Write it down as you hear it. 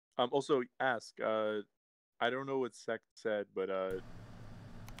Also ask. I don't know what Sec said, but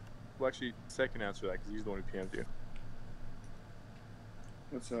well, actually, Sec can answer that because he's the one who PM'd you.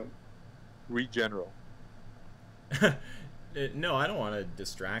 What's up? Read general. No, I don't want to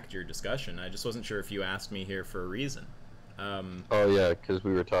distract your discussion. I just wasn't sure if you asked me here for a reason. Oh yeah, because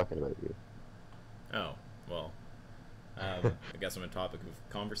we were talking about you. Oh, well, I guess I'm a topic of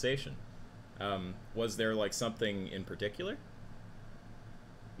conversation. Was there like something in particular?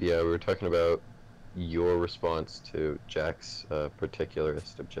 Yeah, we were talking about your response to Jack's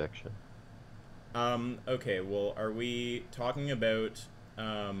particularist objection. Okay, well, are we talking about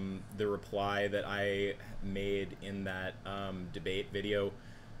the reply that I made in that debate video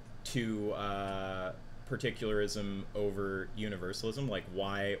to particularism over universalism? Like,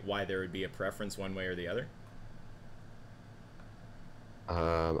 why there would be a preference one way or the other?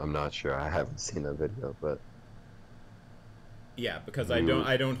 I'm not sure. I haven't seen that video, but yeah, because I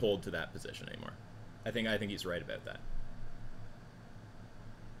don't hold to that position anymore. I think he's right about that.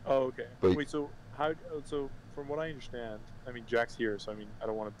 Oh, okay. But, wait, so so from what I understand, I mean, Jack's here, so I mean, I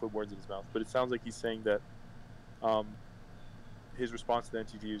don't want to put words in his mouth, but it sounds like he's saying that his response to the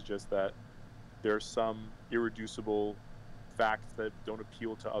NTT is just that there are some irreducible facts that don't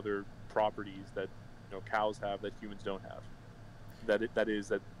appeal to other properties that cows have that humans don't have. That is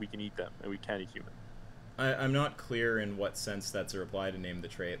that we can eat them and we can't eat human. I'm not clear in what sense that's a reply to name the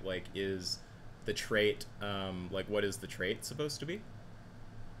trait. Like, is the trait like, what is the trait supposed to be?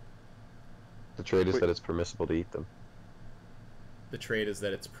 the trait is that it's permissible to eat them. The trait is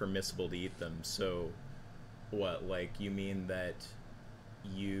that it's permissible to eat them. So, what? Like, you mean that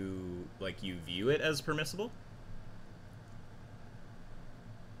you view it as permissible?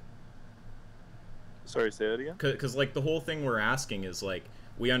 Sorry, say that again? Because, like, the whole thing we're asking is, like,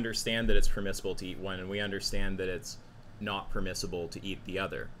 we understand that it's permissible to eat one, and we understand that it's not permissible to eat the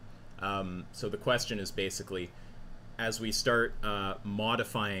other. So the question is basically, as we start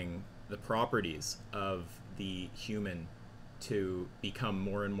modifying the properties of the human to become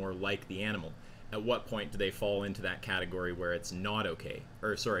more and more like the animal, at what point do they fall into that category where it's not okay?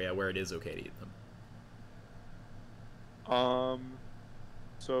 Or, sorry, where it is okay to eat them?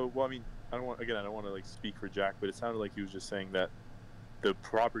 So, well, I mean, I don't want to like speak for Jack, but it sounded like he was just saying that the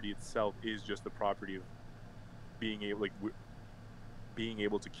property itself is just the property of being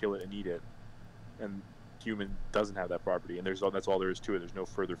able to kill it and eat it, and human doesn't have that property, and that's all there is to it. There's no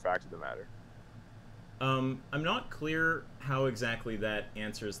further fact of the matter. I'm not clear how exactly that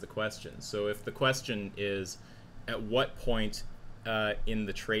answers the question. So if the question is, at what point in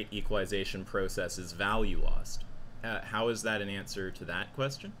the trait equalization process is value lost, how is that an answer to that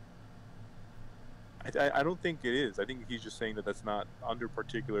question? I don't think it is. I think he's just saying that that's not, under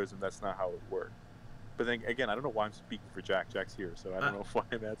particularism, that's not how it works. But then again, I don't know why I'm speaking for Jack. Jack's here, so I don't know why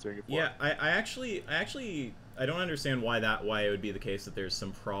I'm answering it for him. Yeah, I actually don't understand why it would be the case that there's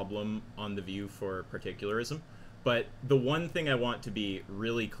some problem on the view for particularism. But the one thing I want to be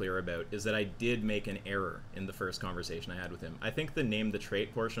really clear about is that I did make an error in the first conversation I had with him. I think the name the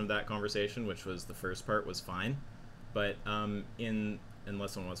trait portion of that conversation, which was the first part, was fine. But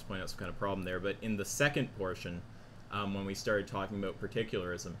unless someone wants to point out some kind of problem there, but in the second portion, when we started talking about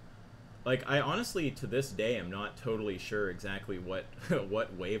particularism, like, I honestly, to this day, am not totally sure exactly what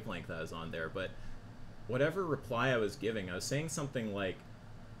what wavelength I was on there, but whatever reply I was giving, I was saying something like,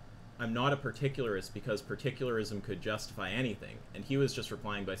 I'm not a particularist because particularism could justify anything, and he was just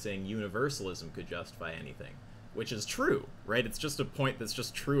replying by saying universalism could justify anything, which is true, right? It's just a point that's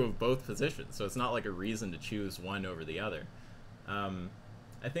just true of both positions, so it's not like a reason to choose one over the other.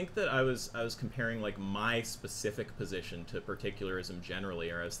 I think that I was comparing, like, my specific position to particularism generally,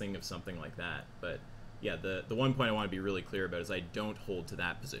 or I was thinking of something like that. But yeah, the one point I want to be really clear about is I don't hold to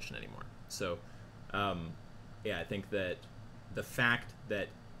that position anymore. So yeah, I think that the fact that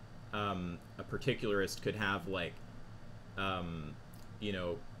a particularist could have, like, you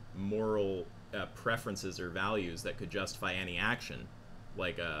know, moral preferences or values that could justify any action,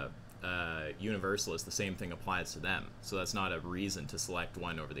 like universalist, the same thing applies to them. So that's not a reason to select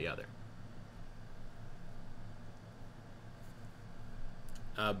one over the other.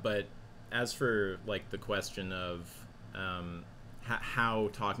 But as for, like, the question of how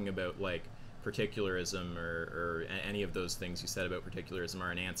talking about, like, particularism or any of those things you said about particularism are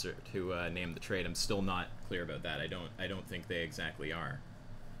an answer to name the trait, I'm still not clear about that. I don't think they exactly are.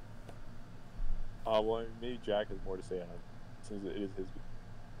 Well, maybe Jack has more to say on it, since it is his.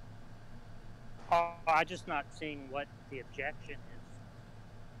 I'm just not seeing what the objection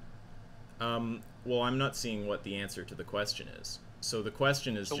is. Well, I'm not seeing what the answer to the question is. So the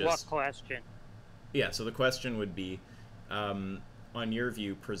question is so just... what question? Yeah, so the question would be, on your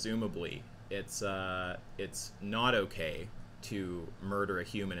view, presumably, it's not okay to murder a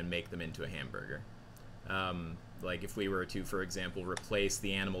human and make them into a hamburger. Like if we were to, for example, replace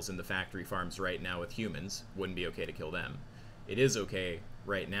the animals in the factory farms right now with humans, wouldn't be okay to kill them. It is okay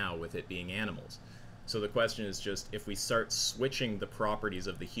right now with it being animals. So the question is just, if we start switching the properties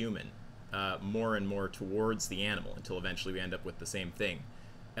of the human more and more towards the animal until eventually we end up with the same thing,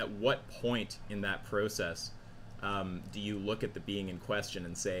 at what point in that process do you look at the being in question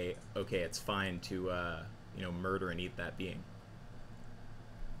and say, okay, it's fine to murder and eat that being?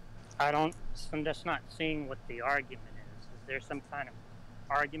 I'm just not seeing what the argument is. Is there some kind of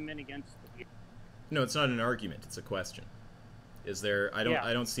argument against the view? No, it's not an argument, it's a question. Is there? I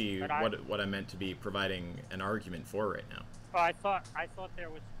don't see what I meant to be providing an argument for right now. Well, I thought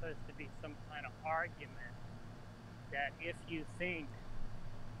there was supposed to be some kind of argument that if you think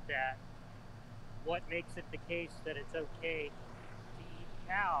that what makes it the case that it's okay to eat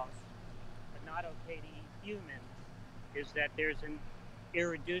cows but not okay to eat humans is that there's an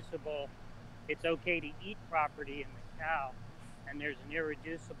irreducible, it's okay to eat property in the cow, and there's an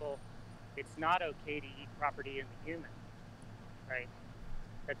irreducible, it's not okay to eat property in the human, right?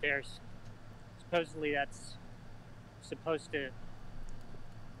 That there's, supposedly that's supposed to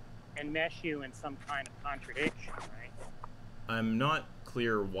enmesh you in some kind of contradiction, right? I'm not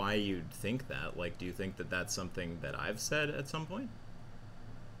clear why you'd think that. Like, do you think that that's something that I've said at some point?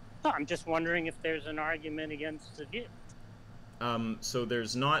 No, I'm just wondering if there's an argument against the view. So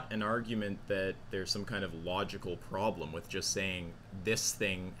there's not an argument that there's some kind of logical problem with just saying this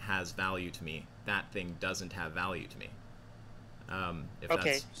thing has value to me, that thing doesn't have value to me.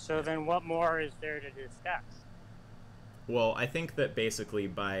 Okay, so then what more is there to discuss? Well, I think that basically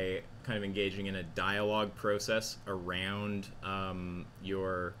by kind of engaging in a dialogue process around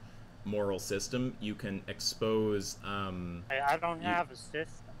your moral system, you can expose... I don't have a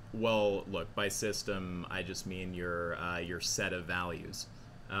system. Well, look, by system, I just mean your set of values.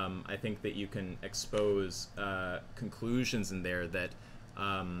 I think that you can expose conclusions in there that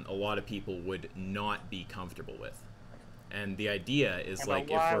a lot of people would not be comfortable with. And the idea is like,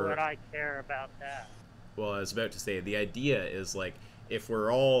 why would I care about that? Well, I was about to say, the idea is like, if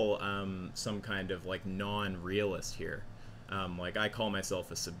we're all some kind of like non-realist here, like I call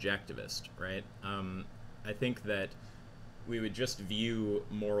myself a subjectivist, right? I think that we would just view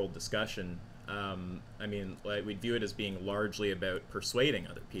moral discussion, I mean, like we'd view it as being largely about persuading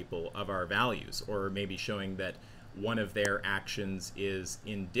other people of our values, or maybe showing that one of their actions is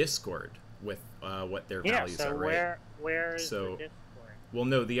in discord with what their values are, right? Where is the discord? Well,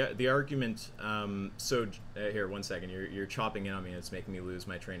 no, the argument. Here, 1 second. You're chopping in on me, and it's making me lose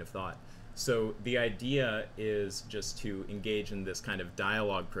my train of thought. So the idea is just to engage in this kind of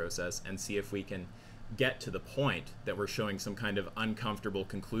dialogue process and see if we can get to the point that we're showing some kind of uncomfortable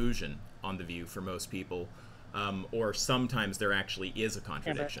conclusion on the view for most people, or sometimes there actually is a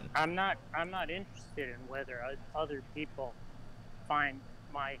contradiction. Yeah, I'm not interested in whether other people find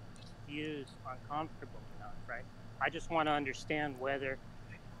my views uncomfortable enough, right? I just want to understand whether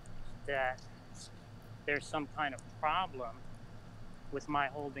that there's some kind of problem with my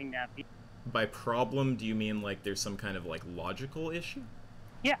holding that view. By problem, do you mean like there's some kind of like logical issue?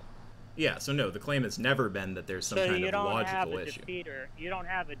 Yeah. Yeah, so no, the claim has never been that there's some kind of logical issue. You don't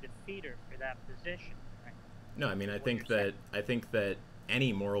have a defeater for that position, right? No, I mean, I think that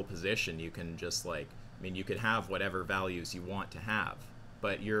any moral position you can just like, I mean, you could have whatever values you want to have,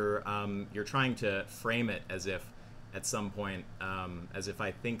 but you're trying to frame it as if at some point, as if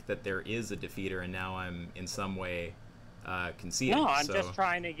I think that there is a defeater and now I'm in some way conceding. No, I'm just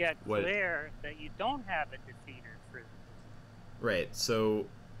trying to get clear that you don't have a defeater for this. Right, so...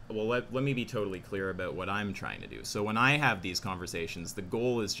 Well, let me be totally clear about what I'm trying to do. So when I have these conversations, the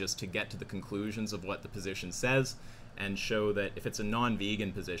goal is just to get to the conclusions of what the position says and show that if it's a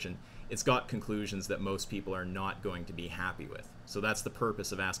non-vegan position, it's got conclusions that most people are not going to be happy with. So that's the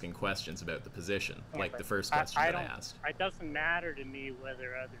purpose of asking questions about the position, like the first question that I asked. It doesn't matter to me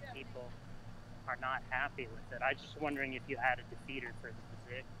whether other people are not happy with it. I'm just wondering if you had a defeater for the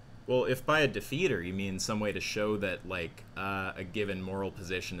position. Well, if by a defeater you mean some way to show that, like, a given moral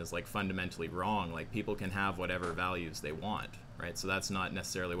position is, like, fundamentally wrong, like, people can have whatever values they want, right? So that's not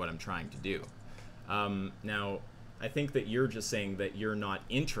necessarily what I'm trying to do. Now, I think that you're just saying that you're not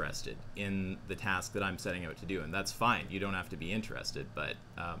interested in the task that I'm setting out to do, and that's fine. You don't have to be interested, but,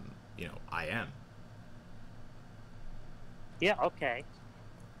 you know, I am. Yeah, okay.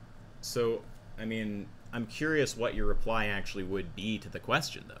 So, I mean, I'm curious what your reply actually would be to the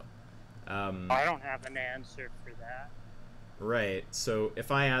question, though. I don't have an answer for that. Right. So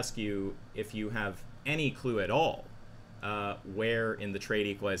if I ask you if you have any clue at all where in the trade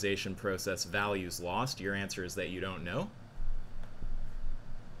equalization process value's lost, your answer is that you don't know?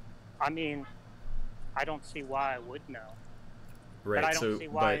 I mean, I don't see why I would know. Right. But I don't see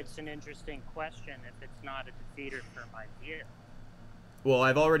why it's an interesting question if it's not a defeater for my view. Well,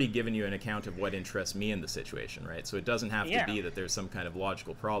 I've already given you an account of what interests me in the situation, right? So it doesn't have to be that there's some kind of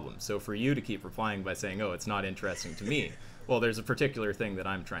logical problem. So for you to keep replying by saying, oh, it's not interesting to me, well, there's a particular thing that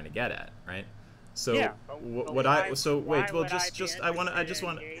I'm trying to get at, right? So oh,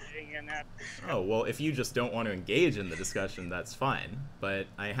 well, if you just don't want to engage in the discussion, that's fine. But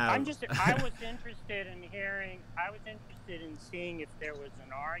I was interested in seeing if there was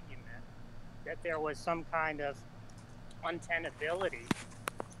an argument that there was some kind of untenability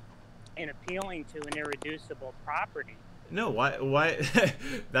in appealing to an irreducible property. No, why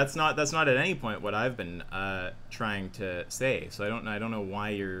that's not at any point what I've been trying to say. So I don't know why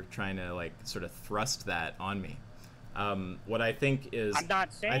you're trying to like sort of thrust that on me. What I think is I'm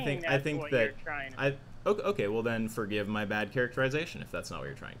not saying you're trying to. Okay, well then forgive my bad characterization if that's not what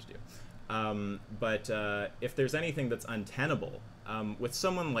you're trying to do. But if there's anything that's untenable with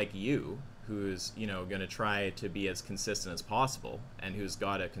someone like you, who's going to try to be as consistent as possible and who's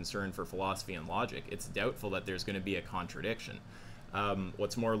got a concern for philosophy and logic, it's doubtful that there's going to be a contradiction.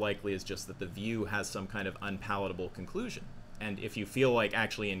 What's more likely is just that the view has some kind of unpalatable conclusion. And if you feel like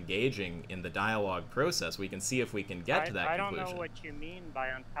actually engaging in the dialogue process, we can see if we can get to that conclusion. I don't know what you mean by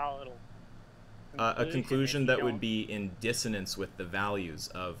unpalatable. A conclusion that would be in dissonance with the values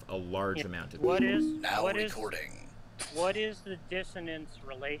of a large amount of people. What is the dissonance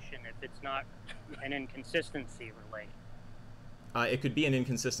relation if it's not an inconsistency relation? It could be an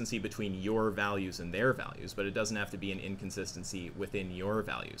inconsistency between your values and their values, but it doesn't have to be an inconsistency within your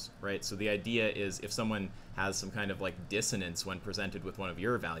values, right? So the idea is if someone has some kind of like dissonance when presented with one of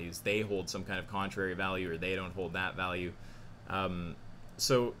your values, they hold some kind of contrary value or they don't hold that value.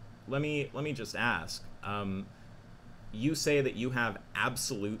 So let me just ask. You say that you have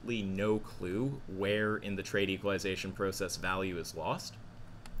absolutely no clue where in the trade equalization process value is lost?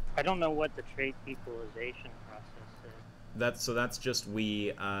 I don't know what the trade equalization process is. That's just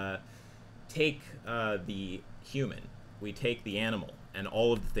we take the human, we take the animal, and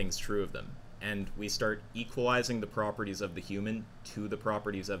all of the things true of them, and we start equalizing the properties of the human to the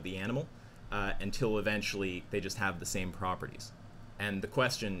properties of the animal until eventually they just have the same properties. And the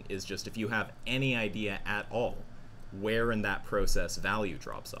question is just if you have any idea at all where in that process value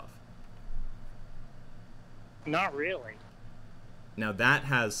drops off. Not really. Now that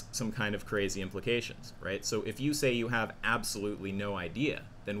has some kind of crazy implications, right? So if you say you have absolutely no idea,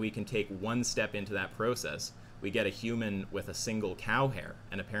 then we can take one step into that process. We get a human with a single cow hair,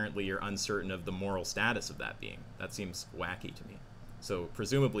 and apparently you're uncertain of the moral status of that being. That seems wacky to me. So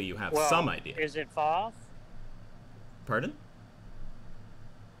presumably you have some idea. Is it false? Pardon?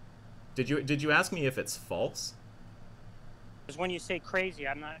 Did you ask me if it's false? Because when you say crazy,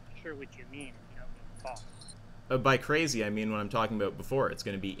 I'm not sure what you mean. You don't mean false. By crazy, I mean what I'm talking about before. It's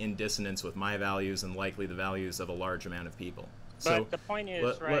going to be in dissonance with my values and likely the values of a large amount of people. But So the point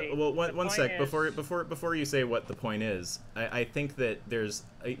is, right? Well, one sec. Before you say what the point is, I think that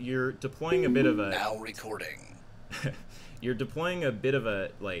you're deploying a bit of a now recording. You're deploying a bit of a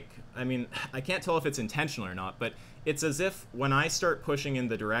I mean, I can't tell if it's intentional or not, but it's as if when I start pushing in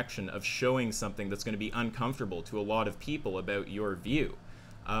the direction of showing something that's going to be uncomfortable to a lot of people about your view,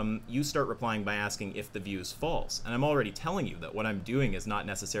 you start replying by asking if the view is false. And I'm already telling you that what I'm doing is not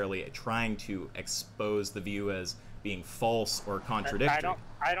necessarily trying to expose the view as being false or contradictory.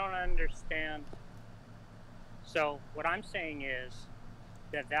 I don't understand. So what I'm saying is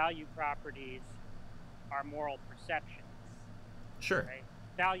that value properties are moral perceptions. Sure. Right?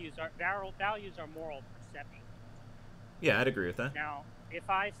 Values are moral perceptions. Yeah, I'd agree with that. Now, if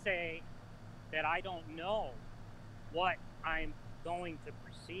I say that I don't know what I'm going to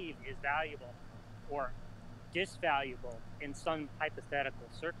perceive is valuable or disvaluable in some hypothetical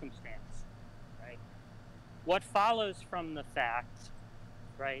circumstance, right? What follows from the fact,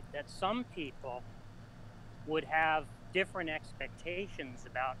 right, that some people would have different expectations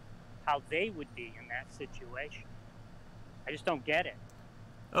about how they would be in that situation. I just don't get it.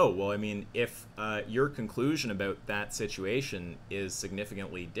 Oh, well, I mean, if your conclusion about that situation is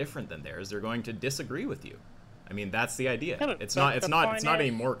significantly different than theirs, they're going to disagree with you. I mean, that's the idea. Yeah, it's not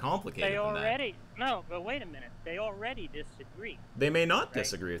any more complicated than that. No, but wait a minute. They already disagree. They may not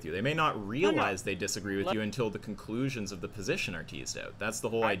disagree with you. They may not realize they disagree with you until the conclusions of the position are teased out. That's the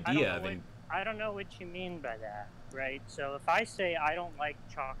whole idea of I don't know what you mean by that, right? So if I say I don't like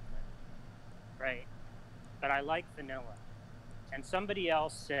chocolate, right, but I like vanilla, and somebody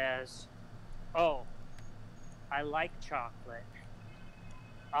else says, oh, I like chocolate,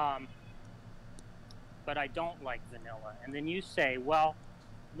 but I don't like vanilla. And then you say, well,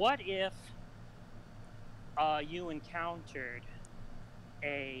 what if you encountered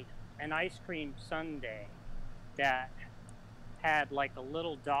an ice cream sundae that had like a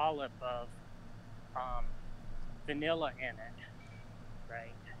little dollop of vanilla in it,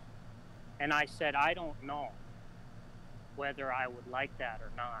 right? And I said, I don't know whether I would like that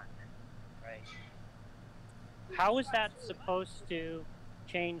or not, right? How is that supposed to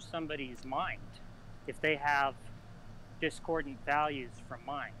change somebody's mind if they have discordant values from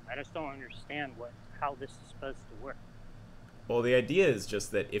mine? I just don't understand how this is supposed to work. Well, the idea is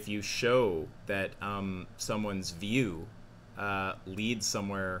just that if you show that someone's view leads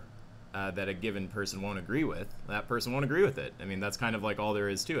somewhere that a given person won't agree with, that person won't agree with it. I mean, that's kind of like all there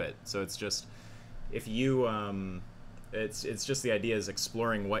is to it. So it's just, if you, it's just the idea is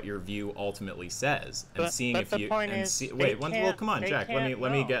exploring what your view ultimately says and seeing if you and see. Wait, well, come on, Jack.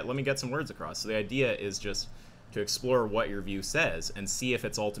 Let me get some words across. So the idea is just to explore what your view says and see if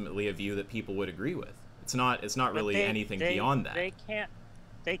it's ultimately a view that people would agree with. It's not really anything beyond that.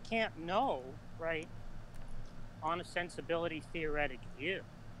 They can't know, right, on a sensibility theoretic view,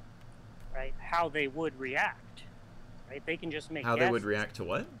 right, how they would react, right? They can just make how guesses they would react to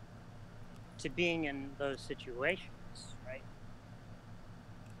what? To being in those situations, right?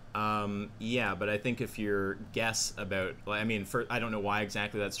 Yeah, but I think if your guess about, I mean, I don't know why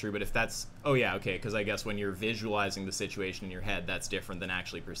exactly that's true, but if that's, oh yeah, okay, because I guess when you're visualizing the situation in your head, that's different than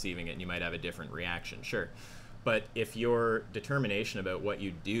actually perceiving it, and you might have a different reaction, sure. But if your determination about what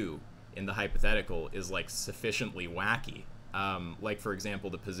you do in the hypothetical is like sufficiently wacky, like for example,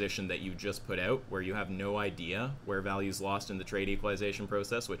 the position that you just put out, where you have no idea where value's lost in the trade equalization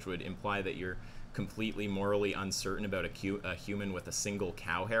process, which would imply that you're completely morally uncertain about a human with a single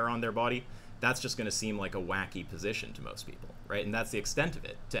cow hair on their body, that's just going to seem like a wacky position to most people, right? And that's the extent of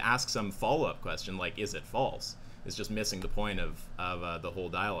it. To ask some follow-up question like, is it false, is just missing the point of the whole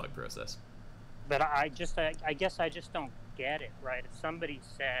dialogue process. But I guess I just don't get it, right? If somebody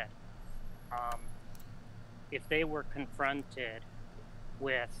said, if they were confronted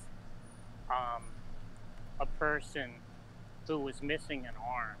with a person who was missing an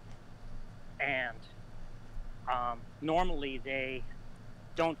arm, and normally they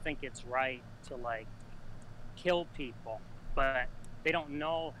don't think it's right to like kill people, but they don't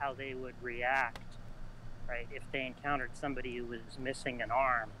know how they would react, right, if they encountered somebody who was missing an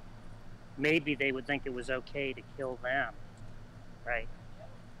arm. Maybe they would think it was okay to kill them, right?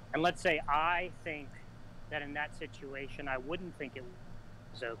 And let's say I think that in that situation I wouldn't think it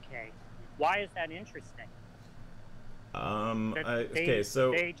was okay. Why is that interesting? Okay,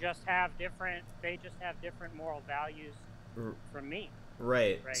 so they just have different moral values from me.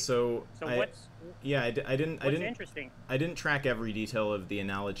 Right. So what's interesting? I didn't track every detail of the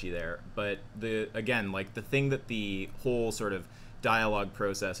analogy there, but the thing that the whole sort of dialogue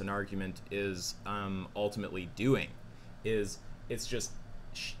process and argument is ultimately doing is it's just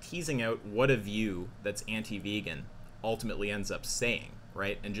teasing out what a view that's anti-vegan ultimately ends up saying,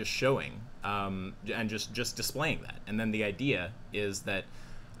 right? And just showing and just displaying that. And then the idea is that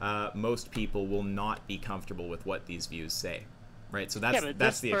most people will not be comfortable with what these views say, right? So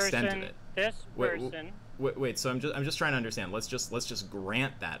that's the extent of it. This person. Wait. So I'm just trying to understand. Let's just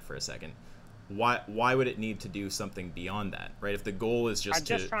grant that for a second. Why would it need to do something beyond that, right? If the goal is just I'm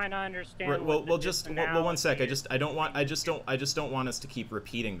just trying to understand. Right, well, one sec. I just don't want us to keep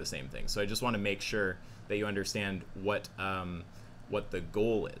repeating the same thing. So I just want to make sure that you understand what the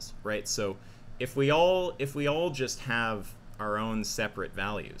goal is, right? So if we all just have our own separate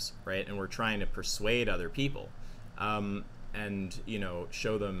values, right, and we're trying to persuade other people, and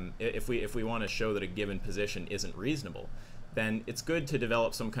show them if we want to show that a given position isn't reasonable, then it's good to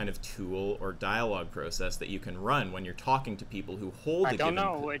develop some kind of tool or dialogue process that you can run when you're talking to people who hold I don't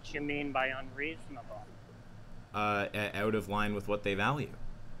know what you mean by unreasonable. Out of line with what they value,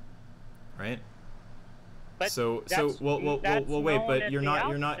 right? But wait, but you're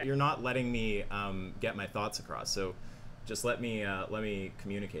not letting me get my thoughts across. So just let me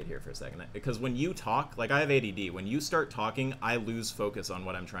communicate here for a second, because when you talk, like I have ADD, when you start talking, I lose focus on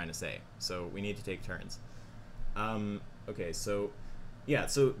what I'm trying to say. So we need to take turns. Okay, so yeah,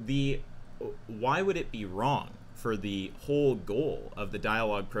 so why would it be wrong for the whole goal of the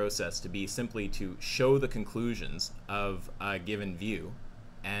dialogue process to be simply to show the conclusions of a given view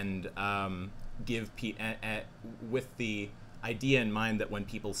and with the idea in mind that when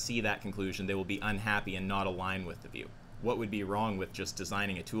people see that conclusion, they will be unhappy and not align with the view? What would be wrong with just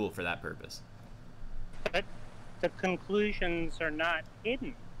designing a tool for that purpose? But the conclusions are not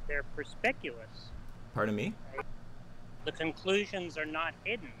hidden; they're perspicuous. Pardon me? The conclusions are not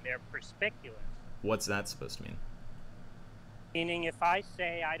hidden, they're perspicuous. What's that supposed to mean? Meaning, if I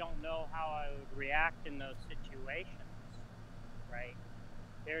say I don't know how I would react in those situations, right?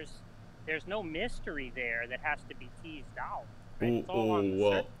 There's no mystery there that has to be teased out. Right? It's all on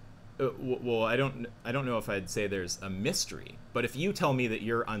the surface. Well, I don't know if I'd say there's a mystery, but if you tell me that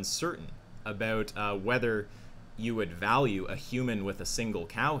you're uncertain about whether you would value a human with a single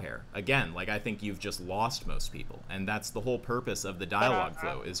cow hair, again, like, I think you've just lost most people, and that's the whole purpose of the dialogue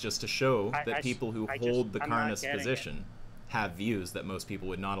flow, is just to show that people who hold the carnist position have views that most people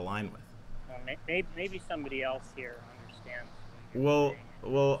would not align with. Well, maybe somebody else here understands. Well,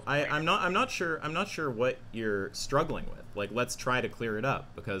 I'm not sure what you're struggling with. Like, let's try to clear it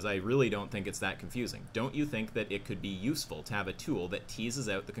up, because I really don't think it's that confusing. Don't you think that it could be useful to have a tool that teases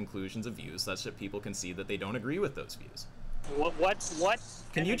out the conclusions of views such that people can see that they don't agree with those views? What?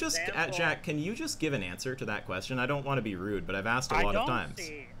 Can you just, Jack? Can you just give an answer to that question? I don't want to be rude, but I've asked a lot of times.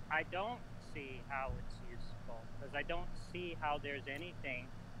 I don't see how it's useful, because I don't see how there's anything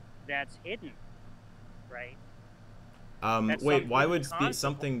that's hidden, right? Wait, why would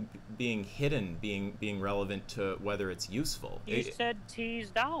something being hidden being relevant to whether it's useful? You said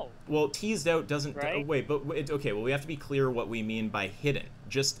teased out. Well, teased out doesn't. Right? Okay. Well, we have to be clear what we mean by hidden.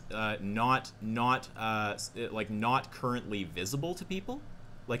 Just not currently visible to people.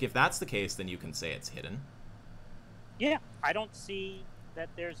 Like, if that's the case, then you can say it's hidden. Yeah, I don't see that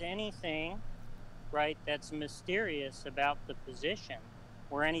there's anything, right, that's mysterious about the position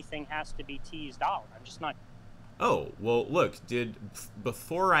where anything has to be teased out. I'm just not. Oh, well, look,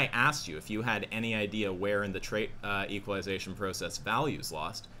 before I asked you if you had any idea where in the trait equalization process values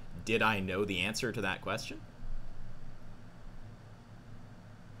lost, did I know the answer to that question?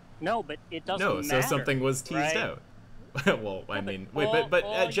 No, but it doesn't matter. No, so something was teased out. Well, I mean,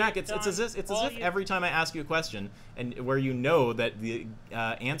 but Jack, it's as if every time I ask you a question, and where you know that the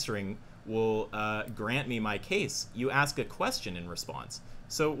answering will grant me my case, you ask a question in response.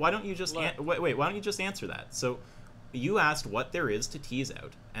 So why don't you just why don't you just answer that? So you asked what there is to tease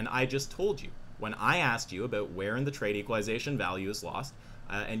out, and I just told you. When I asked you about where in the trait equalization value is lost,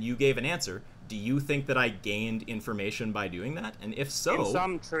 and you gave an answer, do you think that I gained information by doing that? And if so, in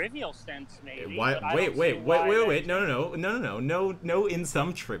some trivial sense, maybe. Wait. No. In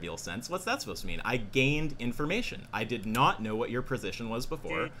some trivial sense, what's that supposed to mean? I gained information. I did not know what your position was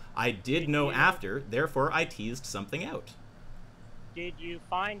before. I did know after. Therefore, I teased something out. Did you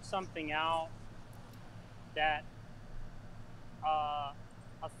find something out that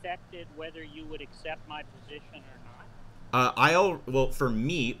affected whether you would accept my position or not? Well, for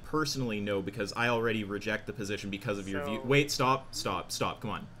me personally, no, because I already reject the position because of your view. Wait, stop, come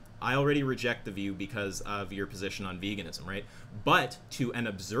on. I already reject the view because of your position on veganism, right? But to an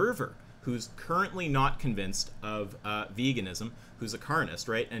observer who's currently not convinced of veganism, who's a carnist,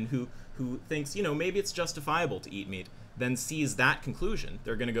 right, and who thinks, maybe it's justifiable to eat meat, then sees that conclusion,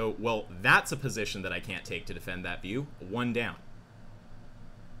 they're going to go, well, that's a position that I can't take to defend that view. One down.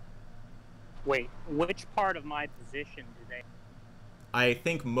 Wait, which part of my position do they? I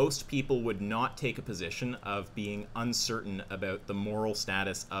think most people would not take a position of being uncertain about the moral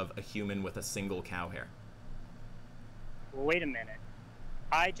status of a human with a single cow hair. Well, wait a minute.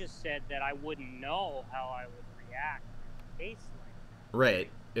 I just said that I wouldn't know how I would react in a case like that. Right.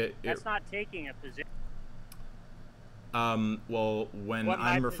 That's not taking a position. Well, when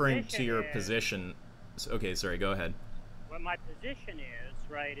I'm referring to your position... Okay, sorry, go ahead. What my position is,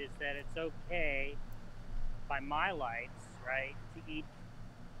 right, is that it's okay, by my lights, right, to eat...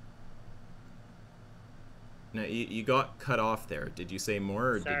 No, you got cut off there. Did you say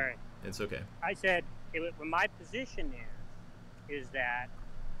more? Or Sorry. It's okay. I said, what my position is that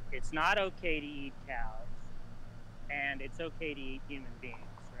it's not okay to eat cows, and it's okay to eat human beings,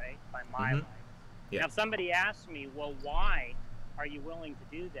 right, by my lights. Yeah. Now, if somebody asks me, well, why are you willing to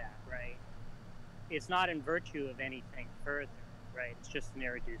do that, right? It's not in virtue of anything further, right? It's just an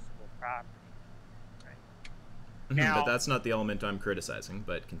irreducible property, right? Now, but that's not the element I'm criticizing,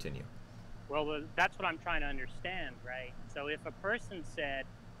 but continue. Well, that's what I'm trying to understand, right? So if a person said,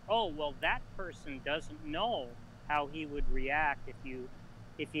 oh, well, that person doesn't know how he would react if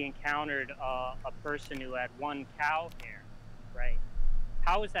he encountered a person who had one cow hair, right?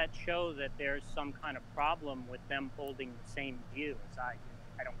 How does that show that there's some kind of problem with them holding the same view as I do?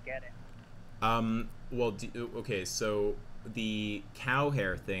 I don't get it. Well, okay, so the cow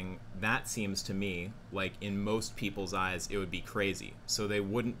hair thing, that seems to me like in most people's eyes it would be crazy. So they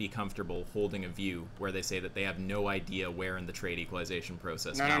wouldn't be comfortable holding a view where they say that they have no idea where in the trait equalization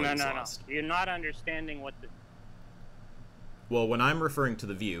process value is lost. You're not understanding what the... Well, when I'm referring to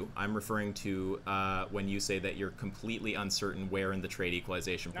the view, I'm referring to when you say that you're completely uncertain where in the trade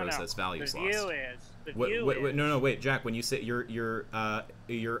equalization process value is lost. Wait, Jack. When you say you're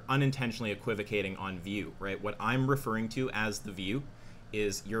unintentionally equivocating on view, right? What I'm referring to as the view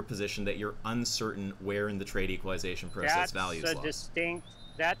is your position that you're uncertain where in the trade equalization process value is lost.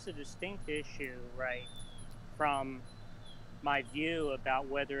 That's a distinct issue, right, from my view about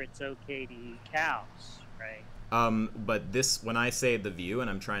whether it's okay to eat cows, right? But this, when I say the view and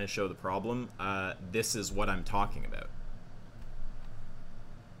I'm trying to show the problem, this is what I'm talking about.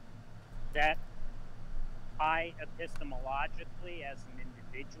 That I epistemologically, as an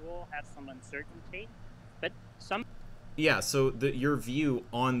individual, have some uncertainty, but some... Yeah, so your view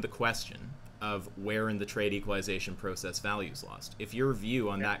on the question of where in the trade equalization process value is lost, if your view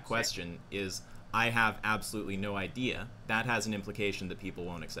on that question is, I have absolutely no idea, that has an implication that people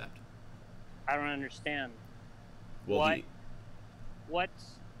won't accept. I don't understand. Well, what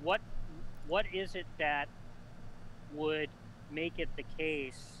is it that would make it the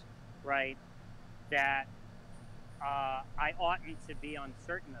case, right, that I oughtn't to be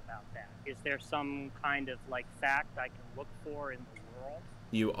uncertain about that? Is there some kind of like fact I can look for in the world?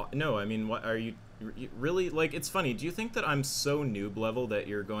 No, I mean, what are you really, like, it's funny, do you think that I'm so noob level that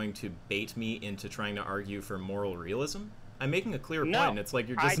you're going to bait me into trying to argue for moral realism? I'm making a clear point, and it's like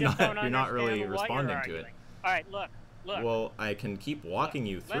you're you're not really responding to it. All right, look. Well, I can keep walking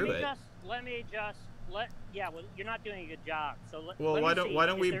you through it. Yeah, well, you're not doing a good job. So why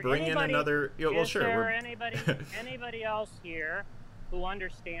don't we bring in another? Yeah, well, sure. Is there anybody else here who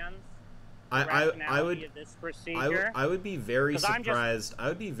understands the I rationality of this procedure? I would be very surprised. I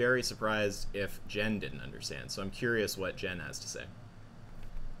would be very surprised if Jen didn't understand. So I'm curious what Jen has to say.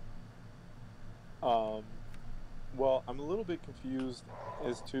 Well, I'm a little bit confused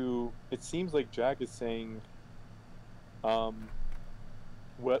as to. It seems like Jack is saying, what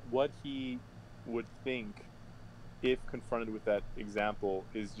he would think if confronted with that example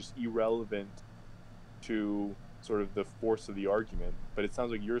is just irrelevant to sort of the force of the argument. But it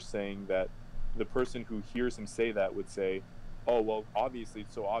sounds like you're saying that the person who hears him say that would say, oh, well, obviously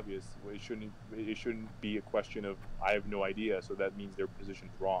it's so obvious, it shouldn't be a question of I have no idea, so that means their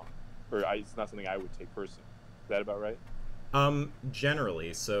position's wrong, or it's not something I would take personally. Is that about right?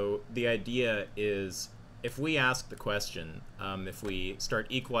 Generally. So the idea is, if we ask the question, if we start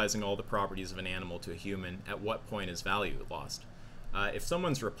equalizing all the properties of an animal to a human, at what point is value lost? If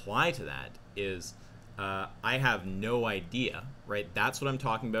someone's reply to that is, I have no idea, right? That's what I'm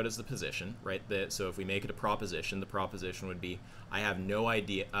talking about as the position, right? So if we make it a proposition, the proposition would be, I have no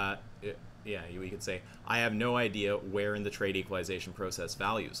idea, yeah, we could say, I have no idea where in the trade equalization process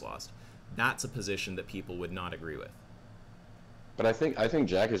value is lost. That's a position that people would not agree with. But I think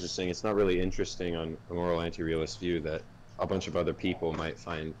Jack is just saying it's not really interesting on a moral anti-realist view that a bunch of other people might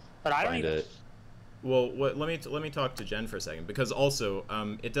find it. Well, let me talk to Jen for a second, because also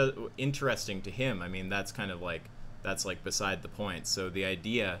it does interesting to him. I mean, that's kind of like beside the point. So the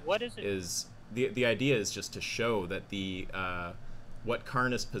idea is the idea is just to show that the what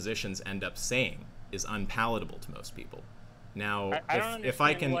Carnist positions end up saying is unpalatable to most people. Now, if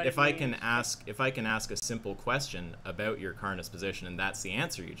I can ask a simple question about your Carnist position, and that's the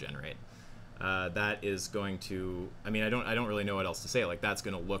answer you generate, that is going to, I mean, I don't really know what else to say. Like, that's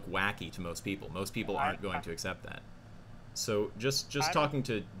going to look wacky to most people. Most people aren't going to accept that. So just talking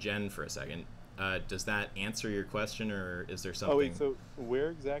to Jen for a second, does that answer your question, or is there something? Oh wait, so where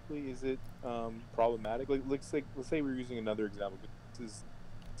exactly is it problematic? Like, let's say we're using another example. This is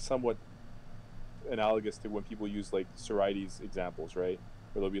somewhat analogous to when people use like Sorites examples, right?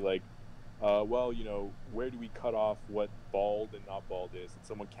 Where they'll be like, well, you know, where do we cut off what bald and not bald is? And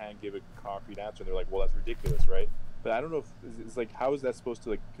someone can't give a concrete answer, and they're like, well, that's ridiculous, right? But I don't know if it's like, how is that supposed to,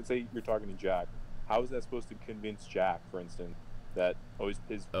 like, could say you're talking to Jack, how is that supposed to convince Jack, for instance, that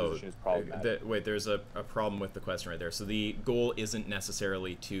his position is problematic? Wait, there's a problem with the question right there. So the goal isn't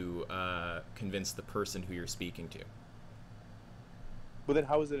necessarily to convince the person who you're speaking to. But then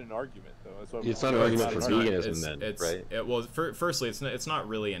how is it an argument, though? It's not an argument for veganism, then, right? Well, firstly, it's not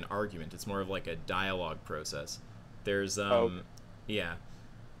really an argument. It's more of like a dialogue process. There's yeah,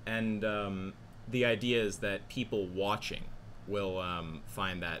 and the idea is that people watching will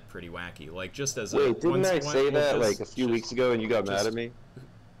find that pretty wacky. Like, just as didn't I say that like a few weeks ago and you got mad at me?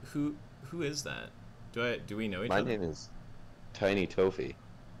 Who is that? Do we know each other? My name is Tiny Tofi.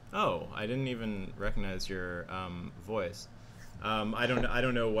 Oh, I didn't even recognize your voice. I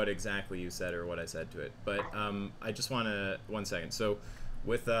don't know what exactly you said or what I said to it, but I just want to, one second. So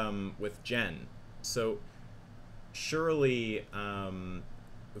with Jen, so surely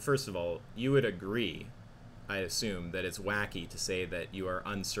first of all, you would agree I assume that it's wacky to say that you are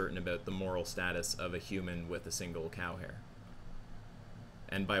uncertain about the moral status of a human with a single cow hair.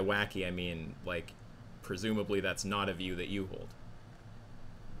 And by wacky, I mean, like, presumably that's not a view that you hold.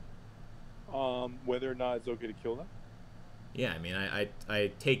 Whether or not it's okay to kill them? Yeah, I mean,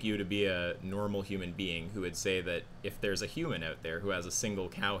 I take you to be a normal human being who would say that if there's a human out there who has a single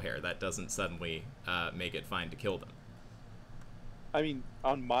cow hair, that doesn't suddenly make it fine to kill them. I mean,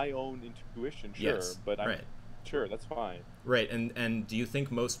 on my own intuition, sure, Yes, but I'm right. sure that's fine. Right, and do you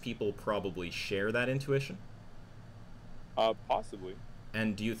think most people probably share that intuition? Possibly.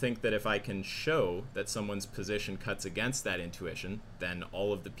 And do you think that if I can show that someone's position cuts against that intuition, then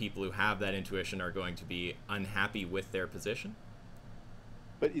all of the people who have that intuition are going to be unhappy with their position?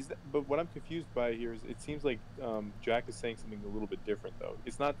 But but what I'm confused by here is it seems like Jack is saying something a little bit different, though.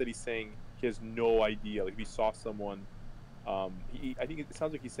 It's not that he's saying he has no idea. Like, if he saw someone, I think it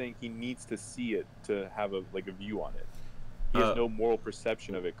sounds like he's saying he needs to see it to have a view on it. He has no moral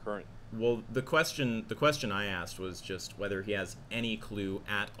perception of it currently. Well, the question I asked was just whether he has any clue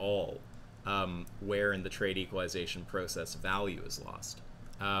at all where in the trade equalization process value is lost.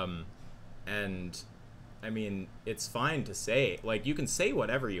 And I mean, it's fine to say, like, you can say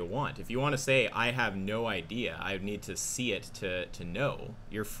whatever you want. If you want to say, I have no idea, I need to see it to know,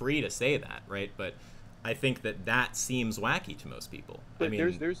 you're free to say that, right? But I think that seems wacky to most people. But I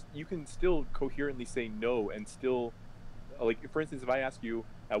mean, there's you can still coherently say no and still, like, for instance, if I ask you,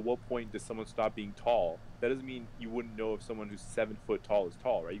 at what point does someone stop being tall? That doesn't mean you wouldn't know if someone who's 7 foot tall is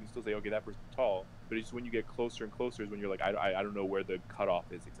tall, right? You can still say, okay, that person's tall, but it's when you get closer and closer is when you're like, I don't know where the cutoff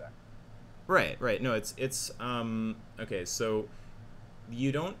is exactly. Right. No, it's okay. So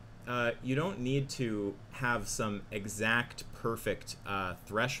you don't need to have some exact perfect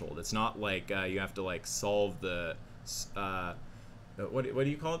threshold. It's not like you have to like solve the what do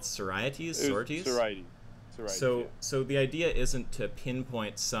you call it? Sororities? Sororities. So the idea isn't to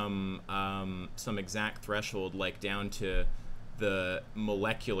pinpoint some exact threshold, like down to the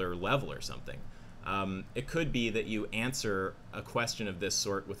molecular level or something. It could be that you answer a question of this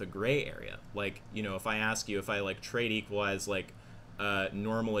sort with a gray area. Like, you know, if I ask you if I like trade equalize like a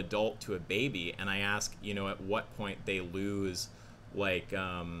normal adult to a baby, and I ask, you know, at what point they lose, like,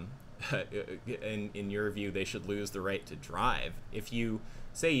 in your view, they should lose the right to drive. If you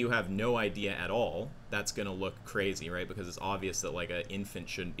say you have no idea at all, that's going to look crazy, right? Because it's obvious that like an infant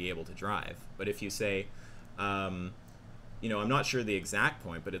shouldn't be able to drive. But if you say, you know, I'm not sure the exact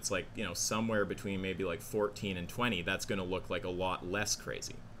point, but it's like, you know, somewhere between maybe like 14 and 20, that's going to look like a lot less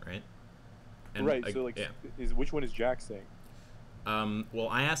crazy, right? And right. So like, yeah. Which one is Jack saying? Well,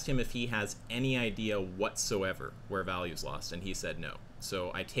 I asked him if he has any idea whatsoever where value's lost, and he said no.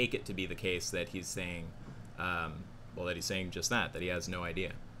 So I take it to be the case that he's saying, that he's saying just that he has no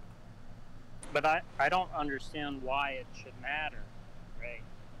idea. But I don't understand why it should matter, right?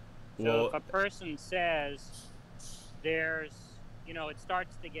 So Well, if a person says there's, you know, it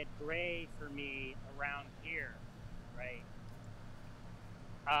starts to get gray for me around here, right?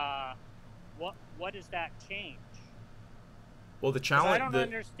 What does that change? well, the challenge. I don't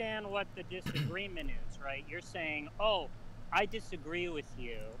understand what the disagreement is, right? You're saying, oh, I disagree with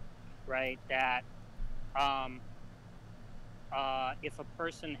you, right? That if a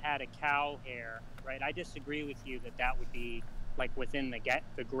person had a cow hair, right? I disagree with you that would be like within the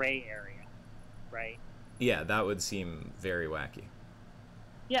gray area, right? Yeah, that would seem very wacky.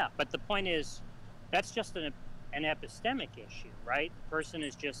 Yeah, but the point is, that's just an epistemic issue, right? The person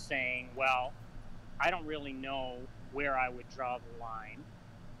is just saying, well, I don't really know where I would draw the line,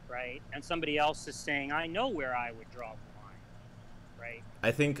 right? And somebody else is saying, I know where I would draw the line, right?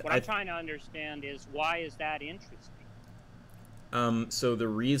 I think what I'm trying to understand is, why is that interesting? So the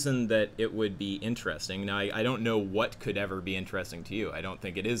reason that it would be interesting, now I don't know what could ever be interesting to you. I don't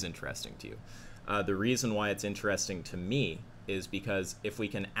think it is interesting to you. The reason why it's interesting to me is because if we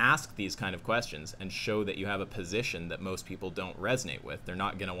can ask these kind of questions and show that you have a position that most people don't resonate with, they're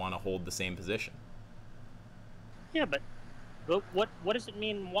not going to want to hold the same position. Yeah, but what does it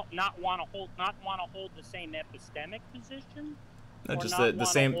mean? Not want to hold the same epistemic position? No, just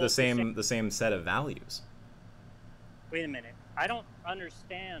the same set of values. Wait a minute. I don't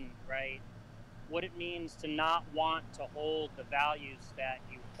understand, right, what it means to not want to hold the values that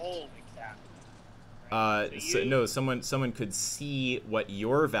you hold exactly. Right? Someone could see what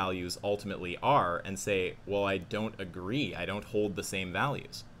your values ultimately are and say, well, I don't agree. I don't hold the same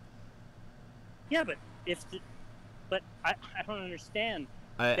values. Yeah, but I don't understand.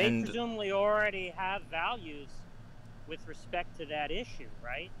 They presumably already have values with respect to that issue,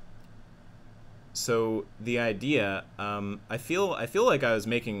 right? So the idea, I feel like I was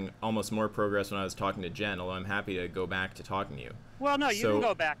making almost more progress when I was talking to Jen, although I'm happy to go back to talking to you. Well, no, you can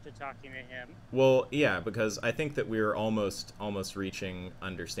go back to talking to him. Well, yeah, because I think that we're almost reaching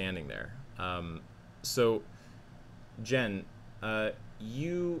understanding there. So, Jen,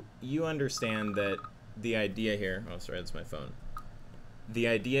 you understand that the idea here. Oh, sorry, that's my phone. The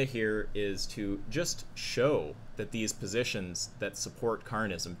idea here is to just show that these positions that support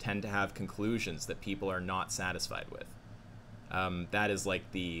carnism tend to have conclusions that people are not satisfied with. That is like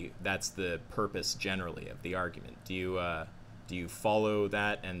that's the purpose generally of the argument. Do you follow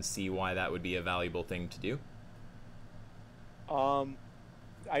that and see why that would be a valuable thing to do?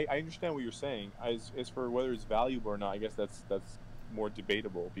 I understand what you're saying. As for whether it's valuable or not, I guess that's more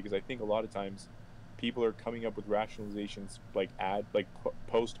debatable, because I think a lot of times people are coming up with rationalizations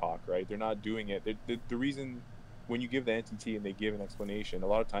post hoc, right? They're not doing it. The reason when you give the NTT and they give an explanation, a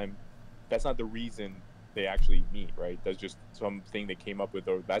lot of time that's not the reason they actually meet, right? That's just something they came up with,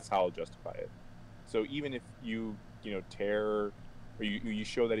 or that's how I'll justify it. So even if you tear, or you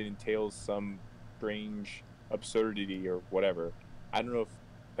show that it entails some strange absurdity or whatever, I don't know if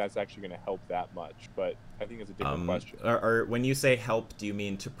that's actually going to help that much, but I think it's a different question. Or when you say help, do you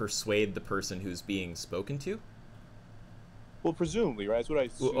mean to persuade the person who's being spoken to? Well, presumably, right? That's what I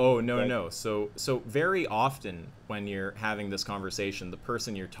assume. Oh, no. So very often when you're having this conversation, the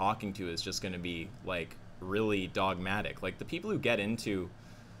person you're talking to is just going to be, like, really dogmatic. Like, the people who get into...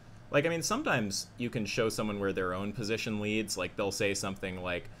 Like, I mean, sometimes you can show someone where their own position leads. Like, they'll say something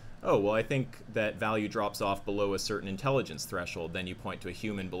like, oh, well, I think that value drops off below a certain intelligence threshold. Then you point to a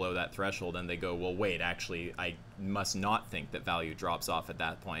human below that threshold, and they go, well, wait, actually, I must not think that value drops off at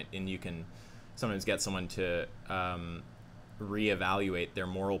that point. And you can sometimes get someone to reevaluate their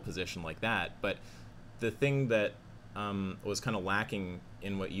moral position like that. But the thing that was kind of lacking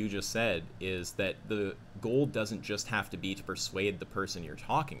in what you just said is that the goal doesn't just have to be to persuade the person you're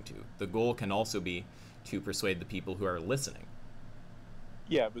talking to. The goal can also be to persuade the people who are listening.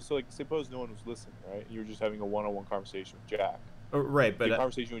 Yeah, but so, like, suppose no one was listening, right? You were just having a one-on-one conversation with Jack. Oh, right, but the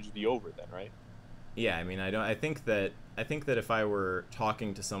conversation would just be over then, right? Yeah, I mean, I think that if I were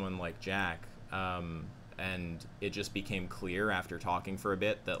talking to someone like Jack, and it just became clear after talking for a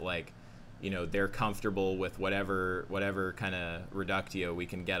bit that, like, they're comfortable with whatever kind of reductio we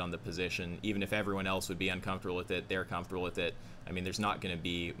can get on the position, even if everyone else would be uncomfortable with it, they're comfortable with it. I mean, there's not going to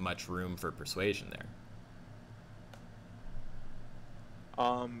be much room for persuasion there.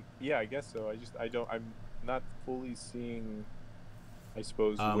 Yeah, I guess so. I'm not fully seeing, I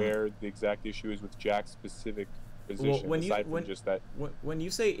suppose, where the exact issue is with Jack's specific position, just that. When you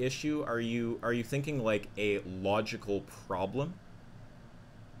say issue, are you thinking like a logical problem?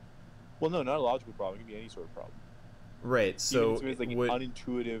 Well, no, not a logical problem. It can be any sort of problem. Right. So it's like an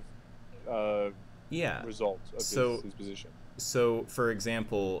unintuitive result of his position. So, for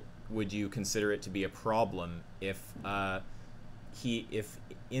example, would you consider it to be a problem if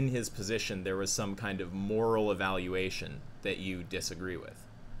in his position there was some kind of moral evaluation that you disagree with?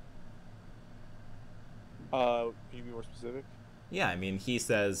 Can you be more specific? Yeah, I mean, he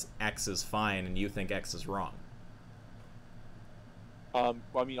says X is fine and you think X is wrong. Well,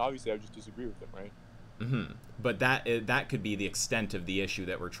 I mean, obviously I would just disagree with him, right? Mm-hmm. But that could be the extent of the issue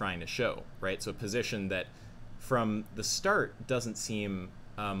that we're trying to show, right? So a position that from the start doesn't seem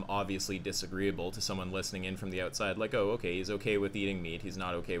obviously disagreeable to someone listening in from the outside, like, oh, okay, he's okay with eating meat, he's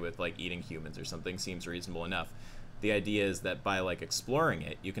not okay with, like, eating humans or something, seems reasonable enough. The idea is that by, like, exploring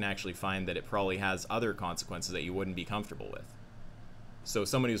it, you can actually find that it probably has other consequences that you wouldn't be comfortable with. So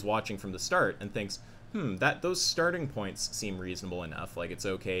someone who's watching from the start and thinks, those starting points seem reasonable enough, like it's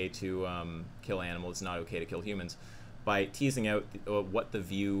okay to kill animals, it's not okay to kill humans, by teasing out what the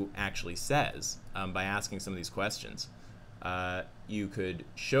view actually says, by asking some of these questions, you could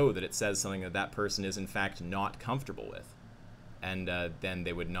show that it says something that person is in fact not comfortable with, and then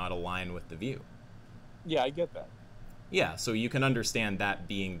they would not align with the view. Yeah, I get that. Yeah, so you can understand that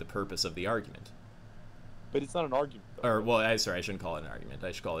being the purpose of the argument. But it's not an argument, though. Or, well, I shouldn't call it an argument.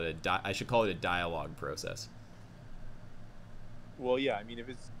 I should call it a dialogue process. Well, yeah, I mean,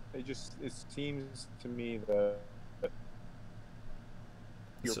 it seems to me that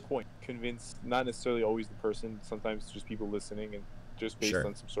your point convince not necessarily always the person, sometimes just people listening, and just based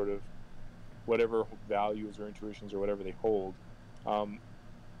on some sort of whatever values or intuitions or whatever they hold.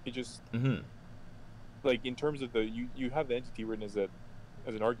 It just like in terms of you have the entity written as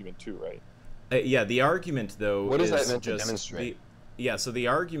an argument too, right? Yeah, the argument, though, what is that meant to demonstrate? So the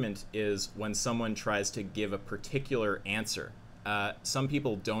argument is when someone tries to give a particular answer. Some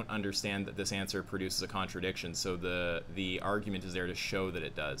people don't understand that this answer produces a contradiction, so the argument is there to show that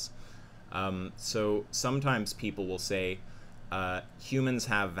it does. So sometimes people will say humans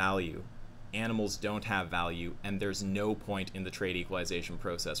have value, animals don't have value, and there's no point in the trade equalization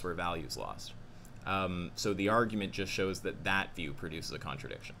process where value is lost. So the argument just shows that that view produces a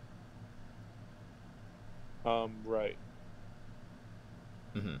contradiction. Right.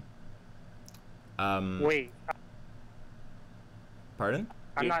 Wait. Pardon?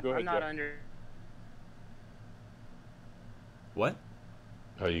 I'm Yeah, not under. What?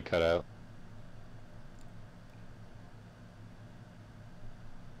 Oh, you cut out.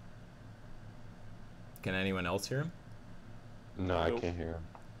 Can anyone else hear him? No, I Nope. can't hear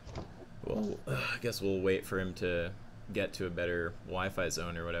him. Well, I guess we'll wait for him to get to a better Wi-Fi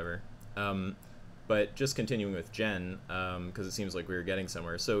zone or whatever. But just continuing with Jen, because it seems like we were getting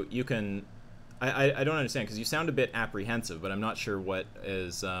somewhere. So you can, I don't understand, because you sound a bit apprehensive, but I'm not sure what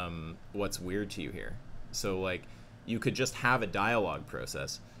is what's weird to you here. So like, you could just have a dialogue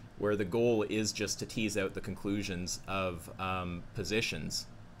process where the goal is just to tease out the conclusions of positions,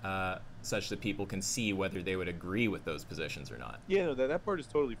 such that people can see whether they would agree with those positions or not. Yeah, no, that part is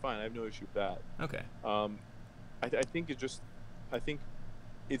totally fine. I have no issue with that. Okay. I think I think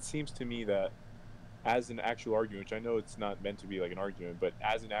it seems to me that as an actual argument, which I know it's not meant to be like an argument, but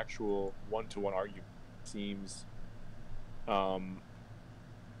as an actual one-to-one argument, seems not,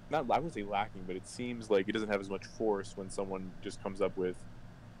 I wouldn't say lacking, but it seems like it doesn't have as much force when someone just comes up with,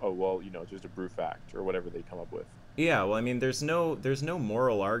 oh well, just a brute fact or whatever they come up with. Yeah, well, I mean, there's no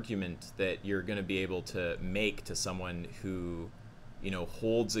moral argument that you're going to be able to make to someone who,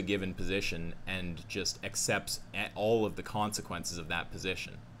 holds a given position and just accepts all of the consequences of that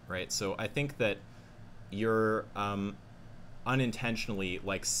position, right? So I think that you're unintentionally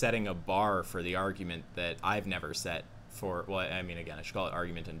like setting a bar for the argument that I've never set for, well, I mean, again, I should call it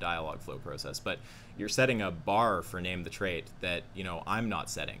argument and dialogue flow process, but you're setting a bar for name the trait that, I'm not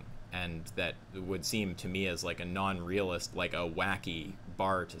setting, and that would seem to me as like a non-realist, like a wacky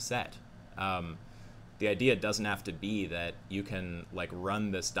bar to set. The idea doesn't have to be that you can like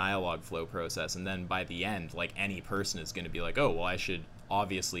run this dialogue flow process and then by the end, like any person is going to be like, oh, well, I should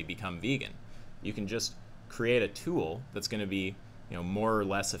obviously become vegan. You can just create a tool that's going to be, more or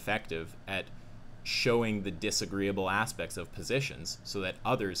less effective at showing the disagreeable aspects of positions so that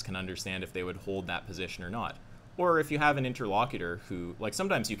others can understand if they would hold that position or not. Or if you have an interlocutor who, like,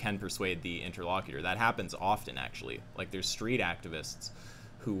 sometimes you can persuade the interlocutor. That happens often, actually. Like, there's street activists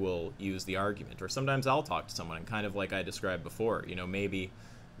who will use the argument. Or sometimes I'll talk to someone, and kind of like I described before, maybe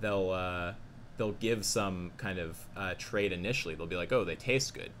they'll give some kind of trait initially. They'll be like, oh, they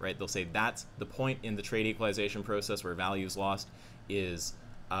taste good, right? They'll say that's the point in the trade equalization process where value is lost is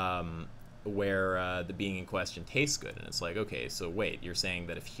where the being in question tastes good. And it's like, okay, so wait, you're saying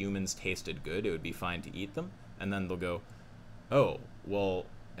that if humans tasted good, it would be fine to eat them? And then they'll go, oh, well,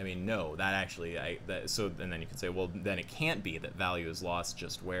 I mean, no, that actually, and then you can say, well, then it can't be that value is lost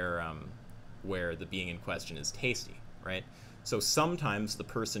just where the being in question is tasty, right? So sometimes the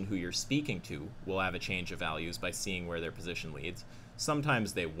person who you're speaking to will have a change of values by seeing where their position leads.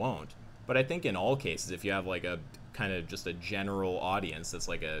 Sometimes they won't. But I think in all cases, if you have like a kind of just a general audience that's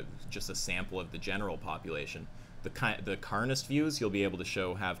like just a sample of the general population, the carnist views you'll be able to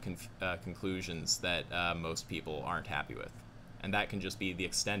show have conclusions that most people aren't happy with. And that can just be the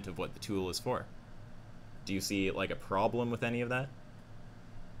extent of what the tool is for. Do you see like a problem with any of that?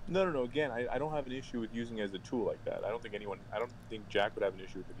 No. Again, I don't have an issue with using it as a tool like that. I don't think Jack would have an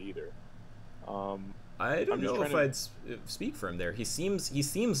issue with it either. I don't know if I'd speak for him there. He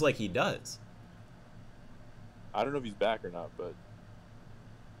seems like he does. I don't know if he's back or not, but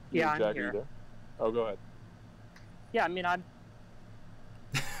Yeah, Jack, I'm here. are you there? Oh, go ahead. Yeah, I mean, I'm.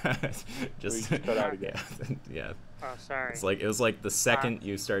 just cut out again. Yeah. Oh, sorry. It was like the second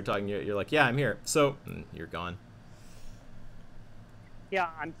you started talking, you're like, yeah, I'm here. So you're gone. Yeah,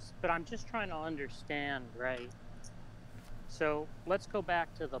 but I'm just trying to understand, right? So let's go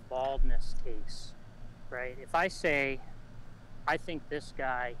back to the baldness case, right? If I say, I think this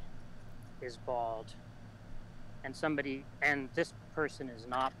guy is bald, and this person is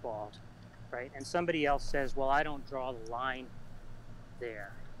not bald, right? And somebody else says, well, I don't draw the line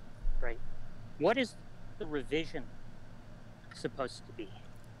there, right? What is the revision supposed to be?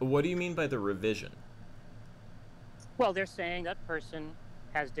 What do you mean by the revision? Well, they're saying that person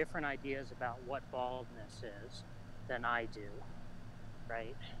has different ideas about what baldness is than I do,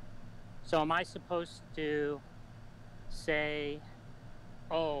 right? So am I supposed to say,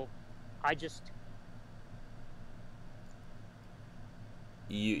 oh,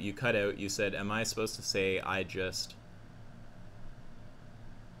 You cut out, you said, am I supposed to say I just...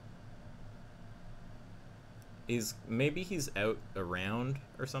 Maybe he's out around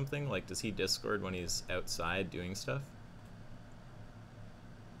or something. Like, does he Discord when he's outside doing stuff?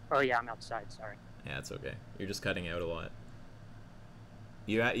 Oh yeah, I'm outside. Sorry. Yeah, it's okay. You're just cutting out a lot.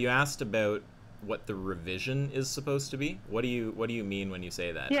 You asked about what the revision is supposed to be. What do you mean when you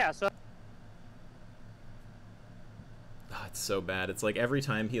say that? Yeah. So. Oh, it's so bad. It's like every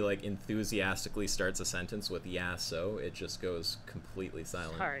time he like enthusiastically starts a sentence with "yeah, so," it just goes completely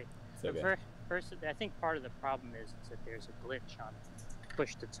silent. Sorry. It's okay. First, I think part of the problem is that there's a glitch on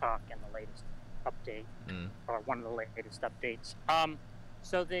push to talk in the latest update, or one of the latest updates.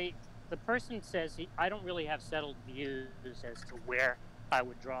 So the person says I don't really have settled views as to where I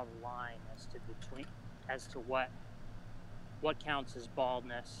would draw the line as to what counts as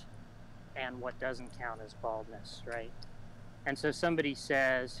baldness and what doesn't count as baldness, right? And so somebody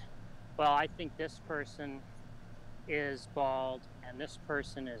says, well, I think this person is bald and this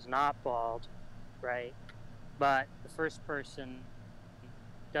person is not bald, right? But the first person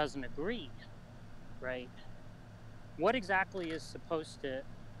doesn't agree, right? What exactly is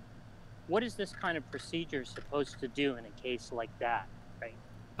what is this kind of procedure supposed to do in a case like that,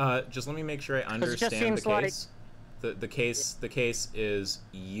 right? Just let me make sure I understand the case. The case is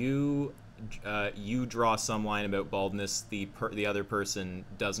you draw some line about baldness. The other person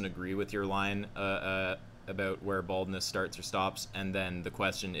doesn't agree with your line about where baldness starts or stops, and then the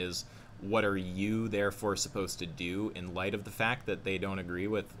question is, what are you therefore supposed to do in light of the fact that they don't agree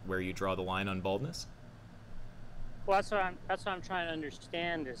with where you draw the line on baldness? Well, that's what I'm trying to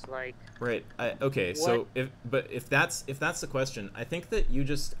understand is like. Right. Okay. So if that's the question, I think that you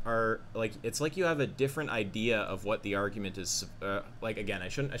just are like, it's like you have a different idea of what the argument is. Like, again, I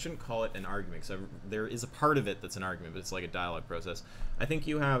shouldn't call it an argument, because there is a part of it that's an argument, but it's like a dialogue process. I think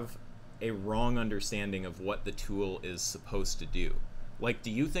you have a wrong understanding of what the tool is supposed to do. Like,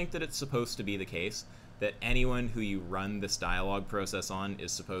 do you think that it's supposed to be the case that anyone who you run this dialogue process on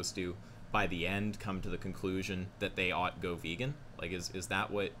is supposed to, by the end, come to the conclusion that they ought go vegan? Like, is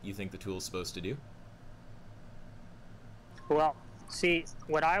that what you think the tool is supposed to do? Well, see,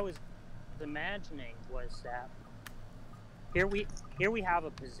 what I was imagining was that here we have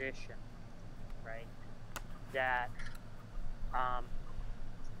a position, right? That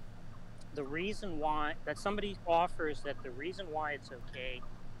the reason why that somebody offers that the reason why it's okay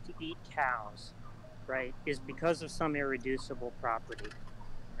to eat cows, right, is because of some irreducible property,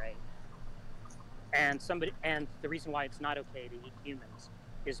 right? And the reason why it's not okay to eat humans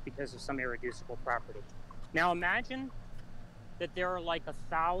is because of some irreducible property. Now imagine that there are like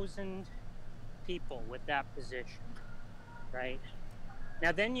 1,000 people with that position, right?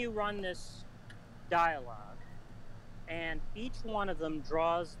 Now then you run this dialogue, and each one of them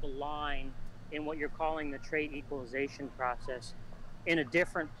draws the line in what you're calling the trait equalization process in a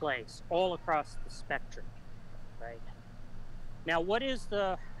different place, all across the spectrum, right? Now what is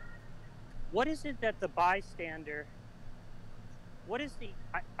it that the bystander,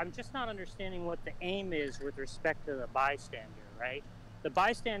 I'm just not understanding what the aim is with respect to the bystander, right? The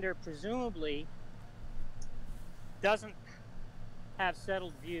bystander presumably doesn't have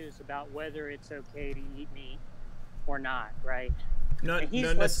settled views about whether it's okay to eat meat or not, right? Not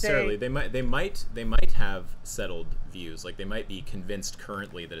necessarily. They might have settled views. Like, they might be convinced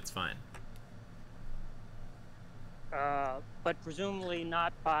currently that it's fine. But presumably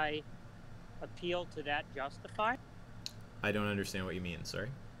not by appeal to that justified? I don't understand what you mean, sorry.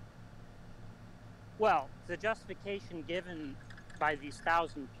 Well, the justification given by these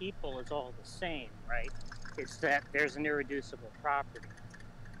 1,000 people is all the same, right? It's that there's an irreducible property,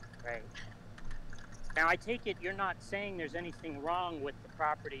 right? Now, I take it you're not saying there's anything wrong with the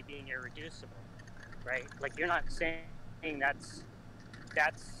property being irreducible, right? Like, you're not saying that's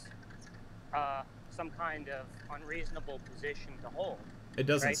some kind of unreasonable position to hold. It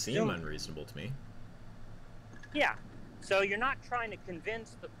doesn't seem unreasonable to me. Yeah. So you're not trying to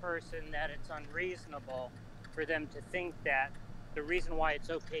convince the person that it's unreasonable for them to think that the reason why it's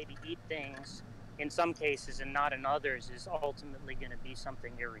okay to eat things in some cases and not in others is ultimately going to be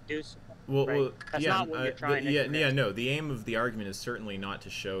something irreducible. Well, that's not what you're trying to convince. No. The aim of the argument is certainly not to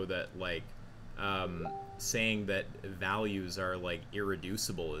show that, like, saying that values are, like,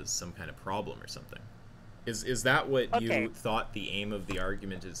 irreducible is some kind of problem or something. Is that what you thought the aim of the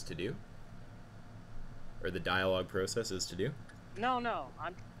argument is to do? Or the dialogue process is to do? No.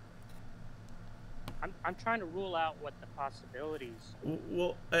 I'm trying to rule out what the possibilities.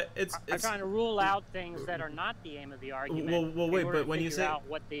 Well, I'm trying to rule out things that are not the aim of the argument. Well, wait, but when you say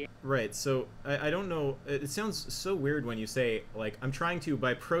what the right, so I don't know. It sounds so weird when you say, like, I'm trying to,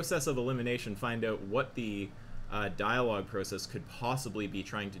 by process of elimination, find out what the dialogue process could possibly be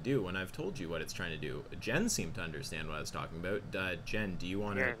trying to do when I've told you what it's trying to do. Jen seemed to understand what I was talking about. Jen, do you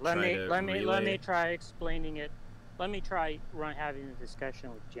want to try to relay? Let me try explaining it. Let me try having a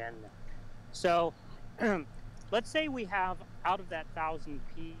discussion with Jen. So, let's say we have, out of that 1,000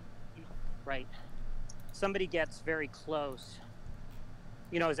 people, right, somebody gets very close,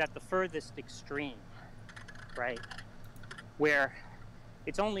 you know, is at the furthest extreme, right, where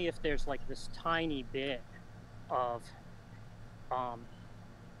it's only if there's like this tiny bit of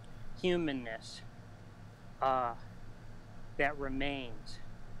humanness that remains,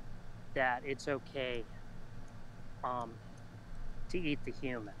 that it's okay to eat the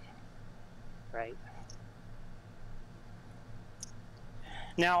human, right?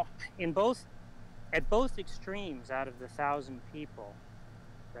 Now, at both extremes, out of the 1,000 people,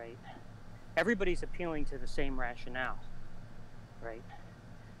 right, everybody's appealing to the same rationale, right?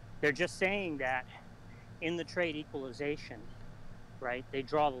 They're just saying that in the trade equalization, right, they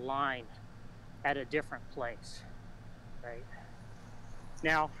draw the line at a different place, right?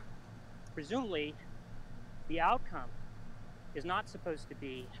 Now, presumably, the outcome is not supposed to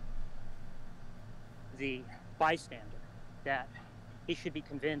be the bystander, that he should be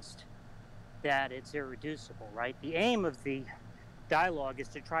convinced that it's irreducible, right? The aim of the dialogue is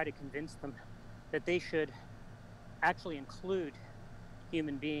to try to convince them that they should actually include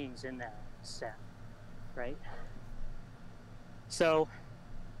human beings in that set, right? So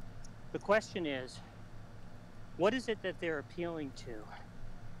the question is, what is it that they're appealing to,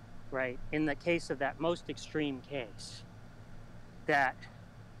 right, in the case of that most extreme case, that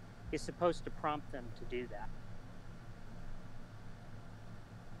is supposed to prompt them to do that?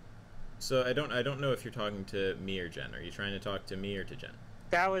 So I don't know if you're talking to me or Jen. Are you trying to talk to me or to Jen?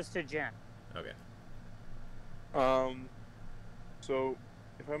 That was to Jen. Okay. So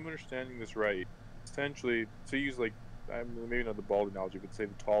if I'm understanding this right, essentially, to use like, maybe not the bald analogy, but say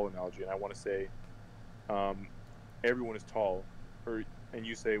the tall analogy, and I want to say, everyone is tall, and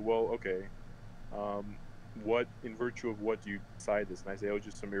you say, well, okay, what, in virtue of what do you decide this? And I say, oh,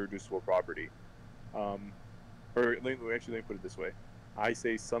 just some irreducible property. Or let me put it this way. I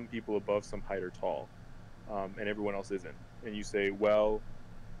say some people above some height are tall, and everyone else isn't. And you say, well,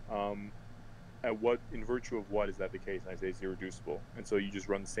 in virtue of what is that the case? And I say it's irreducible. And so you just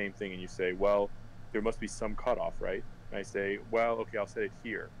run the same thing and you say, well, there must be some cutoff, right? And I say, well, okay, I'll set it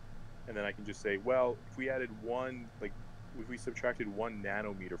here. And then I can just say, well, if we added if we subtracted 1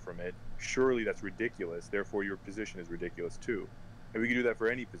 nanometer from it, surely that's ridiculous. Therefore, your position is ridiculous too. And we can do that for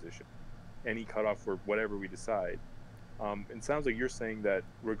any position, any cutoff for whatever we decide. It sounds like you're saying that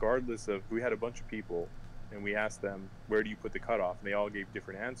regardless of, we had a bunch of people and we asked them, where do you put the cutoff? And they all gave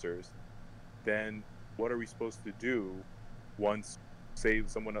different answers. Then what are we supposed to do once, say,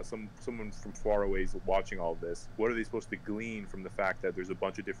 someone from far away is watching all of this? What are they supposed to glean from the fact that there's a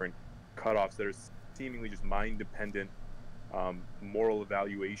bunch of different cutoffs that are seemingly just mind-dependent moral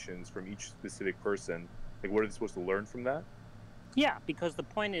evaluations from each specific person? Like, what are they supposed to learn from that? Yeah, because the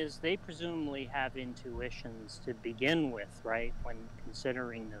point is they presumably have intuitions to begin with, right, when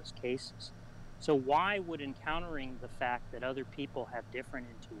considering those cases. So why would encountering the fact that other people have different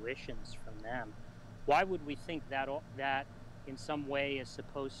intuitions from them, why would we think that in some way is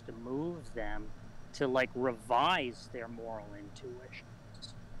supposed to move them to like revise their moral intuitions?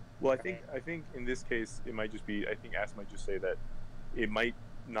 Well, I think in this case it might just be, I think Ass might just say that it might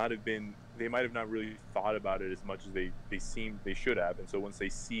not have been, they might have not really thought about it as much as they should have. And so once they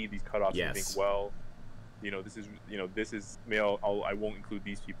see these cutoffs, Yes. they think, well, this is male. I won't include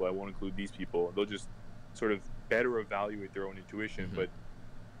these people. I won't include these people. They'll just sort of better evaluate their own intuition. Mm-hmm. But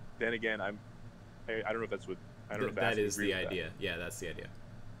then again, I don't know if that's what, I don't know if That is the agree with idea. that. Yeah, that's the idea.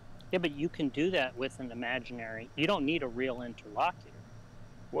 Yeah, but you can do that with an imaginary, you don't need a real interlocutor.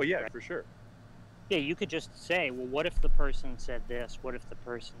 Well, yeah, Right. for sure. Yeah, you could just say, well, what if the person said this? What if the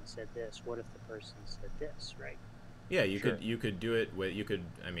person said this? What if the person said this, right? Yeah, you Sure. could do it with,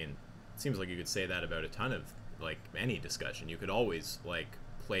 I mean, it seems like you could say that about a ton of like any discussion. You could always like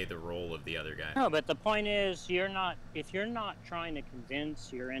play the role of the other guy. No, but the point is, if you're not trying to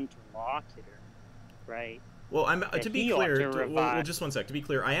convince your interlocutor, right? Well, that to be he ought clear, to well, revise. just one sec. To be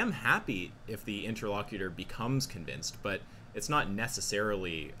clear, I am happy if the interlocutor becomes convinced, but it's not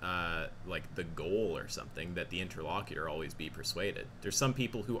necessarily like the goal or something that the interlocutor always be persuaded. There's some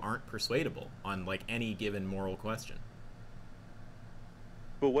people who aren't persuadable on like any given moral question.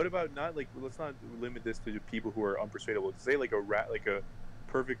 But what about not like, let's not limit this to people who are unpersuadable. Say like a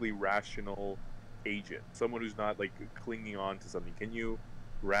perfectly rational agent, someone who's not like clinging on to something. Can you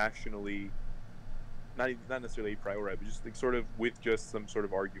rationally, not necessarily a priori, but just like sort of with just some sort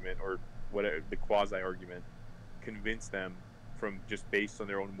of argument or whatever, the quasi argument, convince them from just based on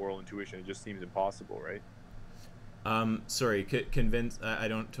their own moral intuition. It just seems impossible, right? Sorry, convince. I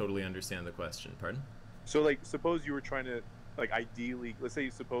don't totally understand the question. Pardon? So, like, suppose you were trying to, like, ideally, let's say,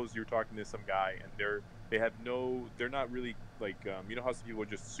 suppose you're talking to some guy and they're not really, like, you know how some people are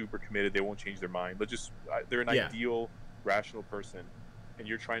just super committed, they won't change their mind. But just they're an ideal, rational person, and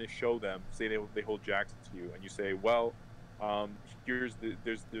you're trying to show them, say they hold jacks to you, and you say, well, there's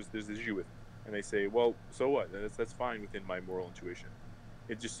this issue with it. And they say, well, so what? That's fine within my moral intuition.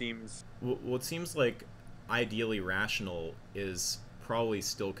 It just seems... Well, it seems like ideally rational is probably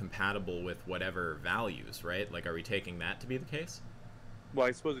still compatible with whatever values, right? Like, are we taking that to be the case? Well,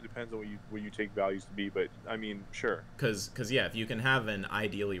 I suppose it depends on what you take values to be, but I mean, sure. Because yeah, if you can have an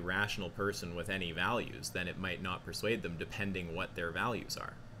ideally rational person with any values, then it might not persuade them depending what their values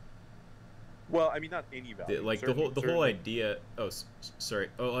are. Well, I mean, not any value. Like the whole idea. Oh, sorry.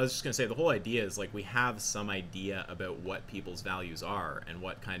 Oh, I was just gonna say the whole idea is like we have some idea about what people's values are and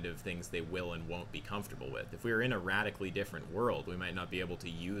what kind of things they will and won't be comfortable with. If we were in a radically different world, we might not be able to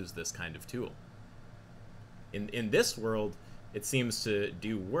use this kind of tool. In this world, it seems to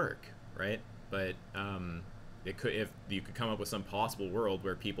do work, right? But it could, if you could come up with some possible world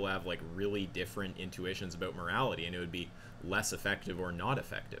where people have like really different intuitions about morality, and it would be less effective or not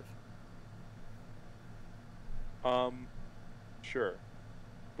effective. Sure.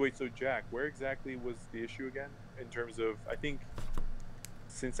 Wait, so Jack, where exactly was the issue again? In terms of, I think,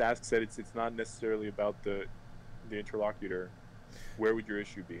 since Ask said it's not necessarily about the interlocutor, where would your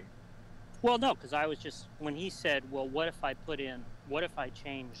issue be? Well, no, because I was just, when he said, well, what if I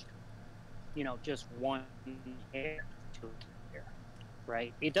changed, just one hair to a hair,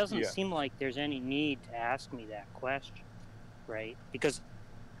 right? It doesn't seem like there's any need to ask me that question, right? Because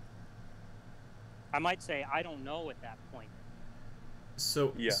I might say I don't know at that point.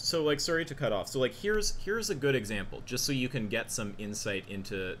 So like, sorry to cut off. So like, here's a good example, just so you can get some insight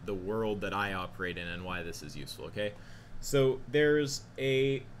into the world that I operate in and why this is useful. Okay, so there's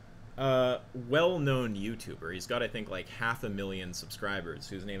a well-known YouTuber. He's got, I think, like 500,000 subscribers,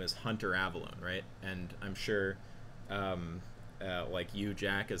 whose name is Hunter Avalone, right? And I'm sure, like you,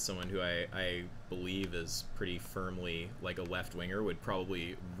 Jack, as someone who I believe is pretty firmly like a left-winger, would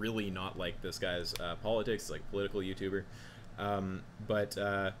probably really not like this guy's politics, like political YouTuber.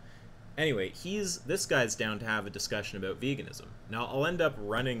 Anyway, this guy's down to have a discussion about veganism. Now, I'll end up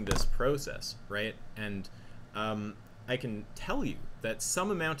running this process, right? And I can tell you that some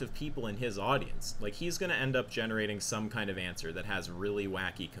amount of people in his audience, like, he's going to end up generating some kind of answer that has really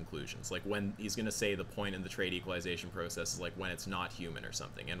wacky conclusions. Like, when he's going to say the point in the trade equalization process is like when it's not human or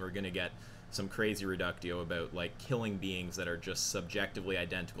something, and we're going to get some crazy reductio about like killing beings that are just subjectively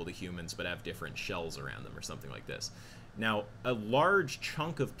identical to humans but have different shells around them or something like this. Now, a large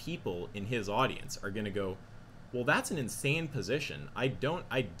chunk of people in his audience are going to go, well, that's an insane position. I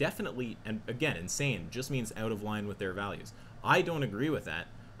definitely, and again, insane just means out of line with their values. I don't agree with that.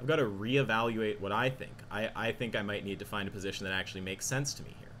 I've got to reevaluate what I think. I think I might need to find a position that actually makes sense to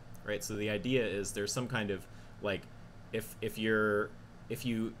me here, right? So the idea is there's some kind of, like, if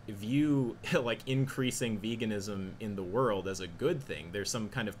you view like increasing veganism in the world as a good thing, there's some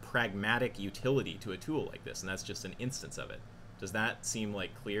kind of pragmatic utility to a tool like this, and that's just an instance of it. Does that seem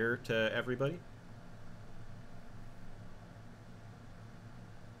like clear to everybody?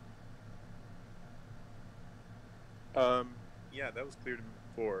 Yeah, that was clear to me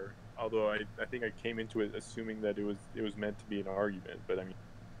before. Although I think I came into it assuming that it was meant to be an argument, but I mean.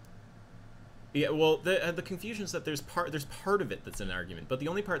 Yeah, well, the confusion is that there's part of it that's an argument, but the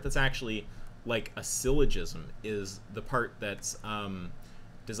only part that's actually like a syllogism is the part that's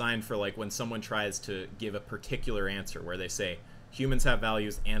designed for like when someone tries to give a particular answer, where they say humans have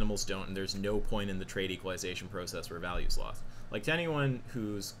values, animals don't, and there's no point in the trade equalization process where values lost. Like, to anyone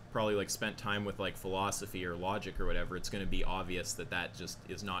who's probably like spent time with like philosophy or logic or whatever, it's going to be obvious that that just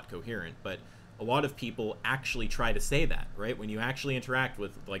is not coherent. But a lot of people actually try to say that, right? When you actually interact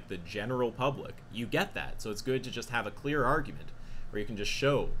with like the general public, you get that. So it's good to just have a clear argument where you can just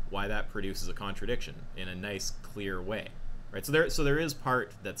show why that produces a contradiction in a nice, clear way, right? So there is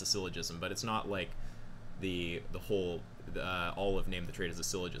part that's a syllogism, but it's not like the whole all of Name the Trade is a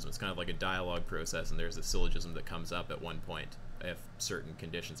syllogism. It's kind of like a dialogue process, and there's a syllogism that comes up at one point if certain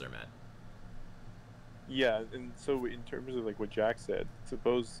conditions are met. Yeah, and so in terms of like what Jack said,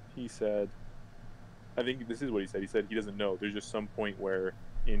 suppose he said, I think this is what he said. He said he doesn't know. There's just some point where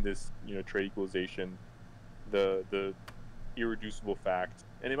in this, trade equalization, the irreducible fact,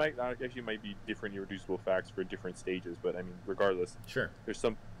 and it might be different irreducible facts for different stages, but I mean, regardless, sure, there's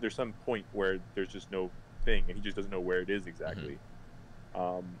some point where there's just no thing, and he just doesn't know where it is exactly.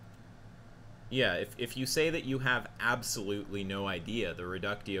 Yeah, if you say that you have absolutely no idea, the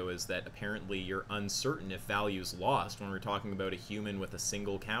reductio is that apparently you're uncertain if value's lost when we're talking about a human with a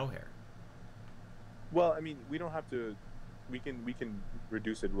single cow hair. Well, I mean, we don't have to. We can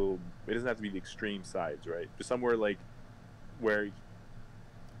reduce it a little. It doesn't have to be the extreme sides, right? Just somewhere like where,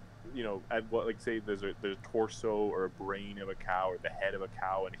 you know, at what, like, say there's a torso or a brain of a cow or the head of a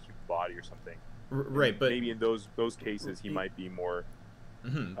cow and a human body or something. Right, but maybe in those cases he might be more.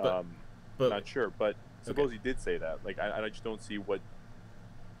 but Not sure, but suppose okay. he did say that. Like, I just don't see what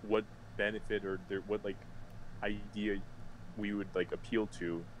benefit or what like idea we would like appeal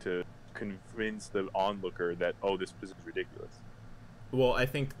to convince the onlooker that, oh, this position is ridiculous. Well, I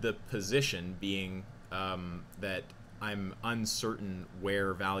think the position being that I'm uncertain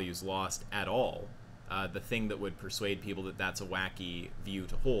where value's lost at all, the thing that would persuade people that that's a wacky view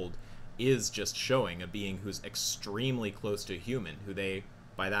to hold is just showing a being who's extremely close to a human, who they,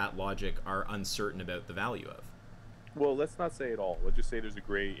 by that logic, are uncertain about the value of. Well, let's not say it all. Let's just say there's a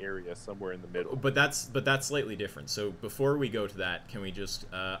gray area somewhere in the middle. But that's slightly different. So before we go to that, can we just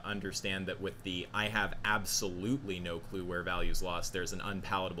understand that with the I have absolutely no clue where value's lost, there's an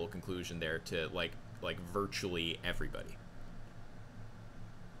unpalatable conclusion there to like virtually everybody.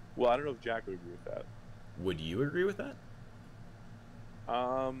 Well, I don't know if Jack would agree with that. Would you agree with that?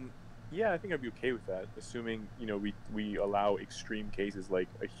 Yeah, I think I'd be okay with that, assuming, you know, we allow extreme cases like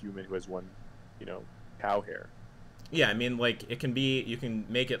a human who has one, you know, cow hair. Yeah, I mean, like, it can be, you can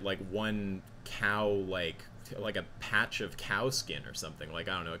make it like one cow, like a patch of cow skin or something. Like,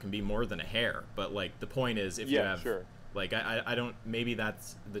 I don't know, it can be more than a hair. But, like, the point is, if you have, sure. Like, I don't, maybe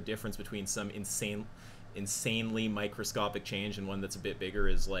that's the difference between some insanely microscopic change and one that's a bit bigger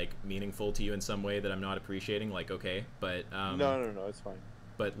is, like, meaningful to you in some way that I'm not appreciating. Like, okay, but... No, it's fine.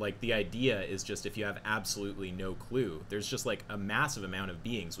 But, like, the idea is just if you have absolutely no clue, there's just, like, a massive amount of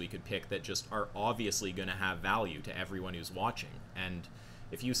beings we could pick that just are obviously going to have value to everyone who's watching. And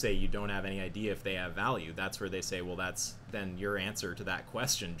if you say you don't have any idea if they have value, that's where they say, well, then your answer to that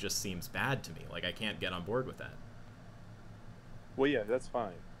question just seems bad to me. Like, I can't get on board with that. Well, yeah, that's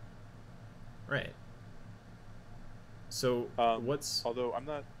fine. Right. So, what's... Although, I'm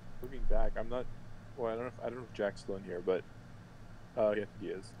not... Looking back, I'm not... Well, I don't know if Jack's still in here, but... yeah, he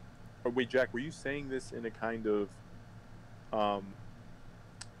is. Or wait, Jack, were you saying this in a kind of,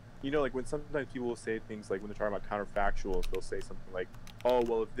 you know, like when sometimes people will say things like when they're talking about counterfactuals, they'll say something like, "Oh,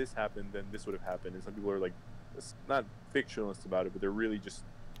 well, if this happened, then this would have happened," and some people are like, not fictionalists about it, but they're really just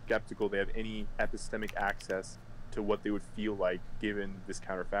skeptical they have any epistemic access to what they would feel like given this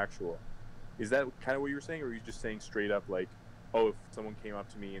counterfactual. Is that kind of what you were saying, or are you just saying straight up like, "Oh, if someone came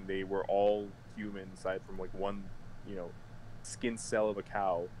up to me and they were all human aside from like one, you know, skin cell of a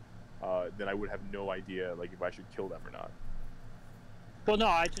cow, then I would have no idea like if I should kill them or not"? Well, no,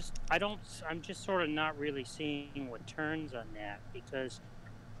 I'm just sort of not really seeing what turns on that, because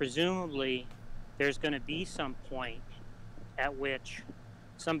presumably there's going to be some point at which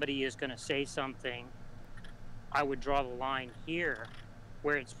somebody is going to say something. I would draw the line here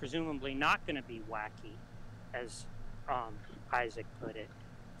where it's presumably not going to be wacky, as Isaac put it,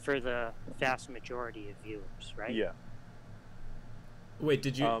 for the vast majority of viewers, right? Yeah. Wait,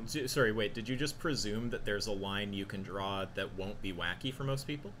 did you just presume that there's a line you can draw that won't be wacky for most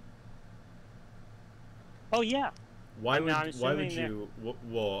people? Oh yeah. Why would you?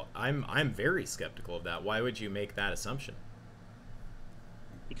 Well, I'm very skeptical of that. Why would you make that assumption?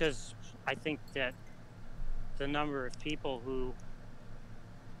 Because I think that the number of people who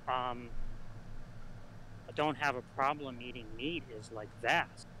don't have a problem eating meat is like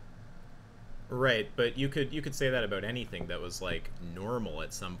vast. Right, but you could say that about anything that was like normal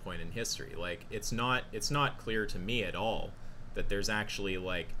at some point in history. Like it's not clear to me at all that there's actually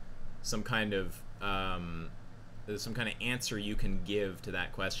like some kind of answer you can give to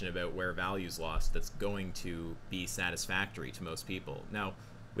that question about where value's lost that's going to be satisfactory to most people. Now,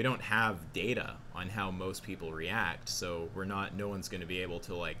 we don't have data on how most people react, so no one's going to be able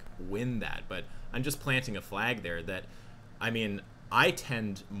to like win that, but I'm just planting a flag there that, I mean, I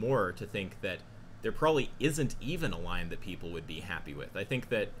tend more to think that there probably isn't even a line that people would be happy with. I think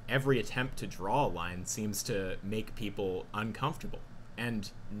that every attempt to draw a line seems to make people uncomfortable. And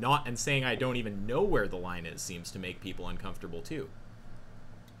saying I don't even know where the line is seems to make people uncomfortable too.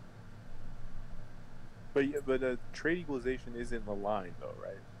 But trade equalization isn't a line though,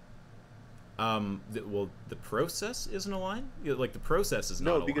 right? The process isn't a line? Like the process is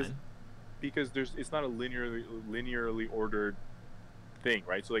not a line. Because it's not a linearly ordered thing,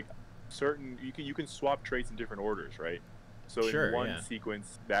 right? So like you can swap traits in different orders, right? So in one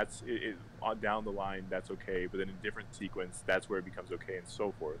sequence, that's down the line, that's okay, but then in a different sequence, that's where it becomes okay, and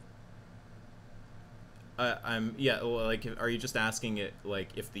so forth. Yeah, well, like, are you just asking it, like,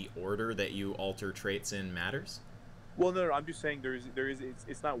 if the order that you alter traits in matters? Well, no, I'm just saying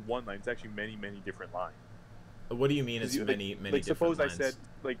it's not one line. It's actually many different lines. What do you mean it's You, many like different suppose lines? I said,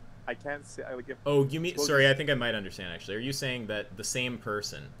 like, I can't say, like, if... Oh, you mean, sorry, it's- I think I might understand, actually. Are you saying that the same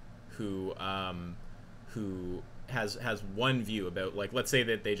person who has one view about, like, let's say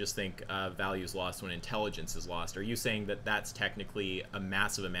that they just think value's lost when intelligence is lost, are you saying that that's technically a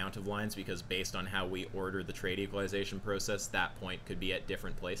massive amount of lines because based on how we order the trait equalization process, that point could be at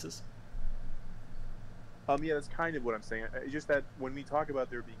different places? Yeah, that's kind of what I'm saying. It's just that when we talk about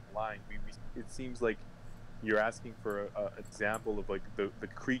there being line, it seems like you're asking for an example of, like, the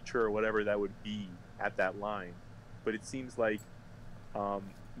creature or whatever that would be at that line. But it seems like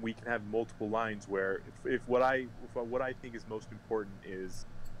we can have multiple lines where if what I think is most important is,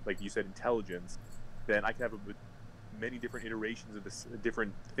 like you said, intelligence, then I can have many different iterations of this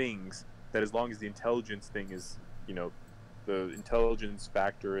different things, that as long as the intelligence thing is, the intelligence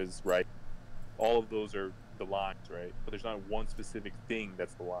factor is right, all of those are the lines, right? But there's not one specific thing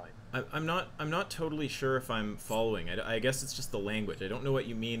that's the line. I'm not totally sure if I'm following. I guess it's just the language. I don't know what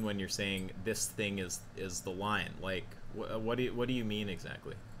you mean when you're saying this thing is the line. Like, what do you mean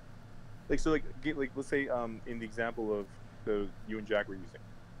exactly? Like, so, like let's say in the example of you and Jack were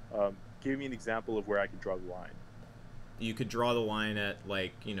using, give me an example of where I could draw the line. You could draw the line at,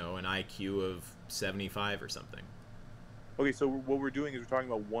 like, an IQ of 75 or something. Okay, so what we're doing is we're talking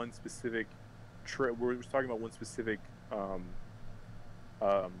about one specific we're talking about one specific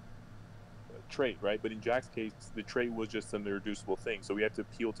trait, right? But in Jack's case, the trait was just some irreducible thing, so we have to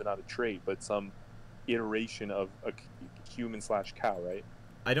appeal to not a trait, but some iteration of a human/cow, right?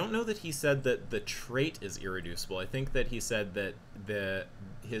 I don't know that he said that the trait is irreducible. I think that he said that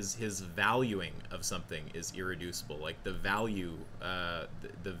his valuing of something is irreducible. Like, the value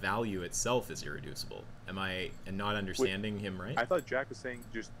itself is irreducible. Am I not understanding him right? I thought Jack was saying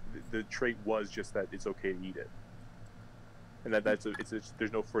just the trait was just that it's okay to eat it, and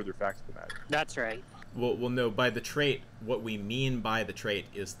there's no further facts to the matter. That's right. Well, no. By the trait, what we mean by the trait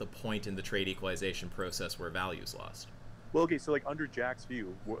is the point in the trait equalization process where value is lost. Well, okay, so, like, under Jack's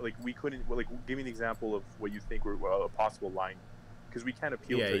view, like, we couldn't, like, give me an example of what you think were a possible line, because we can't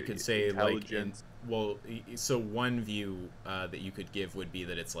appeal to you could say, intelligence. So one view that you could give would be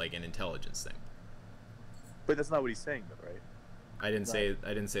that it's like an intelligence thing. But that's not what he's saying, though, right? I didn't say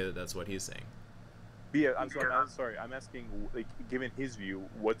that that's what he's saying. But yeah, I'm sorry. I'm asking, like, given his view,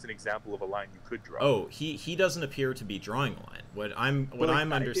 what's an example of a line you could draw? Oh, he doesn't appear to be drawing a line. I'm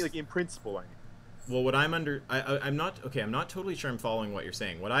like, in principle, I mean. Well, what I'm not totally sure I'm following what you're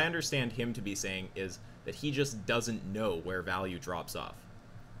saying. What I understand him to be saying is that he just doesn't know where value drops off.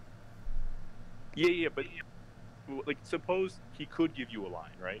 Yeah, but, like, suppose he could give you a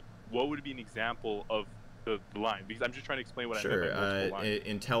line, right? What would be an example of the line? Because I'm just trying to explain what I meant by multiple lines.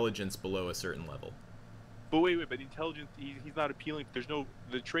 Intelligence below a certain level. But but intelligence, he's not appealing.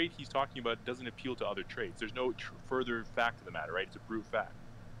 The trait he's talking about doesn't appeal to other traits. There's no further fact to the matter, right? It's a brute fact.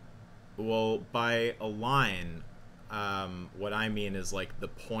 Well, by a line, what I mean is, like, the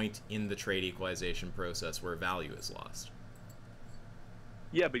point in the trait equalization process where value is lost.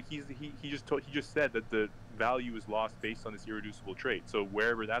 Yeah, but he just said that the value is lost based on this irreducible trait. So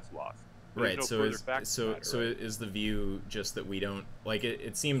wherever that's lost, right. No so right? Is the view just that we don't, like,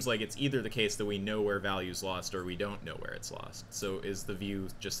 it seems like it's either the case that we know where value is lost or we don't know where it's lost. So is the view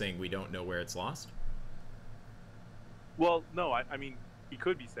just saying we don't know where it's lost? Well, no. I mean, he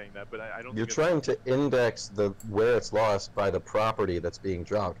could be saying that, but I don't. You're trying to index where it's lost by the property that's being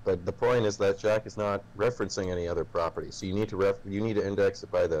dropped, but the point is that Jack is not referencing any other property. So you need to index it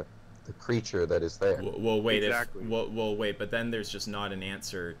by the creature that is there. Well, wait. Exactly. Wait. But then there's just not an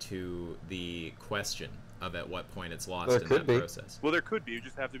answer to the question of at what point it's lost Well, in that process. Well, there could be. It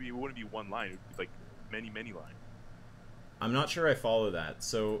just have to be. It wouldn't be one line. It would be, like, many lines. I'm not sure I follow that.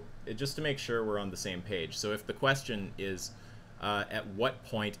 So just to make sure we're on the same page. So if the question is at what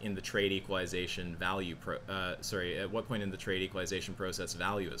point in the trait equalization at what point in the trait equalization process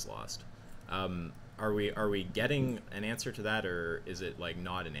value is lost? Are we getting an answer to that, or is it, like,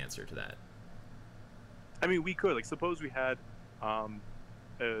 not an answer to that? I mean, we could, like, suppose we had a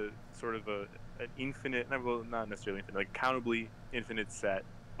sort of an infinite, not necessarily infinite, like, countably infinite set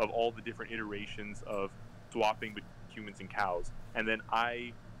of all the different iterations of swapping between humans and cows, and then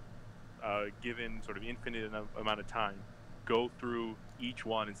I, given sort of infinite amount of time, go through each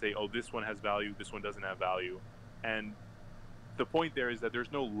one and say, oh, this one has value, this one doesn't have value. And the point there is that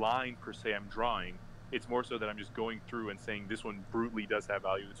there's no line per se I'm drawing. It's more so that I'm just going through and saying this one brutally does have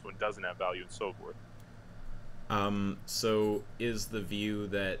value, this one doesn't have value, and so forth. So is the view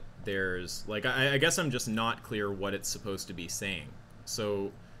that there's, like, I guess I'm just not clear what it's supposed to be saying.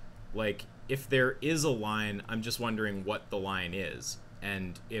 So, like, if there is a line, I'm just wondering what the line is.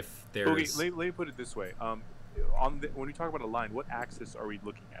 And if there's... Okay, let me put it this way. When we talk about a line, what axis are we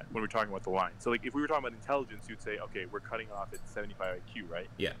looking at when we're talking about the line? So, like, if we were talking about intelligence, you'd say, okay, we're cutting it off at 75 IQ, right?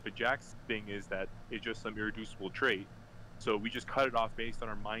 Yeah. But Jack's thing is that it's just some irreducible trait. So we just cut it off based on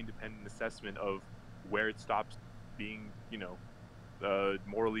our mind-dependent assessment of where it stops being, you know,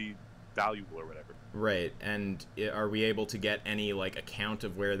 morally valuable or whatever. Right. And are we able to get any, like, account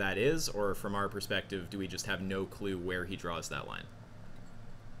of where that is? Or from our perspective, do we just have no clue where he draws that line?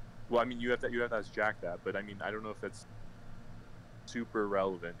 Well, I mean, you have to ask Jack that, but I mean, I don't know if that's super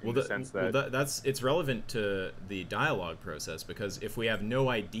relevant in the sense that... it's relevant to the dialogue process, because if we have no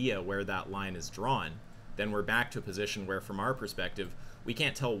idea where that line is drawn, then we're back to a position where, from our perspective, we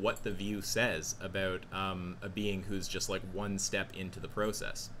can't tell what the view says about a being who's just like one step into the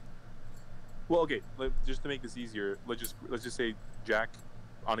process. Well, okay, just to make this easier, let's just say Jack,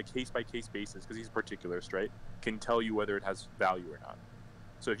 on a case-by-case basis, because he's a particularist, right, can tell you whether it has value or not.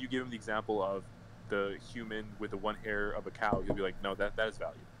 So if you give him the example of the human with the one hair of a cow, he'll be like, no, that is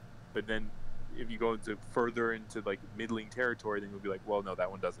value. But then if you go into further into like middling territory, then you'll be like, well, no,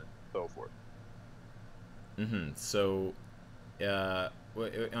 that one doesn't, so forth. Mm-hmm. So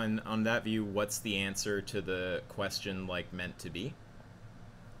on that view, what's the answer to the question, like, meant to be?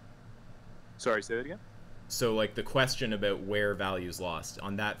 Sorry, say that again? So, like, the question about where value's lost,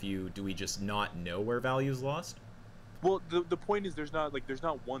 on that view, do we just not know where value's lost? Well, the point is there's not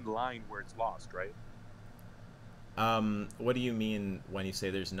one line where it's lost, right? What do you mean when you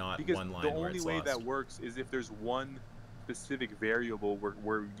say there's not one line where it's lost? Because the only way that works is if there's one specific variable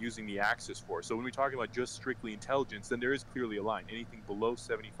we're using the axis for. So when we're talking about just strictly intelligence, then there is clearly a line. Anything below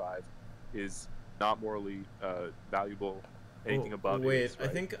 75 is not morally valuable. Anything above is, right?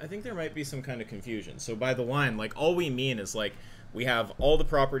 I think there might be some kind of confusion. So by the line, like, all we mean is, like, we have all the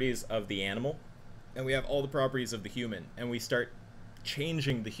properties of the animal, and we have all the properties of the human, and we start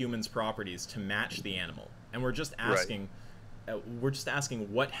changing the human's properties to match the animal. And we're just asking,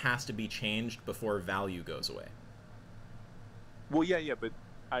 what has to be changed before value goes away. Well, yeah, but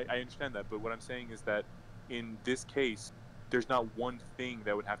I understand that. But what I'm saying is that in this case, there's not one thing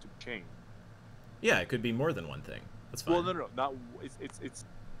that would have to be changed. Yeah, it could be more than one thing. That's fine. Well, no, not it's.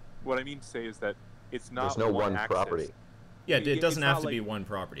 What I mean to say is that it's not. There's no one axis. property. Yeah, it doesn't have to be one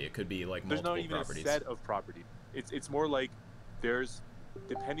property. It could be like multiple properties. There's not even a set of properties. It's more like there's,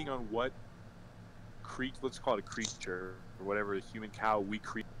 depending on what let's call it a creature or whatever, a human cow we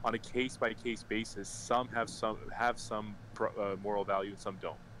create on a case-by-case basis. Some have some moral value and some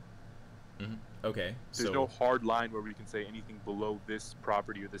don't. Mm-hmm. Okay. There's no hard line where we can say anything below this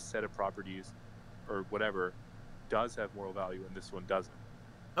property or this set of properties or whatever does have moral value and this one doesn't.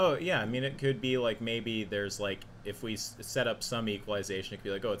 Oh, yeah, I mean, it could be, like, maybe there's, like, if we set up some equalization, it could be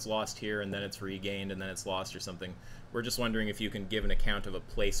like, oh, it's lost here, and then it's regained, and then it's lost or something. We're just wondering if you can give an account of a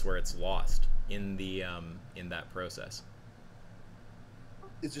place where it's lost in the, in that process.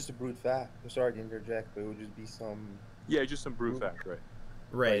 It's just a brute fact. I'm sorry to interject, but it would just be some... Yeah, just some brute fact, right.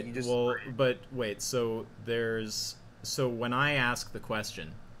 Right, well, but wait, so when I ask the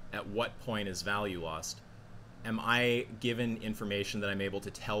question, at what point is value lost, am I given information that I'm able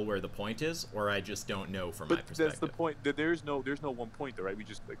to tell where the point is, or I just don't know from my perspective? But that's the point. There's no one point there, right? We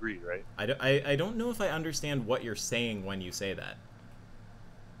just agreed, right? I don't know if I understand what you're saying when you say that.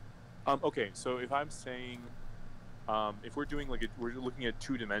 Okay, so if I'm saying, if we're doing we're looking at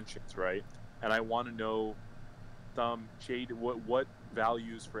 2 dimensions, right? And I want to know some shade, what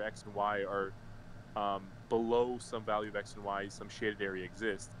values for x and y are below some value of x and y, some shaded area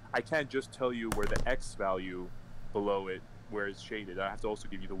exists. I can't just tell you where the x value below it, where it's shaded. I have to also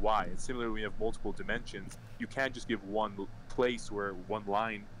give you the y. And similarly, we have multiple dimensions. You can't just give one place where one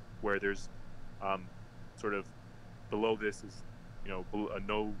line where there's sort of below this is, you know, a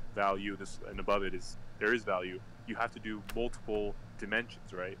no value, this, and above it is there is value. You have to do multiple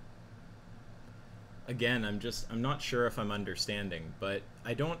dimensions, right? Again, I'm not sure if I'm understanding, but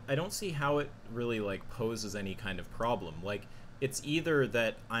I don't see how it really, like, poses any kind of problem. Like, it's either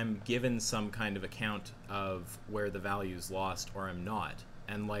that I'm given some kind of account of where the value's lost or I'm not.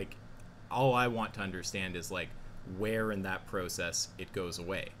 And, like, all I want to understand is, like, where in that process it goes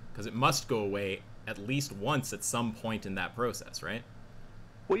away. Because it must go away at least once at some point in that process, right?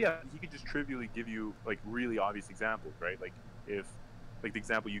 Well, yeah, he could just trivially give you, like, really obvious examples, right? Like, if, like, the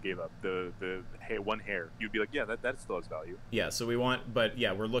example you gave up, the one hair, you'd be like, yeah, that still has value. Yeah, so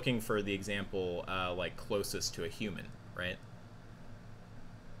we're looking for the example, like, closest to a human, right?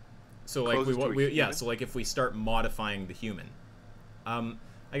 So like Closest to a yeah, human? so like if we start modifying the human, I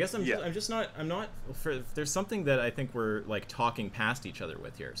guess I'm Yeah. not there's something that I think we're like talking past each other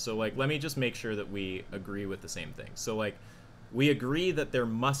with here. So like let me just make sure that we agree with the same thing. So like we agree that there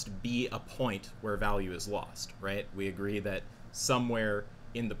must be a point where value is lost, right? We agree that somewhere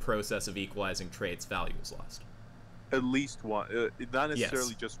in the process of equalizing traits, value is lost. At least one, not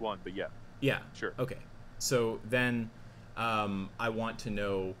necessarily Yes. just one, but yeah, Yeah. sure. Okay. So then I want to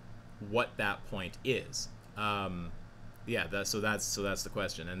know what that point is. Yeah, so that's the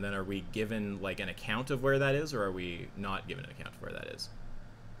question. And then are we given like an account of where that is, or are we not given an account of where that is?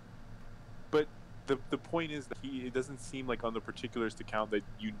 But the point is that it doesn't seem like on the particularist account that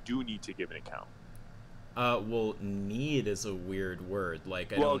you do need to give an account. Well, need is a weird word.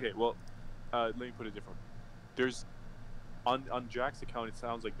 Like I Well, don't. okay, well, let me put it different. There's on Jack's account, it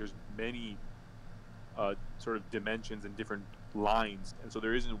sounds like there's many sort of dimensions and different lines, and so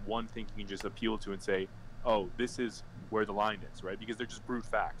there isn't one thing you can just appeal to and say, oh, this is where the line is, right? Because they're just brute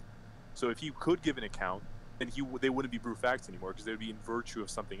fact. So if you could give an account, then they wouldn't be brute facts anymore, because they would be in virtue of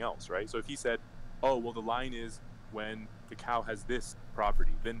something else, right? So if he said, oh, well, the line is when the cow has this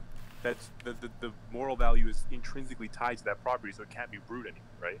property, then that's the moral value is intrinsically tied to that property, so it can't be brute anymore,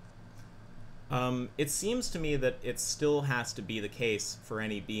 right? It seems to me that it still has to be the case for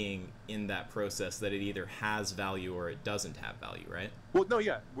any being in that process that it either has value or it doesn't have value, right? Well, no,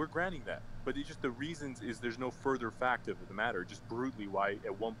 yeah, we're granting that, but it's just the reasons is there's no further fact of the matter, just brutally why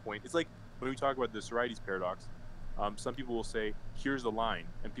at one point it's like when we talk about the Sorites paradox. Some people will say, here's the line,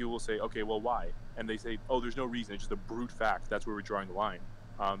 and people will say, okay, well, why? And they say, oh, there's no reason, it's just a brute fact, that's where we're drawing the line.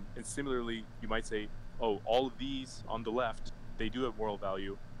 And similarly, you might say, oh, all of these on the left, they do have moral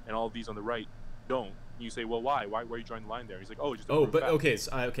value, and all of these on the right don't. And you say, well, why are you drawing the line there? He's like, oh, just a brute fact. Okay,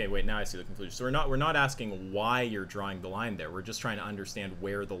 so, okay, wait, now I see the conclusion. So we're not asking why you're drawing the line there. We're just trying to understand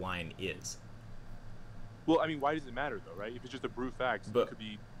where the line is. Well, I mean, why does it matter though, right? If it's just a brute fact, it could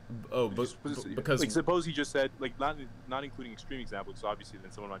be. Because like, suppose he just said, like, not including extreme examples, so obviously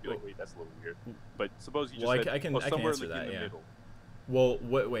then someone might be like, wait, that's a little weird. But suppose he just said, I can somewhere answer like that, in the yeah. middle. Well,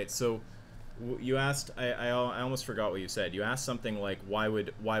 wait. So you asked. I almost forgot what you said. You asked something like, why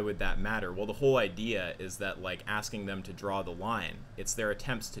would that matter? Well, the whole idea is that like asking them to draw the line. It's their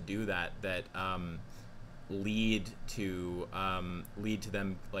attempts to do that lead to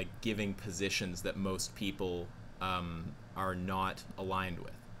them like giving positions that most people are not aligned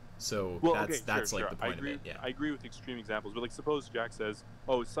with. So Well, that's sure. like the point of it. Yeah. I agree with extreme examples, but like suppose Jack says,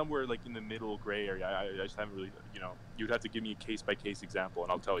 oh, it's somewhere like in the middle gray area. I just haven't really, you'd have to give me a case by case example,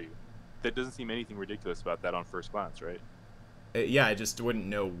 and I'll tell you. That doesn't seem anything ridiculous about that on first glance, right? Yeah, I just wouldn't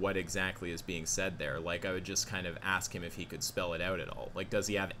know what exactly is being said there. Like, I would just kind of ask him if he could spell it out at all. Like, does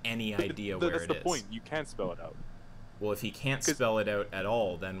he have any idea where it is? That's the point. You can't spell it out. Well, if he can't spell it out at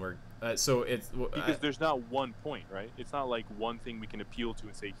all, then we're... so it's... because there's not one point, right? It's not like one thing we can appeal to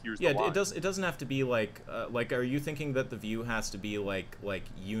and say, here's the line. Yeah, it doesn't have to be like... are you thinking that the view has to be like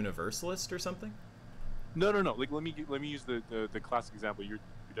universalist or something? No. Like, let me use the classic example. You're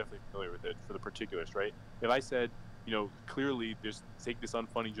definitely familiar with it for the particularist, right? If I said, clearly there's take this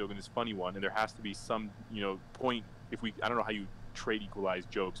unfunny joke and this funny one, and there has to be some, point. I don't know how you trait equalize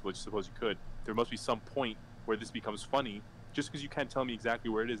jokes, but suppose you could. There must be some point where this becomes funny. Just because you can't tell me exactly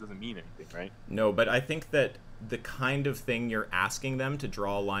where it is doesn't mean anything, right? No, but I think that the kind of thing you're asking them to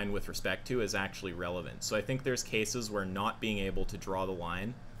draw a line with respect to is actually relevant. So I think there's cases where not being able to draw the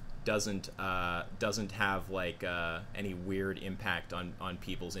line doesn't have like any weird impact on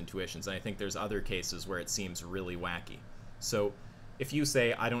people's intuitions. And I think there's other cases where it seems really wacky. So if you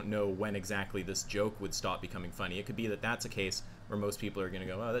say, I don't know when exactly this joke would stop becoming funny, it could be that that's a case where most people are going to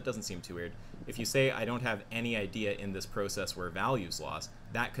go, oh, that doesn't seem too weird. If you say, I don't have any idea in this process where value's lost,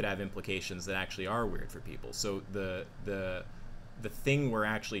 that could have implications that actually are weird for people. So the thing we're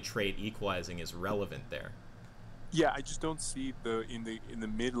actually trait equalizing is relevant there. Yeah, I just don't see in the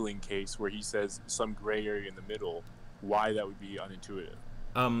middling case where he says some gray area in the middle, why that would be unintuitive.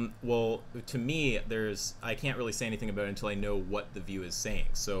 Well, to me, I can't really say anything about it until I know what the view is saying.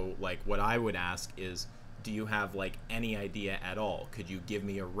 So, like, what I would ask is, do you have, like, any idea at all? Could you give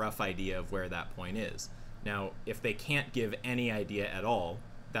me a rough idea of where that point is? Now, if they can't give any idea at all,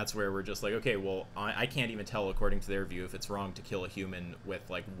 that's where we're just like, okay, well, I can't even tell, according to their view, if it's wrong to kill a human with,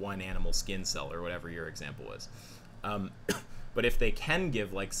 like, one animal skin cell or whatever your example was. But if they can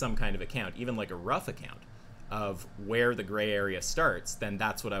give, like, some kind of account, even, like, a rough account, of where the gray area starts, then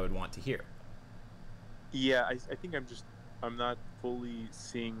that's what I would want to hear. Yeah, I think I'm not fully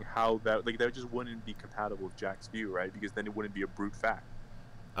seeing how that just wouldn't be compatible with Jack's view, right? Because then it wouldn't be a brute fact.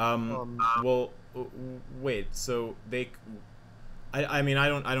 Well, wait, so I mean, I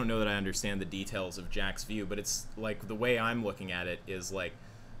don't know that I understand the details of Jack's view, but it's like the way I'm looking at it is like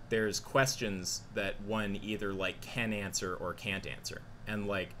there's questions that one either like can answer or can't answer, and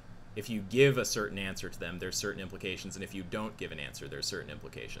like if you give a certain answer to them, there's certain implications, and if you don't give an answer, there's certain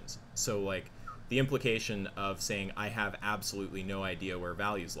implications. So like the implication of saying I have absolutely no idea where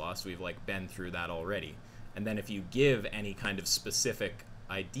value's lost, we've like been through that already. And then if you give any kind of specific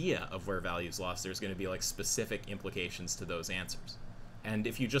idea of where value's lost, there's going to be like specific implications to those answers. And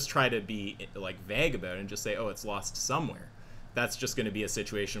if you just try to be like vague about it and just say, oh, it's lost somewhere, that's just going to be a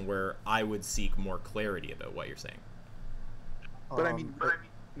situation where I would seek more clarity about what you're saying. But I mean,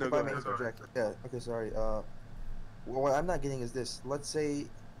 no, if go I may ahead. interject. Yeah, okay, sorry. What I'm not getting is this. Let's say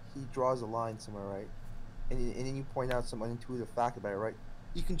he draws a line somewhere, right? And then you point out some unintuitive fact about it, right?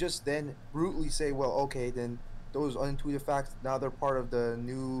 You can just then brutally say, well, okay, then those unintuitive facts, now they're part of the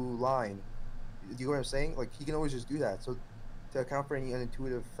new line. Do you know what I'm saying? Like, he can always just do that. So to account for any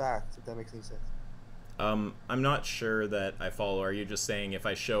unintuitive facts, if that makes any sense. I'm not sure that I follow. Are you just saying if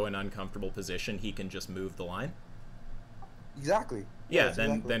I show an uncomfortable position, he can just move the line? Exactly. Yeah, that's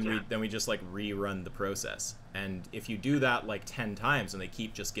exactly. then we just like rerun the process. And if you do that like 10 times and they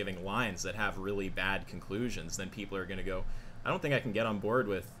keep just giving lines that have really bad conclusions, then people are going to go, I don't think I can get on board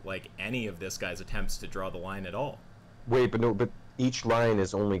with like any of this guy's attempts to draw the line at all. Wait, but each line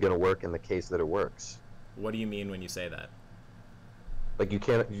is only going to work in the case that it works. What do you mean when you say that? Like you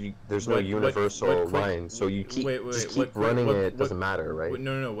can't. There's no universal line, so you keep keep running it. It doesn't matter, right?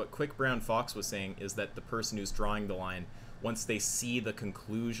 No. What Quick Brown Fox was saying is that the person who's drawing the line, once they see the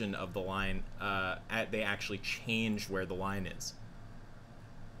conclusion of the line, they actually change where the line is.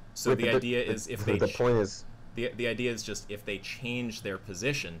 So the idea is if they. The point is. The idea is just if they change their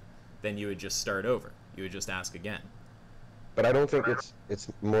position, then you would just start over. You would just ask again. But I don't think it's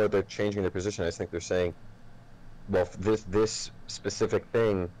more they're changing their position. I just think they're saying, well, this specific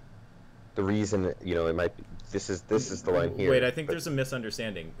thing, the reason it might be this is the line here. Wait, I think there's a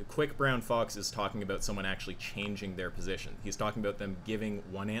misunderstanding. Quick Brown Fox is talking about someone actually changing their position. He's talking about them giving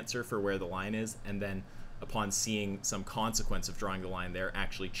one answer for where the line is, and then upon seeing some consequence of drawing the line, they're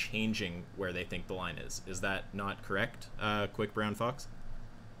actually changing where they think the line is. Is that not correct, Quick Brown Fox?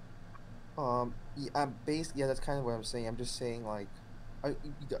 Yeah, that's kind of what I'm saying. I'm just saying, like,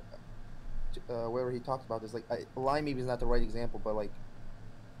 wherever he talks about this, like, a line maybe is not the right example, but like,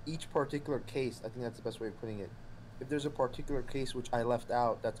 each particular case, I think that's the best way of putting it. If there's a particular case which I left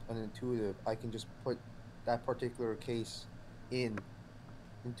out that's unintuitive, I can just put that particular case into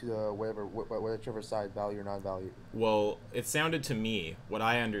the whichever side, value or non-value. Well, it sounded to me, what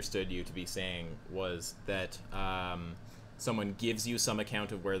I understood you to be saying was that someone gives you some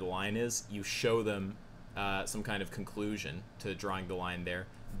account of where the line is, you show them some kind of conclusion to drawing the line there,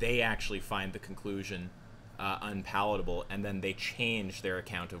 they actually find the conclusion unpalatable, and then they change their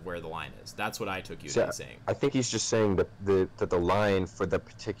account of where the line is. That's what I took you to be saying. I think he's just saying that the line for the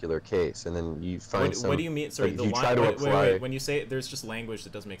particular case, and then you find what do you mean? Sorry, the line. Wait. When you say there's just language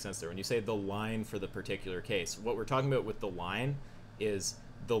that doesn't make sense there. When you say the line for the particular case, what we're talking about with the line is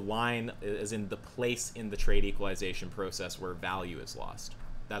the line as in the place in the trade equalization process where value is lost.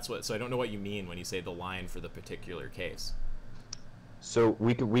 That's what. So I don't know what you mean when you say the line for the particular case. So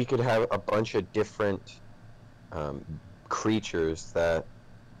we could have a bunch of different creatures that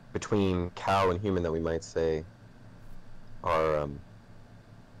between cow and human that we might say are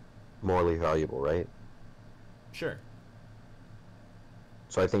morally valuable, right? Sure.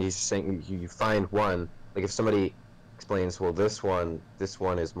 So I think he's saying you find one, like if somebody explains, well, this one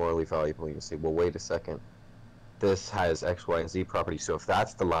is morally valuable, you say, well, wait a second, this has X, Y, and Z properties, so if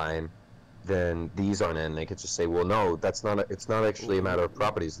that's the line, then these aren't in. They could just say, well, no, it's not actually a matter of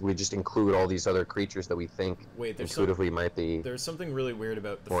properties. We just include all these other creatures that we think intuitively might be there's something really weird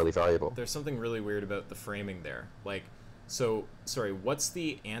about morally valuable. There's something really weird about the framing there. Like, so, sorry, what's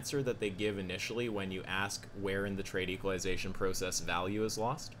the answer that they give initially when you ask where in the trade equalization process value is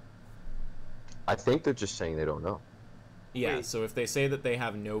lost? I think they're just saying they don't know. Yeah, wait. So if they say that they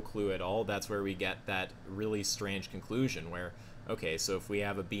have no clue at all, that's where we get that really strange conclusion where, okay, so if we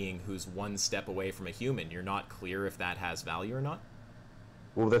have a being who's one step away from a human, you're not clear if that has value or not?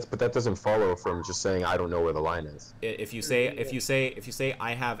 Well, but that doesn't follow from just saying I don't know where the line is. If you say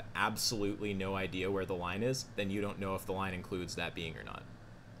I have absolutely no idea where the line is, then you don't know if the line includes that being or not.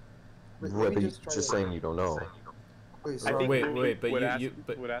 But you're just saying you don't know. What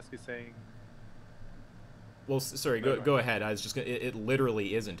Ask is saying. Well, sorry, go ahead. I was just gonna, it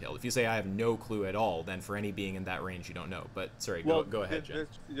literally is entailed. If you say I have no clue at all, then for any being in that range, you don't know. But sorry, go ahead, Jen.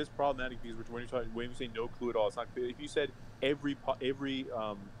 That's problematic because when you say no clue at all, it's not clear. If you said every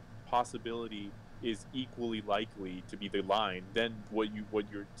possibility is equally likely to be the line, then what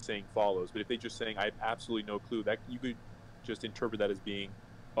you're saying follows. But if they're just saying I have absolutely no clue, that you could just interpret that as being,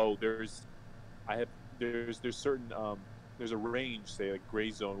 oh, there's certain there's a range, say like gray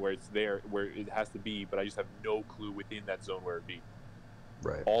zone, where it's there where it has to be, but I just have no clue within that zone where it be.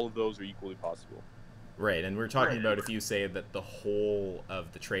 Right. All of those are equally possible. Right, and we're talking about if you say that the whole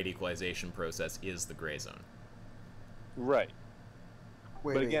of the trade equalization process is the gray zone. Right.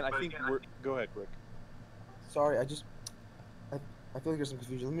 Wait, But again, I think go ahead, Rick. sorry, I feel like there's some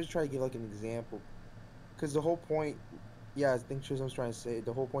confusion. Let me just try to give like an example, because the whole point, yeah, I think Chisholm's trying to say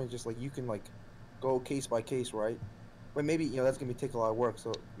the whole point is just like you can like go case by case, right? But maybe that's gonna take a lot of work.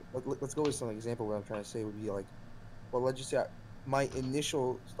 So let's go with some example. What I'm trying to say would be like, well, let's just say my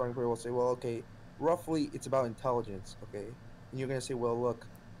initial starting point will say, well, okay, roughly it's about intelligence, okay, and you're gonna say, well, look,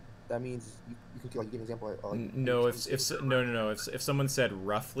 that means you can like give an example. Like, No, if someone said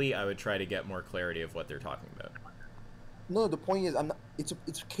roughly, I would try to get more clarity of what they're talking about. No, the point is, I'm not. It's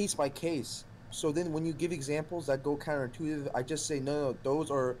case by case. So then, when you give examples that go counterintuitive, I just say no.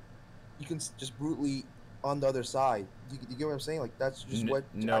 Those are, you can just brutally on the other side. You get what I'm saying? Like that's just what.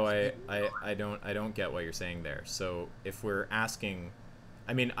 No, I don't get what you're saying there. So if we're asking,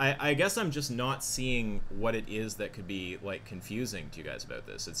 I mean, I guess I'm just not seeing what it is that could be like confusing to you guys about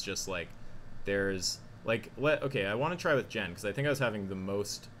this. It's just like there's like okay, I want to try with Jen because I think I was having the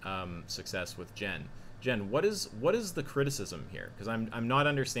most success with Jen. Jen, what is the criticism here? Because I'm not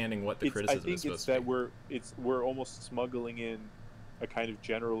understanding what the criticism is supposed to be. I think it's that we're almost smuggling in a kind of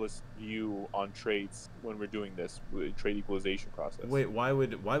generalist view on trades when we're doing this trade equalization process. Wait, why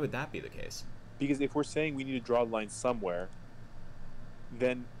would that be the case? Because if we're saying we need to draw the line somewhere,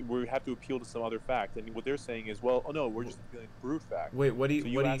 then we have to appeal to some other fact. And what they're saying is, well, oh no, we're just appealing to brute fact. Wait, what do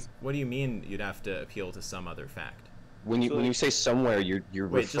you mean you'd have to appeal to some other fact? When you say somewhere, you're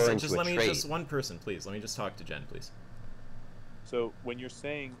referring to a let me trait. just one person, please. Let me just talk to Jen, please. So when you're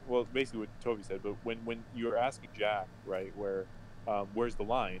saying, well, basically what Toby said, but when you're asking Jack, right, where's the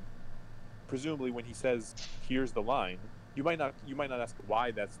line? Presumably, when he says here's the line, you might not ask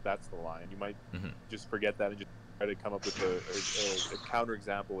why that's the line. You might just forget that and just try to come up with a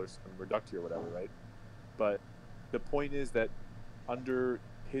counterexample or some reductio or whatever, right? But the point is that under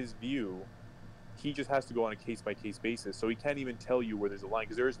his view, he just has to go on a case-by-case basis, so he can't even tell you where there's a line,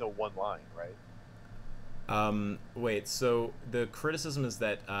 because there is no one line, right? Wait, so the criticism is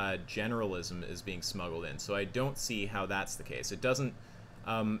that generalism is being smuggled in, so I don't see how that's the case. It doesn't,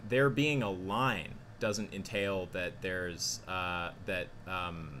 there being a line doesn't entail that there's, the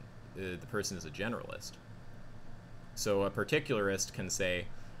person is a generalist. So a particularist can say,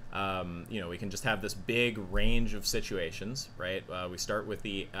 we can just have this big range of situations, right? We start with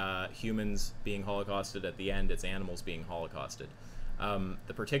the humans being holocausted. At the end, it's animals being holocausted.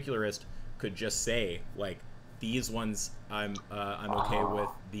 The particularist could just say, like, these ones I'm okay with,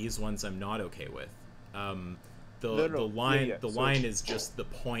 these ones I'm not okay with. The line is just the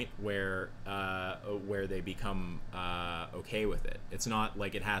point where they become okay with it. It's not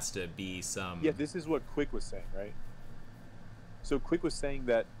like it has to be some. Yeah, this is what Quick was saying, right? So Quick was saying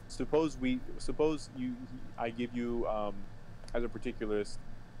that suppose I give you as a particularist.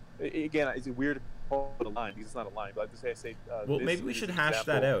 Again, it's weird to call it a line because it's not a line. But I say well, maybe we should hash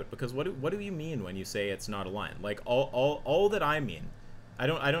that out, because what do you mean when you say it's not a line? Like all that I mean, I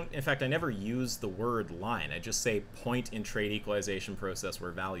don't. In fact, I never use the word line. I just say point in trade equalization process where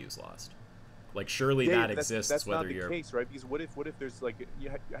value's lost. Like surely that exists. That's whether not the case, right? Because what if there's like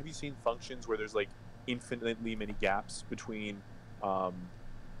have you seen functions where there's like infinitely many gaps between I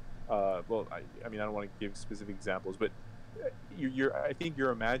don't want to give specific examples, but I think you're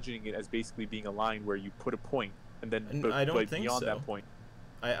imagining it as basically being a line where you put a point and then I don't think beyond so. that point.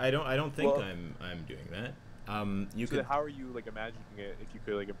 I don't think I'm doing that. Then how are you like imagining it if you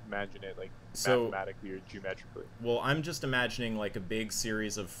could like imagine it like mathematically or geometrically? Well, I'm just imagining like a big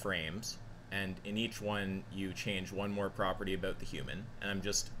series of frames, and in each one you change one more property about the human, and I'm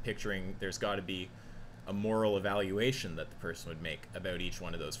just picturing there's got to be a moral evaluation that the person would make about each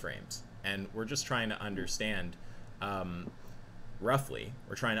one of those frames. And we're just trying to understand, roughly,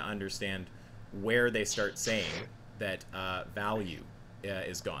 we're trying to understand where they start saying that value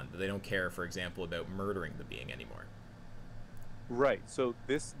is gone, that they don't care, for example, about murdering the being anymore. Right. So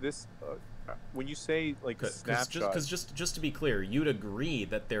this when you say like snapshot, because just to be clear, you'd agree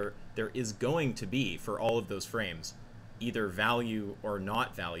that there is going to be, for all of those frames, either value or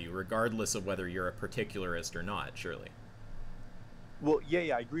not value, regardless of whether you're a particularist or not, surely. Well,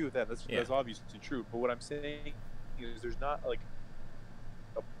 yeah, I agree with that. That's obviously true. But what I'm saying is there's not like,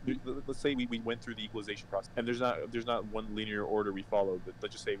 let's say we went through the equalization process, and there's not one linear order we follow. But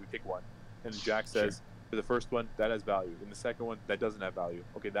let's just say we pick one. and Jack says, for the first one, that has value. In the second one, that doesn't have value.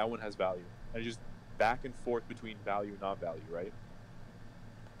 Okay, that one has value. And just back and forth between value and non-value, right?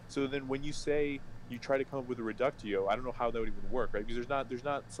 So then when you say you try to come up with a reductio, I don't know how that would even work, right? Because there's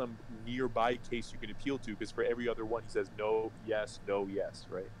not some nearby case you can appeal to, because for every other one he says no, yes,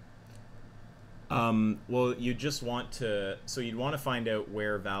 right? Well, you just want to, so you'd want to find out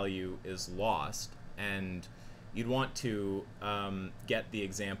where value is lost, and you'd want to get the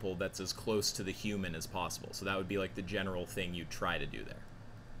example that's as close to the human as possible. So that would be like the general thing you'd try to do there.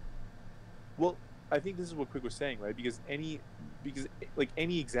 Well, I think this is what Quick was saying, right? Because like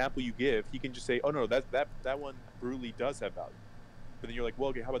any example you give, he can just say, oh no, that one brutally does have value. But then you're like,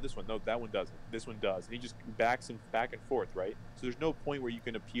 well, okay, how about this one? No, that one doesn't. This one does. And he just backs him back and forth, right? So there's no point where you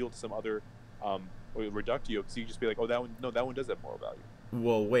can appeal to some other reductio, because you just be like, oh, that one does have moral value.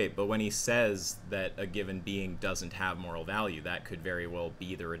 Well, wait, but when he says that a given being doesn't have moral value, that could very well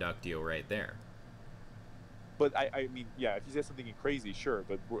be the reductio right there. But I mean, yeah, if he says something crazy, sure.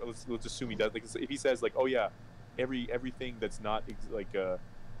 But let's assume he does. Like, if he says like, oh yeah, everything that's not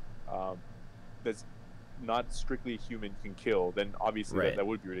that's not strictly a human can kill, then obviously right. that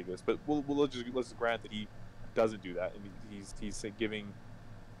would be ridiculous. But let's grant that he doesn't do that, and he's giving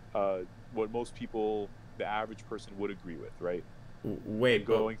what most people, the average person, would agree with, right? Wait, and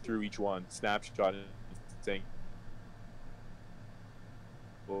going through each one, snapshot, and saying,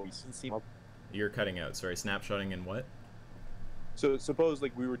 well, you're cutting out. Sorry, snapshotting and what? So suppose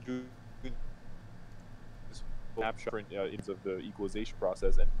like we were doing snapshot of the equalization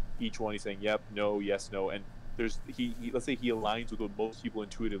process, and each one he's saying yep, no, yes, no, and there's he let's say he aligns with what most people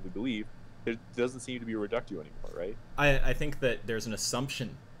intuitively believe. There doesn't seem to be a reductio anymore, right? I think that there's an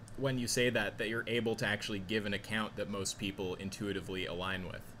assumption when you say that you're able to actually give an account that most people intuitively align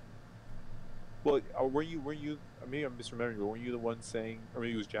with. Well, were you? Maybe I'm misremembering, but weren't you the one saying, or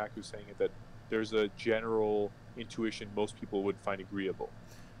maybe it was Jack who was saying it, that there's a general intuition most people would find agreeable?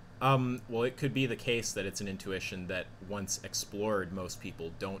 Well, it could be the case that it's an intuition that once explored, most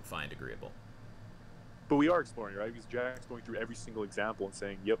people don't find agreeable. But we are exploring, right? Because Jack's going through every single example and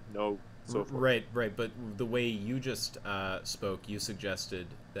saying, yep, no, so forth. Right. But the way you just spoke, you suggested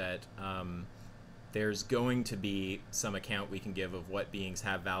that there's going to be some account we can give of what beings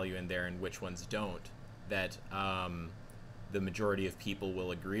have value in there and which ones don't, that the majority of people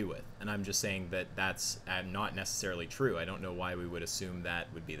will agree with. And I'm just saying that that's not necessarily true. I don't know why we would assume that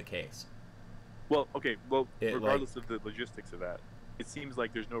would be the case. Well, okay, regardless of the logistics of that, it seems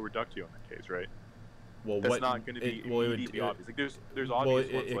like there's no reductio in that case, right? Well, that's not going to be immediately obvious. Like there's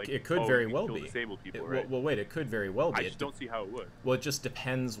obvious ones, like, it could very well be disabled people, right? Well, wait, it could very well be. I just don't see how it would. Well, it just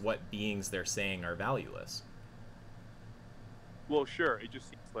depends what beings they're saying are valueless. Well, sure. It just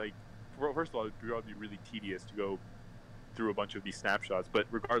seems like, first of all, it would probably be really tedious to go through a bunch of these snapshots. But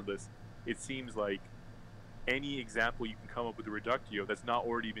regardless, it seems like any example you can come up with a reductio that's not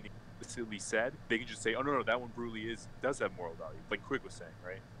already been explicitly said, they can just say, oh no, that one brutally does have moral value, like Quick was saying,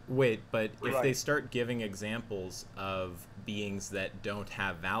 right? Wait, but if they start giving examples of beings that don't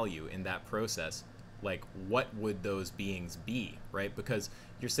have value in that process, like what would those beings be, right? Because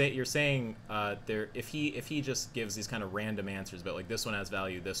you're saying if he just gives these kind of random answers about like this one has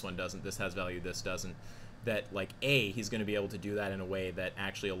value, this one doesn't, this has value, this doesn't, that like he's going to be able to do that in a way that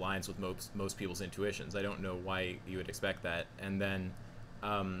actually aligns with most people's intuitions. I don't know why you would expect that. And then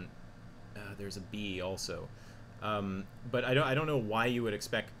there's a B also. But I don't know why you would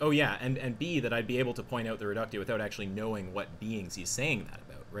expect. Oh yeah, and B, that I'd be able to point out the reductio without actually knowing what beings he's saying that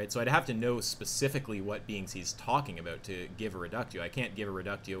about, right? So I'd have to know specifically what beings he's talking about to give a reductio. I can't give a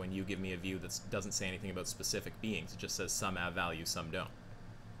reductio and you give me a view that doesn't say anything about specific beings. It just says some have value, some don't.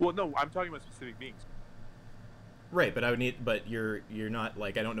 Well, no, I'm talking about specific beings. Right, but I would need. But you're not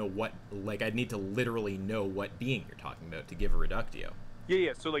like I don't know what. Like I'd need to literally know what being you're talking about to give a reductio.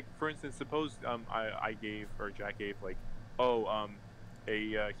 Yeah. So, like, for instance, suppose I gave, or Jack gave, like, a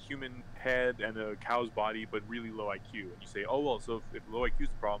human head and a cow's body, but really low IQ. And you say, oh, well, so if low IQ is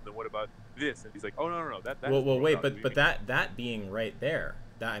the problem, then what about this? And he's like, oh, no. That well, wait, but that being right there,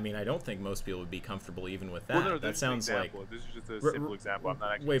 that, I mean, I don't think most people would be comfortable even with that. Well, no, that sounds like this is just a simple example. I'm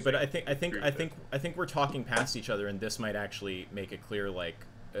not actually. Wait, but I think we're talking past each other, and this might actually make it clear. Like,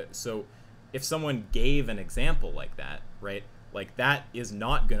 so if someone gave an example like that, right? Like, that is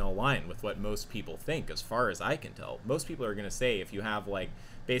not going to align with what most people think, as far as I can tell. Most people are going to say if you have, like,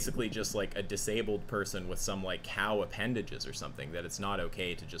 basically just, like, a disabled person with some, like, cow appendages or something, that it's not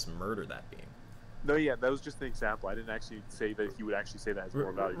okay to just murder that being. No, yeah, that was just an example. I didn't actually say that he would actually say that has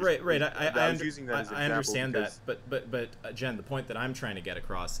more value. Right. I was using that as an example. I understand because... that, but Jen, the point that I'm trying to get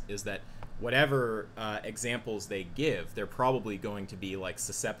across is that whatever examples they give, they're probably going to be like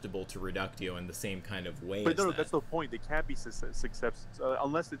susceptible to reductio in the same kind of way. But no, that's the point. They can't be susceptible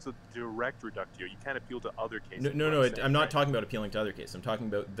unless it's a direct reductio. You can't appeal to other cases. No, I'm not talking about appealing to other cases. I'm talking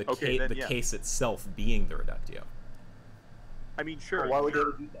about the case itself being the reductio. I mean, sure. Why would they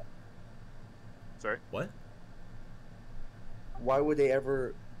ever do that? Sorry? What? Why would they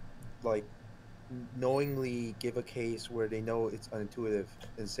ever, like, knowingly give a case where they know it's unintuitive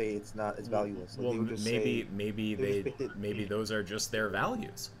and say it's not, it's valueless? Like, well, maybe those are just their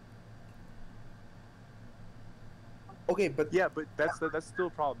values. Okay, but yeah, but that's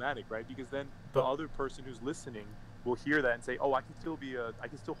still problematic, right? Because then the other person who's listening will hear that and say, "Oh, I can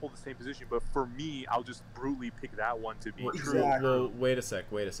still hold the same position, but for me, I'll just brutally pick that one to be true." Well, wait a sec.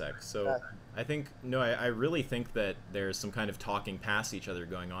 So, I really think that there's some kind of talking past each other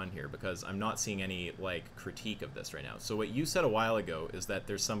going on here, because I'm not seeing any like critique of this right now. So what you said a while ago is that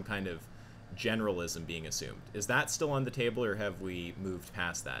there's some kind of generalism being assumed. Is that still on the table, or have we moved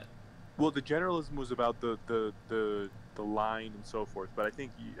past that? Well, the generalism was about the line and so forth, but I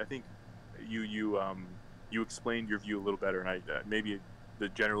think you explained your view a little better, and I maybe the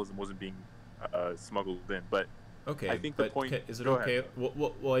generalism wasn't being smuggled in, but okay. I think the point is it okay?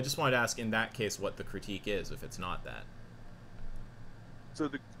 Well, I just wanted to ask in that case what the critique is, if it's not that. So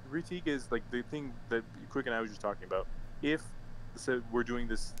the critique is like the thing that Quick and I was just talking about. If so, we're doing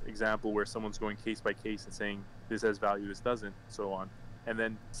this example where someone's going case by case and saying this has value, this doesn't, so on, and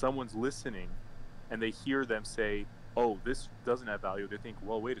then someone's listening, and they hear them say, "Oh, this doesn't have value." They think,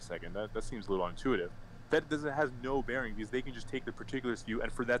 "Well, wait a second, that seems a little intuitive." That has no bearing, because they can just take the particularist view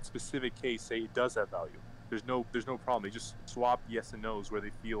and for that specific case say it does have value. There's no problem. They just swap yes and no's where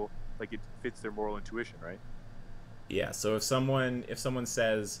they feel like it fits their moral intuition, right? Yeah. So if someone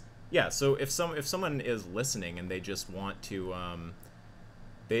says, yeah, so if someone is listening and they just want to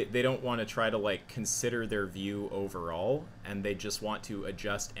they don't want to try to like consider their view overall, and they just want to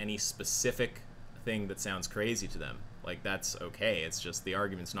adjust any specific thing that sounds crazy to them, like, that's okay. It's just the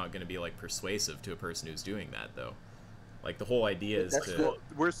argument's not going to be like persuasive to a person who's doing that, though. Like, the whole idea is well,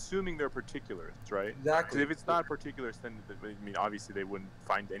 we're assuming they're particularists, right? Exactly. 'Cause if it's not particularist, then I mean, obviously they wouldn't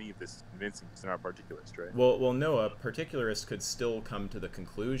find any of this convincing because they're not particularist, right? Well, no, a particularist could still come to the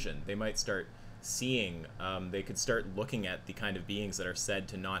conclusion. They might start seeing, they could start looking at the kind of beings that are said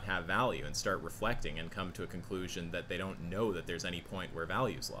to not have value and start reflecting and come to a conclusion that they don't know that there's any point where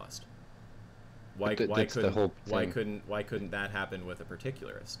value's lost. Why couldn't that happen with a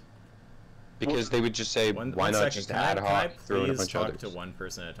particularist? Because they would just say, why not just ad hoc throw in a bunch of others? Please talk to one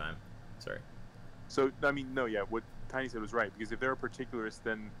person at a time. Sorry. So, I mean, no, yeah, what Tiny said was right, because if they're a particularist,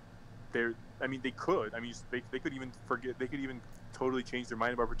 then they could. I mean, they could even forget, they could even totally change their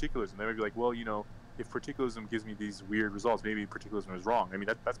mind about particularism. They might be like, well, you know, if particularism gives me these weird results, maybe particularism is wrong. I mean,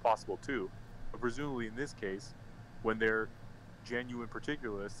 that's possible too. But presumably in this case, when they're genuine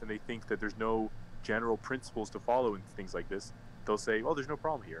particularists and they think that there's no general principles to follow in things like this, they'll say, "Oh, there's no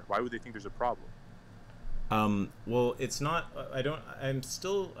problem here." Why would they think there's a problem? Well, it's not.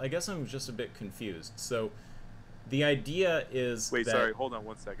 I guess I'm just a bit confused. So, the idea is. Wait, sorry. Hold on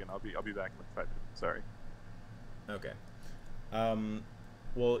 1 second. I'll be back in like 5 minutes. Sorry. Okay.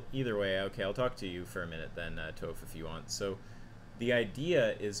 Well, either way, okay. I'll talk to you for a minute then, Toph, if you want. So, the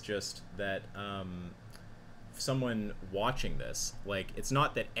idea is just that someone watching this, like, it's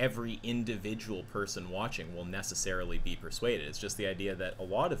not that every individual person watching will necessarily be persuaded. It's just the idea that a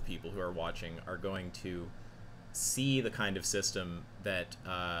lot of people who are watching are going to see the kind of system that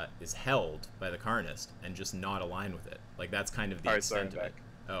is held by the Carnist and just not align with it. Like, that's kind of the extent of it.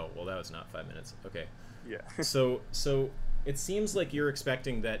 Oh, well, that was not 5 minutes. Okay. Yeah. So it seems like you're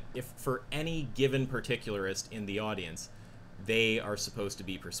expecting that if for any given particularist in the audience, they are supposed to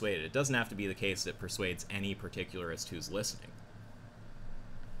be persuaded. It doesn't have to be the case that persuades any particularist who's listening.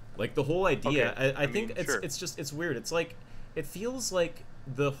 Like, the whole idea, okay. I think it's, sure. It's weird. It's like, it feels like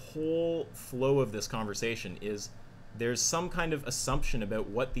the whole flow of this conversation is there's some kind of assumption about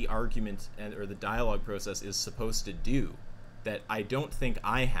what the argument or the dialogue process is supposed to do that I don't think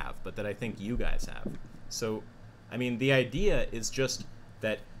I have, but that I think you guys have. So, I mean, the idea is just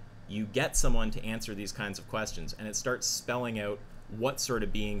that you get someone to answer these kinds of questions, and it starts spelling out what sort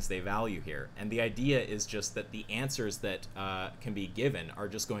of beings they value here. And the idea is just that the answers that can be given are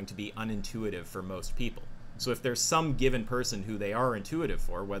just going to be unintuitive for most people. So if there's some given person who they are intuitive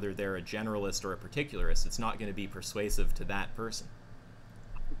for, whether they're a generalist or a particularist, it's not going to be persuasive to that person.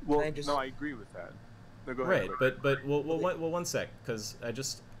 Well, no, I agree with that. No, go ahead. Right, but 1 sec, because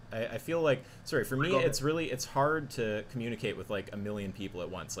I feel like, sorry, for me, Go ahead. it's hard to communicate with like a million people at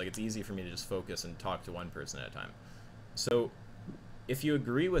once. Like, it's easy for me to just focus and talk to one person at a time. So if you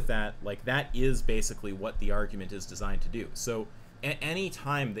agree with that, like, that is basically what the argument is designed to do. So any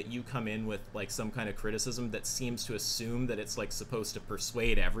time that you come in with like some kind of criticism that seems to assume that it's like supposed to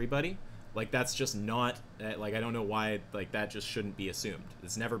persuade everybody, like, that's just not, like, I don't know why, like, that just shouldn't be assumed.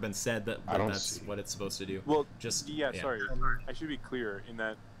 It's never been said that that's what it's supposed to do. Well, just yeah, sorry, I should be clear in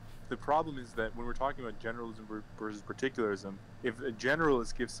that the problem is that when we're talking about generalism versus particularism, if a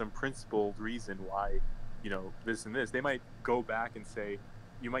generalist gives some principled reason why, you know, this and this, they might go back and say,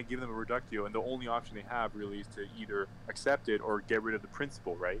 you might give them a reductio, and the only option they have really is to either accept it or get rid of the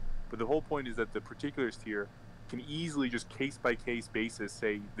principle, right? But the whole point is that the particularist here can easily just case by case basis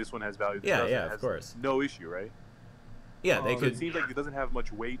say this one has value. This doesn't. Yeah, of course. No issue, right? Yeah, they So could. it seems like it doesn't have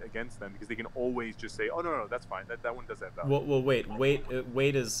much weight against them because they can always just say, "Oh no, that's fine. That one does have value." Well,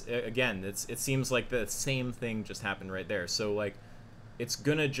 wait is again. It seems like the same thing just happened right there. So like, it's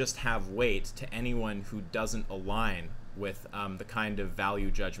gonna just have weight to anyone who doesn't align with the kind of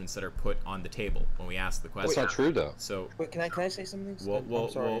value judgments that are put on the table when we ask the question. That's not true, though. So Wait, can I say something? well, I'm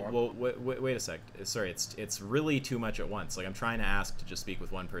sorry. wait a sec. Sorry, it's really too much at once. Like, I'm trying to ask to just speak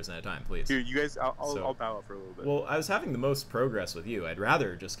with one person at a time, please. Here, you guys, I'll bow out for a little bit. Well, I was having the most progress with you. I'd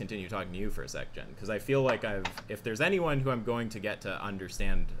rather just continue talking to you for a sec, Jen, because I feel like if there's anyone who I'm going to get to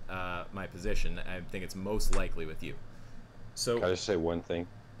understand my position, I think it's most likely with you. So, Can I just say one thing?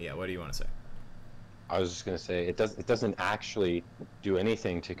 Yeah, what do you want to say? I was just going to say it doesn't actually do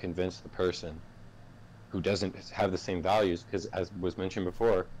anything to convince the person who doesn't have the same values, because as was mentioned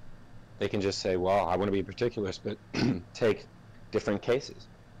before, they can just say, well, I want to be a particularist, but take different cases.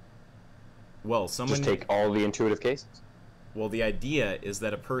 Well, someone Just take all the intuitive cases. Well, the idea is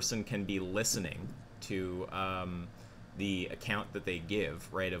that a person can be listening to the account that they give,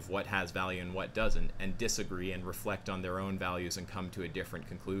 right, of what has value and what doesn't, and disagree and reflect on their own values and come to a different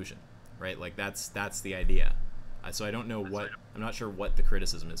conclusion, right? Like, that's the idea. So I don't know I'm not sure what the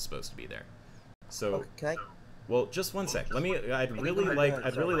criticism is supposed to be there. So, Okay, can I? well, just one sec. I'd really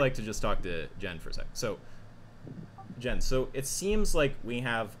like to just talk to Jen for a sec. So, Jen, so it seems like we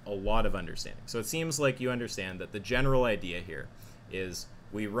have a lot of understanding. So it seems like you understand that the general idea here is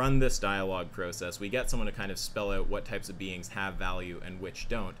we run this dialogue process, we get someone to kind of spell out what types of beings have value and which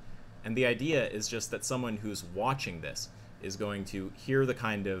don't, and the idea is just that someone who's watching this is going to hear the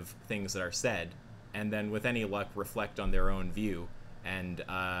kind of things that are said, and then with any luck reflect on their own view and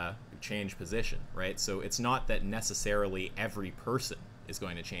change position, right? So it's not that necessarily every person is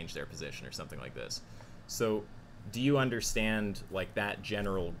going to change their position or something like this. So do you understand like that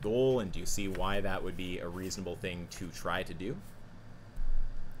general goal, and do you see why that would be a reasonable thing to try to do?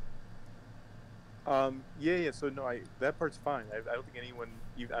 Yeah. So no, that part's fine. I don't think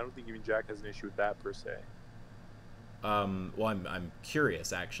I don't think even Jack has an issue with that per se. Well, I'm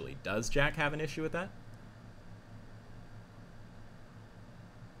curious actually. Does Jack have an issue with that?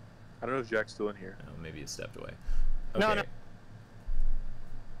 I don't know if Jack's still in here. Oh, maybe he stepped away. No, no.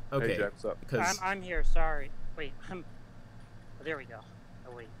 Okay. Hey, Jack, what's up? Because I'm here. Sorry. Wait. Oh, there we go.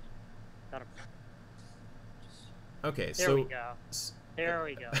 Oh wait. Gotta... okay. There so we go. There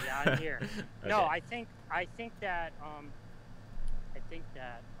we go. Yeah, I'm here. Okay. No, I think that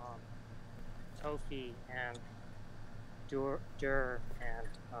Tofi and Dur and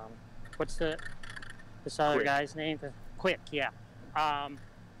what's this other Quick. guy's name? Quick, yeah.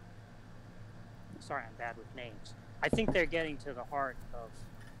 Sorry, I'm bad with names. I think they're getting to the heart of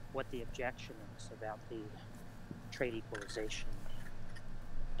what the objection is about the trade equalization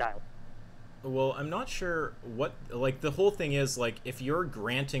dialogue. Well, I'm not sure what, like, the whole thing is, like, if you're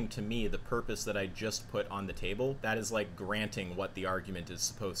granting to me the purpose that I just put on the table, that is, like, granting what the argument is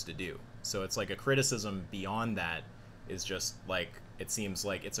supposed to do. So it's like a criticism beyond that is just, like, it seems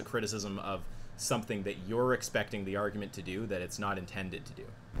like it's a criticism of something that you're expecting the argument to do that it's not intended to do.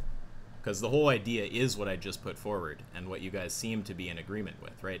 Because the whole idea is what I just put forward and what you guys seem to be in agreement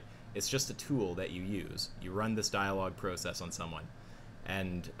with, right? It's just a tool that you use. You run this dialogue process on someone,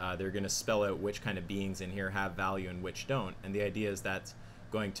 and they're going to spell out which kind of beings in here have value and which don't. And the idea is that's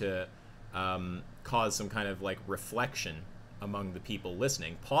going to cause some kind of like reflection among the people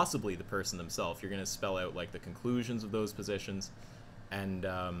listening, possibly the person themselves. You're going to spell out like the conclusions of those positions, and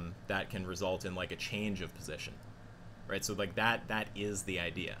that can result in like a change of position, right? So like that is the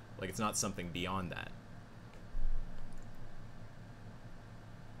idea. Like, it's not something beyond that.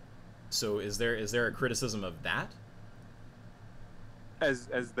 So is there a criticism of that? As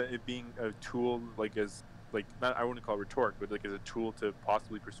it being a tool, like not I wouldn't call it rhetoric, but like as a tool to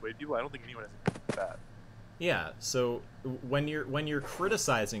possibly persuade people. I don't think anyone has that. Yeah. So when you're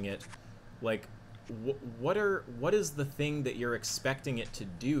criticizing it, like, what is the thing that you're expecting it to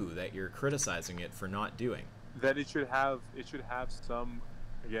do that you're criticizing it for not doing? That it should have some,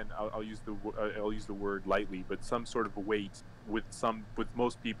 again, I'll use the word lightly, but some sort of weight with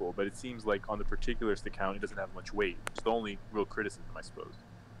most people. But it seems like on the particularist account, it doesn't have much weight. It's the only real criticism, I suppose.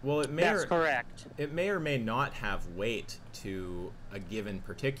 Well, That's correct. It may or may not have weight to a given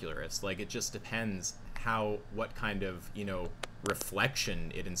particularist. Like, it just depends what kind of,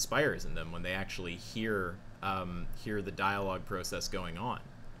 reflection it inspires in them when they actually hear the dialogue process going on.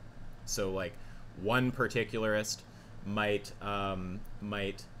 So, like, one particularist might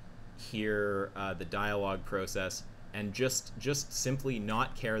hear the dialogue process and just simply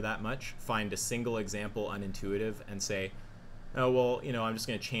not care that much, find a single example unintuitive, and say, oh, well, I'm just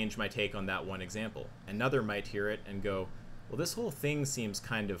going to change my take on that one example. Another might hear it and go, well, this whole thing seems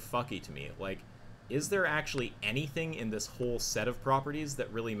kind of fucky to me. Like, is there actually anything in this whole set of properties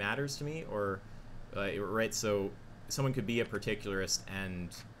that really matters to me? Or, right, so someone could be a particularist and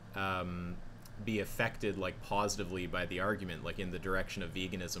be affected, like, positively by the argument, like in the direction of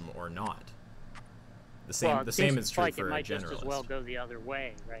veganism or not. The same is true for a generalist. It might just as well go the other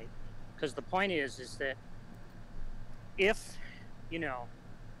way, right? Because the point is that if,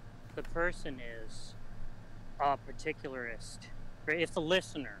 the person is a particularist, right? If the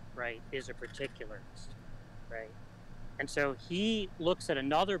listener, right, is a particularist, right? And so he looks at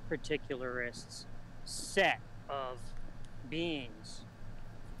another particularist's set of beings,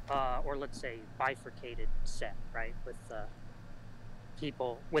 or let's say bifurcated set, right? With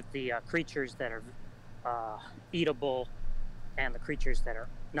with the creatures that are eatable and the creatures that are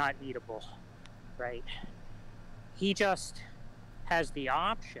not eatable, right? He just has the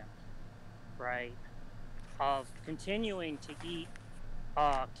option, right, of continuing to eat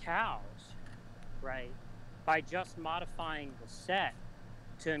cows, right, by just modifying the set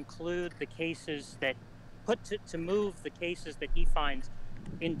to include the cases that to move the cases that he finds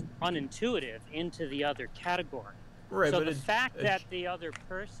unintuitive into the other category. Right. So but the fact that the other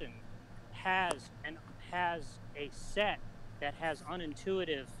person has a set that has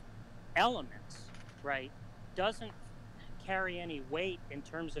unintuitive elements, right, doesn't carry any weight in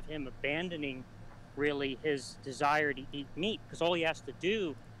terms of him abandoning really his desire to eat meat, because all he has to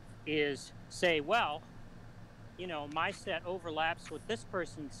do is say, well, my set overlaps with this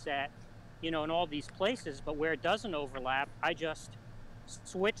person's set, in all these places, but where it doesn't overlap, I just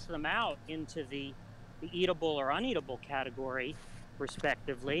switch them out into the eatable or uneatable category,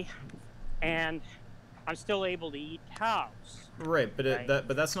 respectively, and I'm still able to eat cows. Right, but right?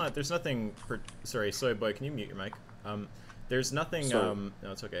 But that's not. There's nothing. Sorry, Soy Boy, can you mute your mic? There's nothing. No,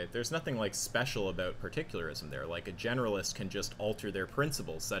 it's okay. There's nothing like special about particularism there. Like, a generalist can just alter their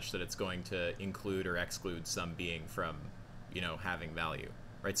principles such that it's going to include or exclude some being from, having value.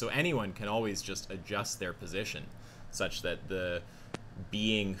 Right. So anyone can always just adjust their position such that the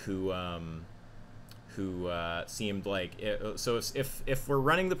being who seemed like so if we're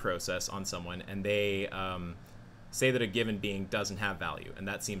running the process on someone and they say that a given being doesn't have value, and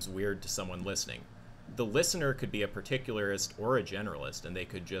that seems weird to someone listening, the listener could be a particularist or a generalist, and they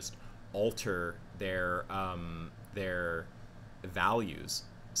could just alter their values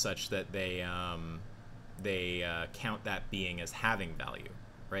such that they count that being as having value,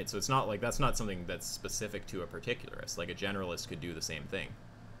 right? So it's not like that's not something that's specific to a particularist. Like, a generalist could do the same thing.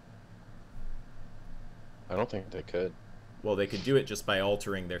 I don't think they could. Well, they could do it just by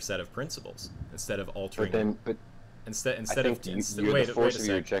altering their set of principles instead of altering. But instead of wait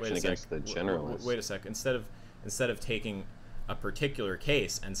a objection against the generalist. Wait a sec. Instead of taking a particular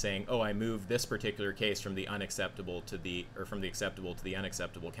case and saying, oh, I move this particular case from the unacceptable to the from the acceptable to the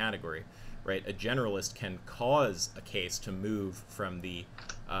unacceptable category, right? A generalist can cause a case to move from the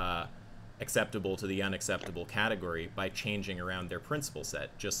acceptable to the unacceptable category by changing around their principle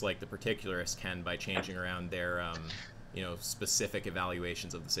set, just like the particularist can by changing around their specific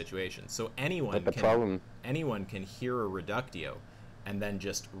evaluations of the situation. So anyone can hear a reductio and then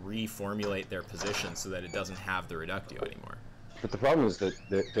just reformulate their position so that it doesn't have the reductio anymore. But the problem is that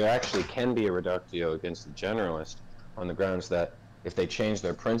there actually can be a reductio against the generalist on the grounds that if they change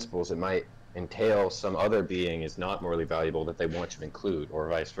their principles, it might entail some other being is not morally valuable that they want to include, or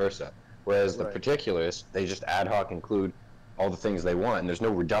vice versa. Whereas the particularists, they just ad hoc include all the things they want, and there's no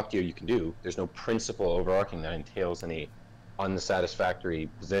reductio you can do. There's no principle overarching that entails any unsatisfactory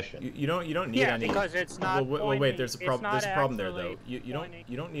position. You don't need any. Yeah, because it's not. Well, wait. There's a problem. There's a problem there, though. You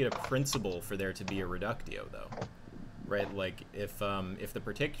don't need a principle for there to be a reductio, though, right? Like, if the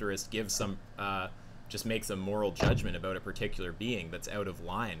particularist gives some just makes a moral judgment about a particular being that's out of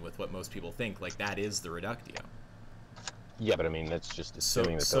line with what most people think, like that is the reductio. Yeah, but I mean that's just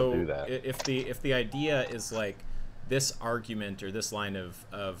assuming that they'll do that. If the idea is like this argument or this line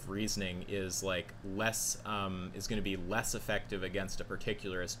of reasoning is like less is going to be less effective against a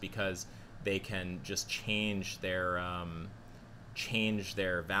particularist because they can just change their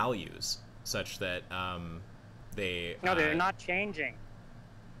values such that they're not changing.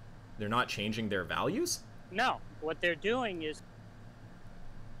 They're not changing their values? No, what they're doing is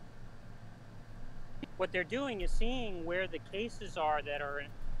seeing where the cases are that are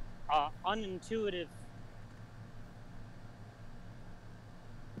unintuitive.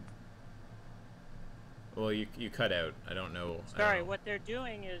 Well, you cut out. I don't know. Sorry, what they're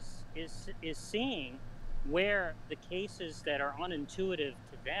doing is seeing where the cases that are unintuitive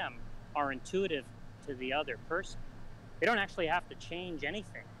to them are intuitive to the other person. They don't actually have to change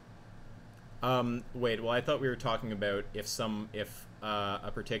anything. Wait. Well, I thought we were talking about if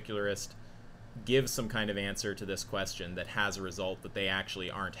a particularist gives some kind of answer to this question that has a result that they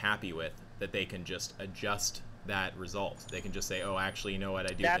actually aren't happy with, that they can just adjust that result. They can just say, "Oh, actually, you know what?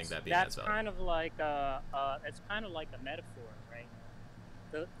 I do think that being that's valid." kind of like it's kind of like a metaphor,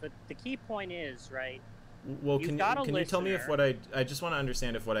 right? The key point is, right? Well, can you tell me if what I just want to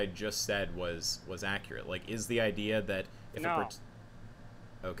understand if what I just said was accurate? Like, is the idea that if no.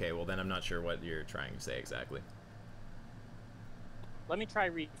 Okay, well then I'm not sure what you're trying to say exactly. Let me try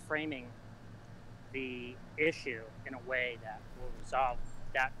reframing the issue in a way that will resolve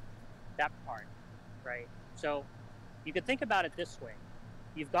that part, right? So you could think about it this way.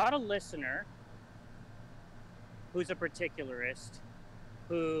 You've got a listener who's a particularist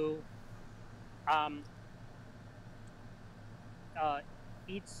who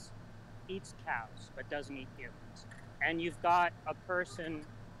eats cows but doesn't eat humans. And you've got a person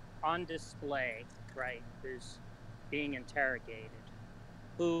on display, right, who's being interrogated,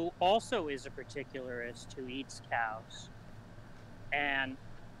 who also is a particularist who eats cows and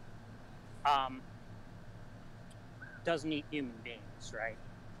doesn't eat human beings, right?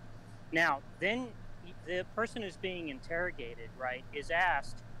 Now, then the person who's being interrogated, right, is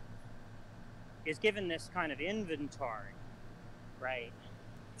given this kind of inventory, right?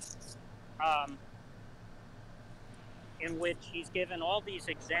 In which he's given all these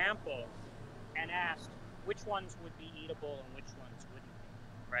examples and asked which ones would be eatable and which ones wouldn't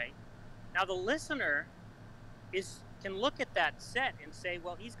be, right? Now the listener can look at that set and say,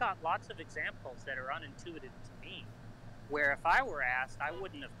 well, he's got lots of examples that are unintuitive to me, where if I were asked, I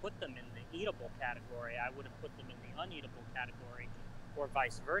wouldn't have put them in the eatable category, I would have put them in the uneatable category, or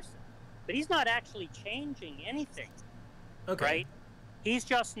vice versa. But he's not actually changing anything, okay, right? He's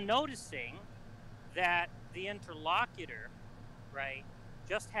just noticing that the interlocutor, right,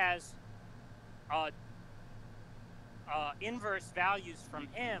 just has inverse values from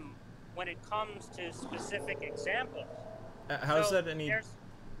him when it comes to specific examples. How is that any...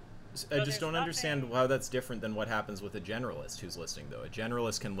 I just don't understand how that's different than what happens with a generalist who's listening, though. A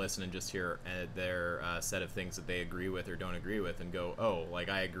generalist can listen and just hear their set of things that they agree with or don't agree with and go, oh, like,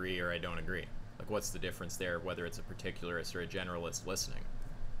 I agree or I don't agree. Like, what's the difference there, whether it's a particularist or a generalist listening?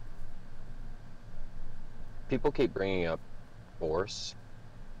 People keep bringing up force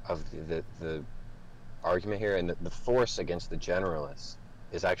of the argument here, and the force against the generalists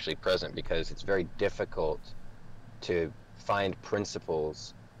is actually present because it's very difficult to find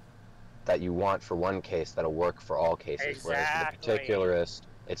principles that you want for one case that'll work for all cases. Exactly. Whereas for the particularist,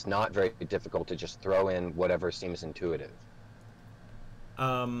 it's not very difficult to just throw in whatever seems intuitive.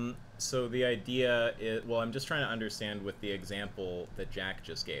 So the idea is, well, I'm just trying to understand with the example that Jack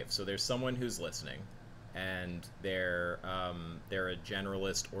just gave. So there's someone who's listening, and they're a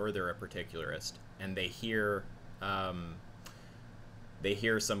generalist or they're a particularist, and they hear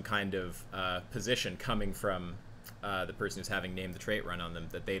some kind of position coming from the person who's having named the trait run on them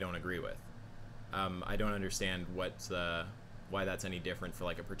that they don't agree with. I don't understand why that's any different for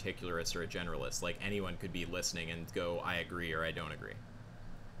like a particularist or a generalist. Like anyone could be listening and go, I agree or I don't agree.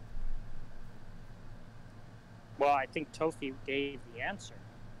 Well, I think Tofi gave the answer.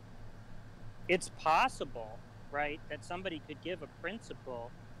 It's possible, right, that somebody could give a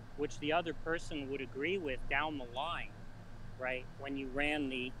principle which the other person would agree with down the line, right, when you ran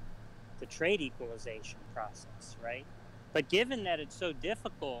the trait equalization process, right? But given that it's so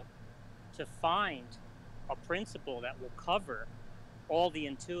difficult to find a principle that will cover all the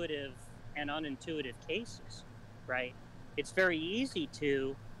intuitive and unintuitive cases, right, it's very easy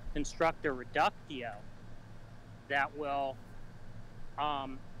to construct a reductio that will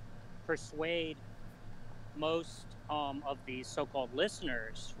persuade most of these so-called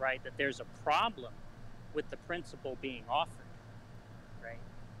listeners, right, that there's a problem with the principle being offered, right?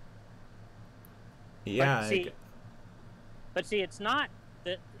 Yeah. But see, it's not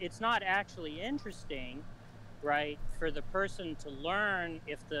actually interesting, right, for the person to learn,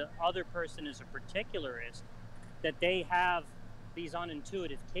 if the other person is a particularist, that they have these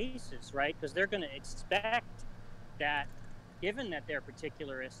unintuitive cases, right? Because they're going to expect that, given that they're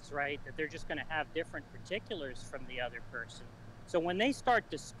particularists, right, that they're just going to have different particulars from the other person. So when they start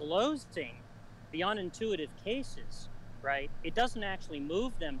disclosing the unintuitive cases, right, it doesn't actually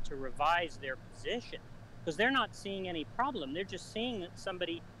move them to revise their position, because they're not seeing any problem. They're just seeing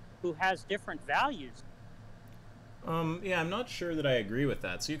somebody who has different values. Yeah, I'm not sure that I agree with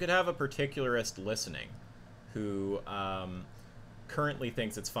that. So you could have a particularist listening who currently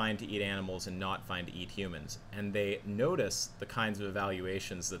thinks it's fine to eat animals and not fine to eat humans, and they notice the kinds of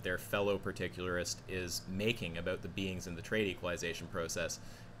evaluations that their fellow particularist is making about the beings in the trade equalization process.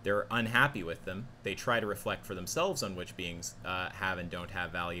 They're unhappy with them. They try to reflect for themselves on which beings have and don't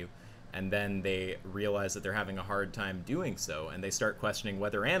have value, and then they realize that they're having a hard time doing so, and they start questioning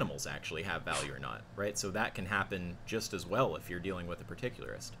whether animals actually have value or not, right? So that can happen just as well if you're dealing with a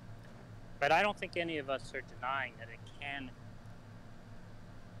particularist. But I don't think any of us are denying that it can.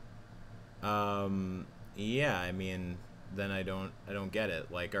 Yeah, I mean, then I don't get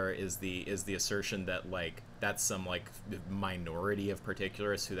it. Like, is the assertion that, like, that's some, like, minority of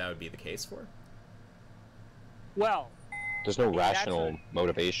particularists who that would be the case for? Well, There's no rational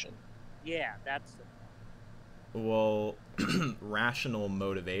motivation. Yeah, that's. Well, rational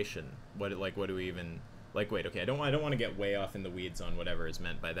motivation. What do we even like? Wait, okay. I don't want to get way off in the weeds on whatever is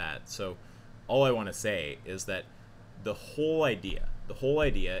meant by that. So, all I want to say is that the whole idea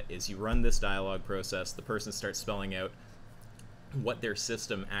is you run this dialogue process. The person starts spelling out what their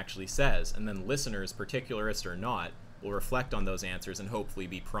system actually says, and then listeners, particularist or not, will reflect on those answers and hopefully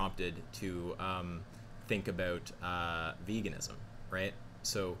be prompted to think about veganism, right?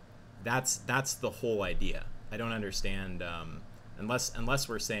 So that's the whole idea. I don't understand unless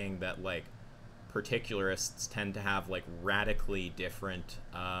we're saying that, like, particularists tend to have, like, radically different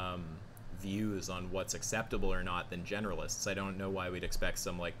views on what's acceptable or not than generalists. I don't know why we'd expect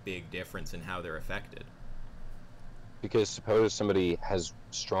some, like, big difference in how they're affected. Because suppose somebody has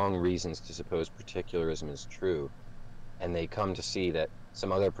strong reasons to suppose particularism is true, and they come to see that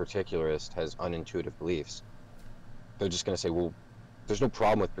some other particularist has unintuitive beliefs, they're just going to say, well, there's no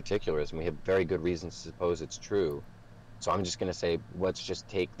problem with particularism. We have very good reasons to suppose it's true. So I'm just going to say, let's just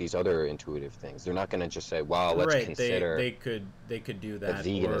take these other intuitive things. They're not going to just say, well, let's consider. They could do that.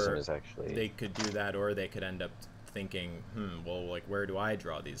 Veganism is actually. They could do that, or they could end up thinking, well, like, where do I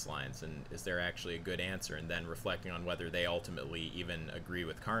draw these lines, and is there actually a good answer, and then reflecting on whether they ultimately even agree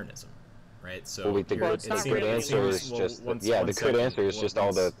with carnism, right? So the good answer is just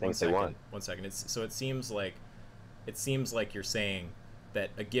all the things they want. 1 second. So it seems like you're saying that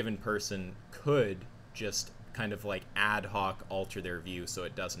a given person could just kind of, like, ad hoc alter their view so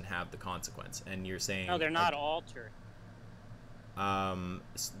it doesn't have the consequence, and you're saying no, they're not altered.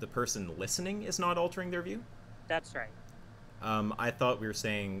 The person listening is not altering their view? That's right. I thought we were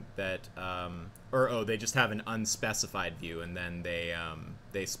saying that they just have an unspecified view, and then they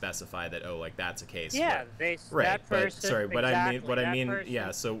specify that, like, that's a case. Yeah, right. But sorry, what I mean, person.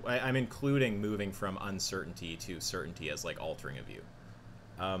 yeah. So I'm including moving from uncertainty to certainty as, like, altering a view.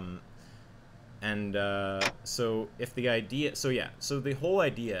 So if the idea, so the whole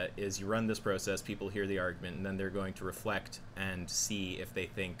idea is you run this process, people hear the argument, and then they're going to reflect and see if they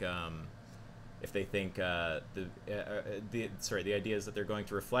think the idea is that they're going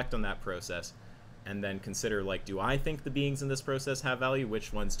to reflect on that process and then consider, like, do I think the beings in this process have value?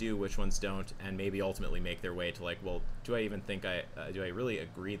 Which ones do, which ones don't? And maybe ultimately make their way to, like, well, do I even think do I really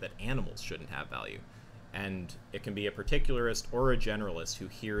agree that animals shouldn't have value? And it can be a particularist or a generalist who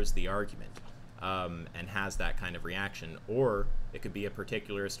hears the argument and has that kind of reaction, or it could be a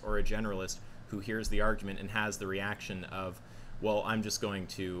particularist or a generalist who hears the argument and has the reaction of, well, I'm just going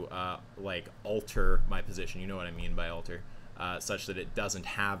to like, alter my position. You know what I mean by alter, such that it doesn't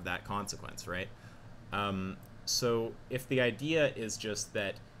have that consequence, right? So if the idea is just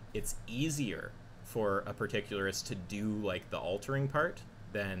that it's easier for a particularist to do, like, the altering part,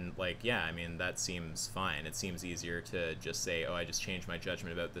 then, like, yeah, I mean, that seems fine. It seems easier to just say, oh, I just changed my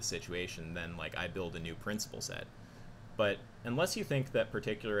judgment about this situation, then, like, I build a new principle set. But unless you think that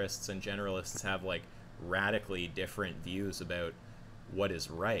particularists and generalists have, like, radically different views about what is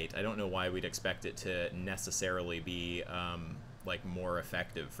right, I don't know why we'd expect it to necessarily be, like, more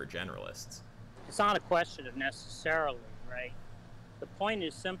effective for generalists. It's not a question of necessarily, right? The point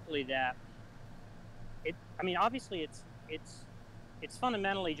is simply that obviously it's it's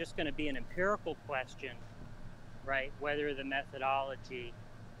fundamentally just going to be an empirical question, right? Whether the methodology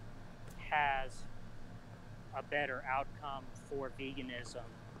has a better outcome for veganism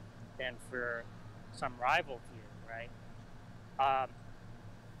than for some rival view, right?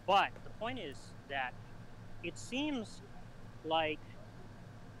 But the point is that it seems like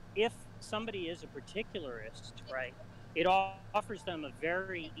if somebody is a particularist, right, it offers them a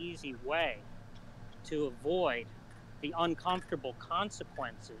very easy way to avoid the uncomfortable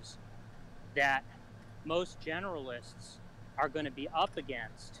consequences that most generalists are going to be up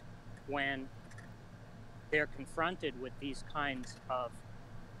against when they're confronted with these kinds of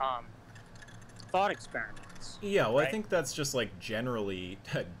thought experiments. Yeah, well, right? I think that's just like generally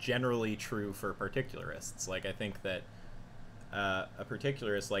true for particularists. Like, I think that a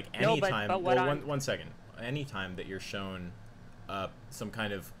particularist, like anytime, one second, anytime that you're shown some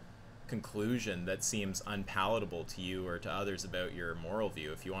kind of conclusion that seems unpalatable to you or to others about your moral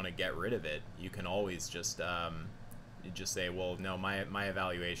view, if you want to get rid of it, you can always just say, well, no, my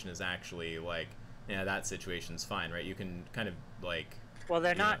evaluation is actually like, yeah, that situation's fine, right? You can kind of like. Well,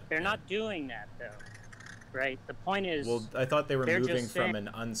 they're not doing that though, right? The point is. Well, I thought they were moving from an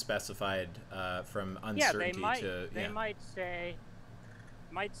unspecified, from uncertainty to. They might say,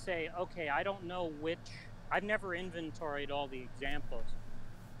 okay, I don't know which. I've never inventoried all the examples,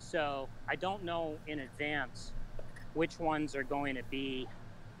 so I don't know in advance which ones are going to be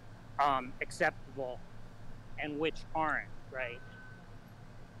acceptable and which aren't, right?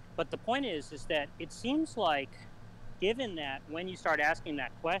 But the point is that it seems like, given that when you start asking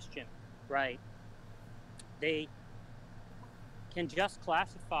that question, right, they can just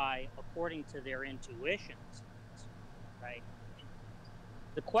classify according to their intuitions, right?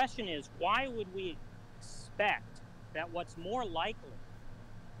 The question is, why would we expect that what's more likely,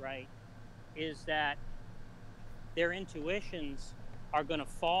 right, is that their intuitions are going to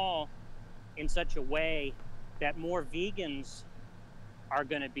fall in such a way that more vegans are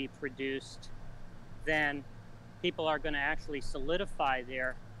going to be produced than people are going to actually solidify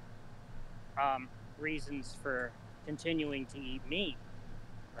their reasons for continuing to eat meat.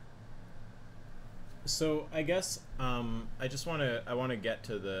 So I guess I want to get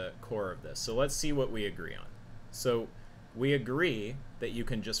to the core of this. So let's see what we agree on. So we agree that you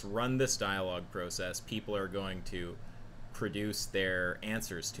can just run this dialogue process. People are going to produce their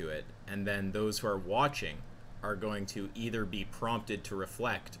answers to it, and then those who are watching are going to either be prompted to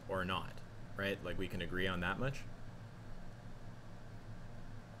reflect or not, right? Like, we can agree on that much?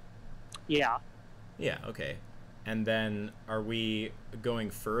 Yeah. Yeah, okay. And then are we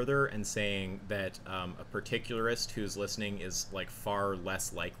going further and saying that a particularist who's listening is like far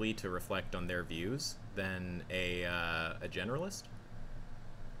less likely to reflect on their views than a generalist?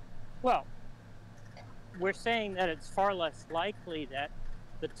 Well, we're saying that it's far less likely that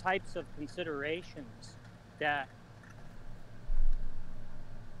the types of considerations that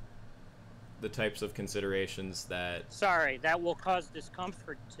will cause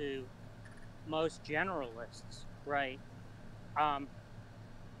discomfort to most generalists, right,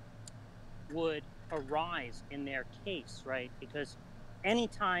 would arise in their case, right? Because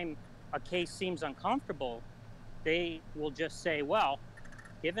anytime a case seems uncomfortable, they will just say, well,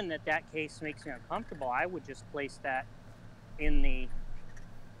 given that case makes me uncomfortable, I would just place that in the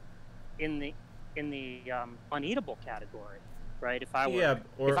uneatable category, right? If I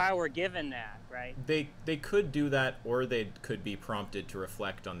were given that, right? They could do that, or they could be prompted to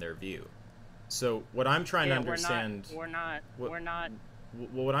reflect on their view. So what I'm trying to understand, we're not.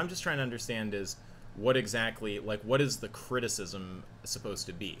 What I'm just trying to understand is what exactly, like, what is the criticism supposed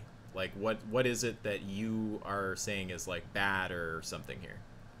to be? Like, what is it that you are saying is like bad or something here?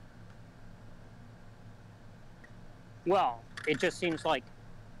 Well, it just seems like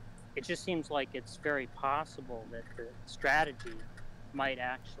it's very possible that the strategy might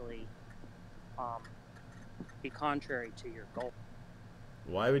actually be contrary to your goal.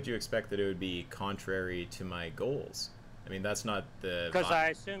 Why would you expect that it would be contrary to my goals? I mean, that's not the... Because I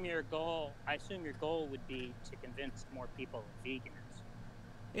assume your goal would be to convince more people of veganism.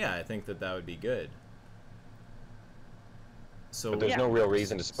 Yeah, I think that would be good. So, but there's no real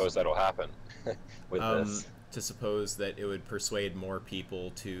reason to suppose that'll happen with this. To suppose that it would persuade more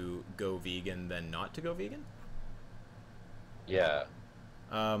people to go vegan than not to go vegan? Yeah.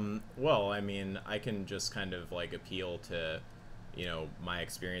 Well, I mean, I can just kind of like appeal to, you know, my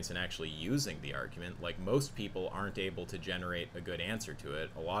experience in actually using the argument. Like, most people aren't able to generate a good answer to it.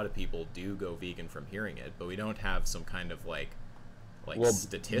 A lot of people do go vegan from hearing it, but we don't have some kind of like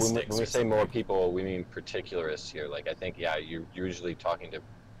statistics. When we say more people, we mean particularists here. Like, I think, yeah, you're usually talking to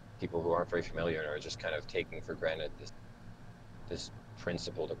people who aren't very familiar and are just kind of taking for granted this this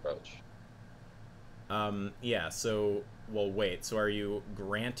principled approach. Yeah, so, well, wait, so are you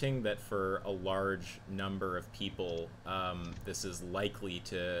granting that for a large number of people, this is likely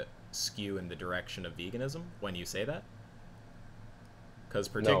to skew in the direction of veganism when you say that? Because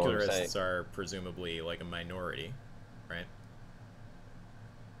particularists are presumably like a minority, right?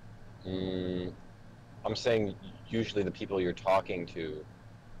 I'm saying usually the people you're talking to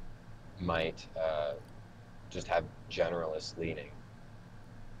might just have generalist leaning,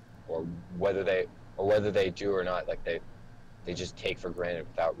 or whether they do or not, like they just take for granted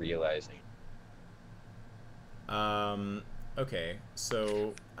without realizing. Okay,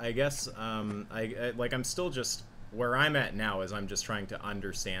 so I guess I'm still just where I'm at now is I'm just trying to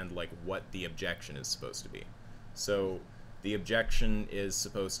understand like what the objection is supposed to be. So the objection is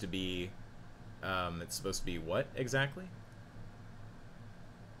supposed to be it's supposed to be what exactly?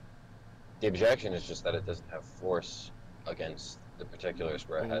 The objection is just that it doesn't have force against the particulars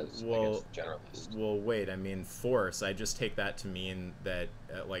where it has against the generalist. Well, wait, I mean force, I just take that to mean that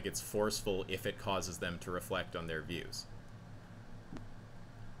like it's forceful if it causes them to reflect on their views.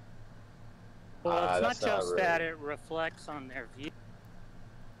 Well, it's not just really that it reflects on their view.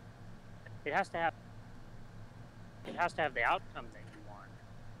 It has to have the outcome that you want.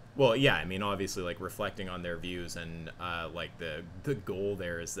 Well, yeah, I mean, obviously, like, reflecting on their views, and, like, the goal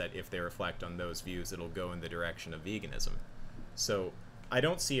there is that if they reflect on those views, it'll go in the direction of veganism. So, I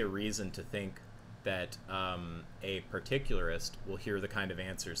don't see a reason to think that a particularist will hear the kind of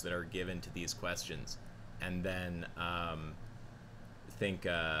answers that are given to these questions, and then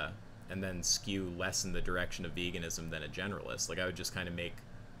and then skew less in the direction of veganism than a generalist. Like, I would just kind of make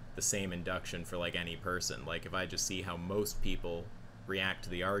the same induction for, like, any person. Like, if I just see how most people react to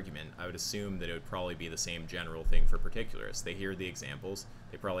the argument, I would assume that it would probably be the same general thing for particularists. They hear the examples,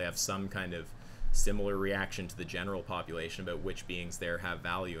 they probably have some kind of similar reaction to the general population about which beings there have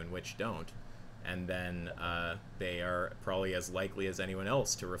value and which don't, and then they are probably as likely as anyone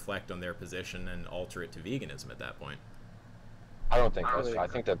else to reflect on their position and alter it to veganism at that point. I don't think that's true. I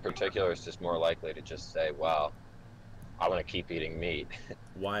think the particularist is more likely to just say, well, I want to keep eating meat.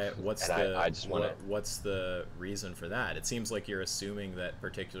 Why? What's the reason for that? It seems like you're assuming that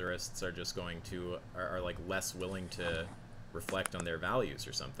particularists are just going to are like less willing to reflect on their values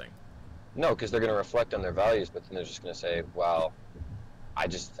or something. No, because they're going to reflect on their values, but then they're just going to say, well, I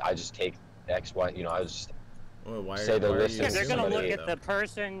just take X, Y. You know, I just say the list. Yeah, they're going to look at the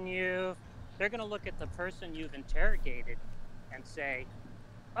person they're going to look at the person you've interrogated and say,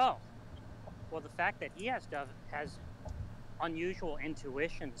 oh, well, the fact that he has unusual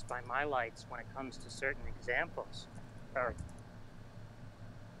intuitions by my lights when it comes to certain examples.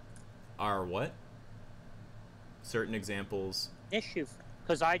 Are what? Certain examples? Issue,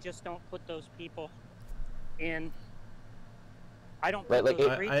 because I just don't put those people in. I don't put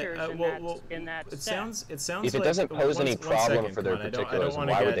those creatures in that it sounds if it like, doesn't pose any problem for their particulars,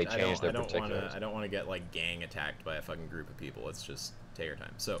 why would they change their particulars? I don't want to get like gang attacked by a fucking group of people. Let's just take our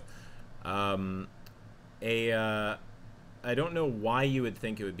time. So, I don't know why you would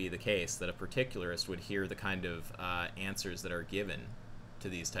think it would be the case that a particularist would hear the kind of answers that are given to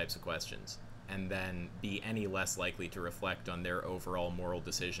these types of questions and then be any less likely to reflect on their overall moral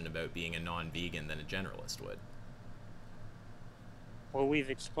decision about being a non-vegan than a generalist would. Well, we've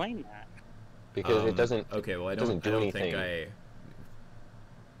explained that. Because it doesn't. Okay, well, I don't do anything.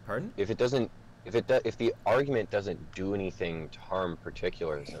 Pardon? If the argument doesn't do anything to harm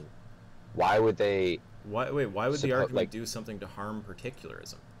particularism, why would they? Why would the argument do something to harm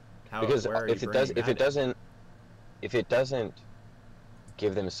particularism? Because if it doesn't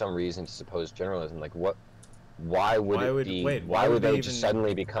give them some reason to suppose generalism, like what? Why would they just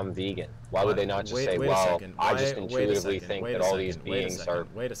suddenly become vegan? Why would they not just say, well, I just intuitively think that all these beings are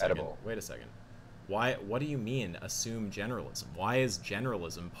edible? Wait a second. What do you mean assume generalism? Why is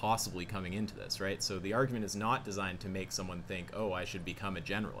generalism possibly coming into this, right? So the argument is not designed to make someone think, oh, I should become a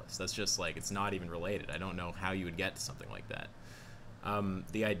generalist. That's just like, it's not even related. I don't know how you would get to something like that.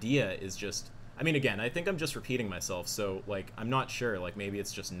 The idea is just, I mean, again, I think I'm just repeating myself, so, like, I'm not sure, like, maybe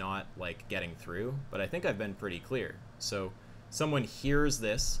it's just not, like, getting through, but I think I've been pretty clear. So someone hears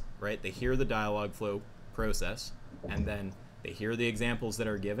this, right? They hear the dialogue flow process, and then they hear the examples that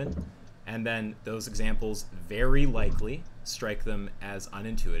are given, and then those examples very likely strike them as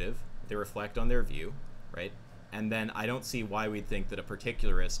unintuitive. They reflect on their view, right? And then I don't see why we'd think that a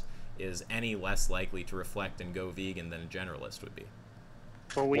particularist is any less likely to reflect and go vegan than a generalist would be.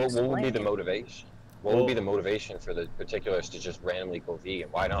 What would be the motivation? What would be the motivation for the particularists to just randomly go vegan?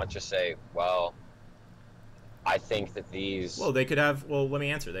 Why not just say, well, I think that these... Well, they could have... Well, let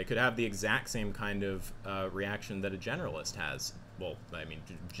me answer. They could have the exact same kind of reaction that a generalist has well, I mean,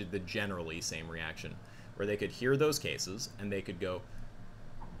 the generally same reaction, where they could hear those cases and they could go,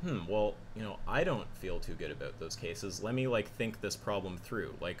 well, you know, I don't feel too good about those cases. Let me, like, think this problem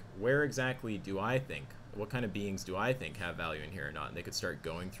through. Like, where exactly do I think, what kind of beings do I think have value in here or not? And they could start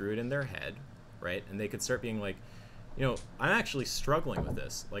going through it in their head, right? And they could start being like, you know, I'm actually struggling with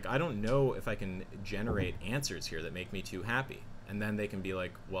this. Like, I don't know if I can generate answers here that make me too happy. And then they can be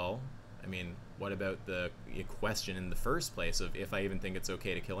like, well, I mean, what about the question in the first place of if I even think it's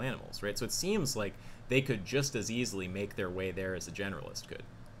okay to kill animals, right? So it seems like they could just as easily make their way there as a generalist could.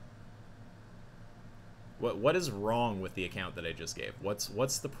 What is wrong with the account that I just gave?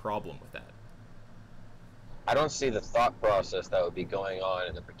 What's the problem with that? I don't see the thought process that would be going on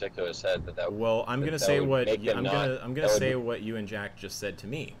in the particular's head, but that. Well, I'm gonna that say would what make them I'm gonna say would- what you and Jack just said to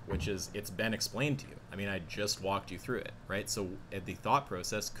me, which is it's been explained to you. I mean, I just walked you through it, right? So the thought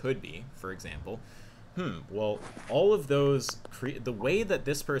process could be, for example, well, all of those the way that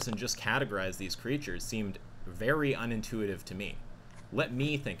this person just categorized these creatures seemed very unintuitive to me. Let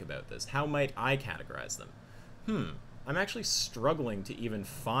me think about this. How might I categorize them? I'm actually struggling to even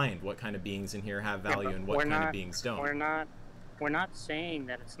find what kind of beings in here have value and what kind of beings don't. We're not saying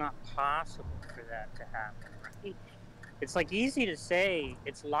that it's not possible for that to happen, right? It's like easy to say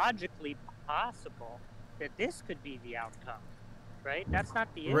it's logically possible that this could be the outcome, right? That's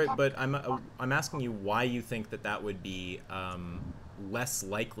not the issue. Right, but I'm asking you why you think that that would be less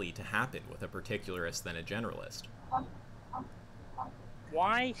likely to happen with a particularist than a generalist.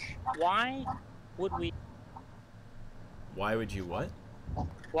 Why would we? Why would you what?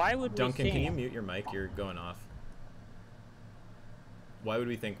 Why would Duncan, we can think you mute your mic? You're going off. Why would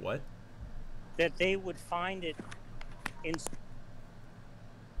we think what? that they would find it in?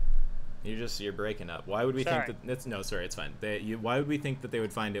 You're breaking up. Why would we think that? Sorry, it's fine. Why would we think that they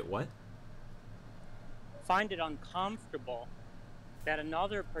would find it what? Find it uncomfortable that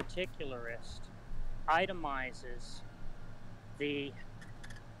another particularist itemizes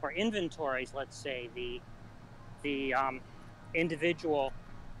or inventories, let's say, the individual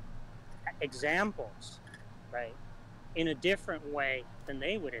examples, right, in a different way than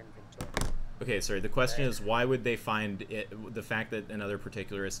they would inventory. Okay, sorry. The question is, why would they find it, the fact that another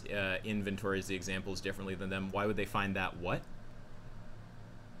particularist inventories the examples differently than them? Why would they find that what?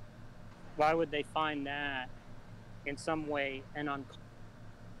 Why would they find that in some way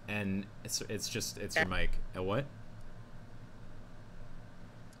And it's your mic. A what?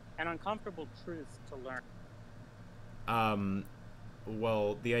 an uncomfortable truth to learn?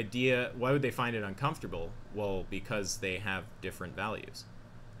 Well, the idea, why would they find it uncomfortable? Well, because they have different values.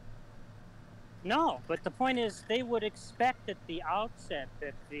 No, but the point is they would expect at the outset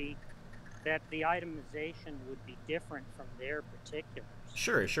that the itemization would be different from their particulars.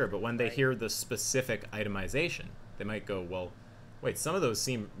 Sure, but when they hear the specific itemization, they might go, well, wait, some of those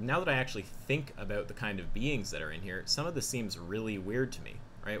seem, now that I actually think about the kind of beings that are in here, some of this seems really weird to me,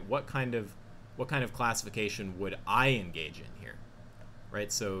 right? What kind of classification would I engage in here,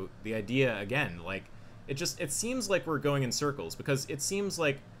 right? So the idea, again, like, it seems like we're going in circles, because it seems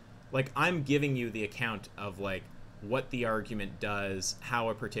like I'm giving you the account of, like, what the argument does, how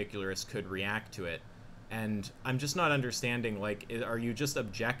a particularist could react to it, and I'm just not understanding, like, are you just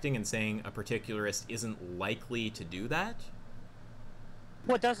objecting and saying a particularist isn't likely to do that?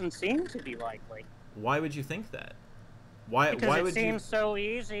 Well, it doesn't seem to be likely. Why would you think that? Why Because would it seems so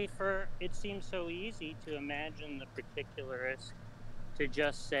easy to imagine the particularist to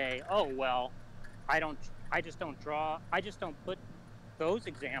just say, oh, well, I just don't put those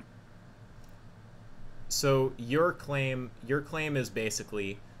examples. So your claim is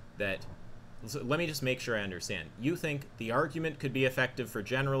basically that, so let me just make sure I understand. You think the argument could be effective for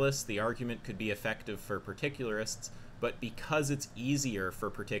generalists, the argument could be effective for particularists, but because it's easier for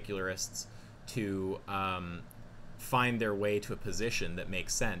particularists to find their way to a position that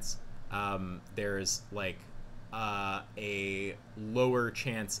makes sense, there's like a lower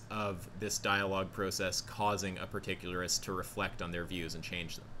chance of this dialogue process causing a particularist to reflect on their views and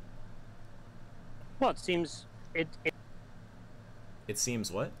change them. Well, it seems it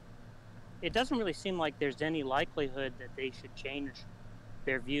seems what? It doesn't really seem like there's any likelihood that they should change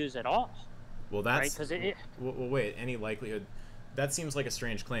their views at all. Well, that's right, well, wait, any likelihood? That seems like a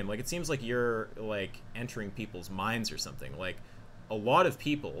strange claim. Like, it seems like you're, like, entering people's minds or something. Like, a lot of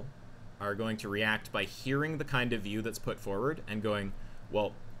people are going to react by hearing the kind of view that's put forward and going,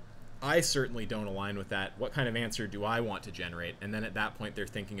 well, I certainly don't align with that. What kind of answer do I want to generate? And then at that point, they're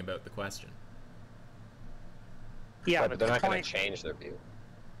thinking about the question. Yeah, but they're not going to change their view.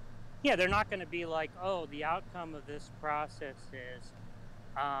 Yeah, they're not going to be like, oh, the outcome of this process is,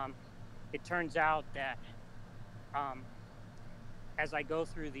 it turns out that as I go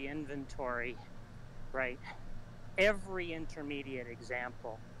through the inventory, right, every intermediate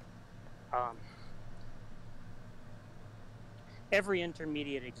example,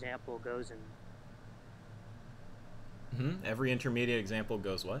 goes in. Every intermediate example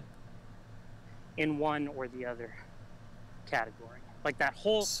goes what? In one or the other category. Like that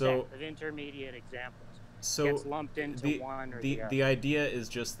whole set of intermediate examples gets lumped into one or the other. The idea is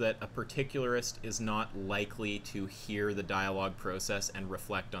just that a particularist is not likely to hear the dialogue process and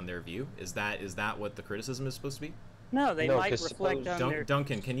reflect on their view. Is that what the criticism is supposed to be? No, they might reflect on their...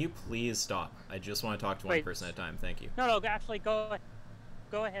 Duncan, can you please stop? I just want to talk to one person at a time. Thank you. No, actually, go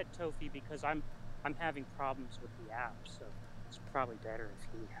ahead, Tofi, because I'm having problems with the app, so it's probably better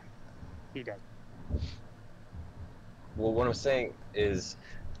if he does. Well, what I'm saying is,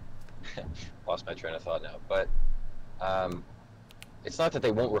 lost my train of thought now, but it's not that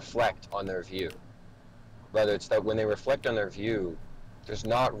they won't reflect on their view. Rather, it's that when they reflect on their view, there's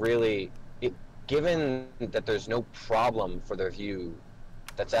not really, given that there's no problem for their view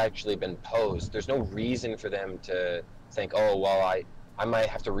that's actually been posed, there's no reason for them to think, oh, well, I might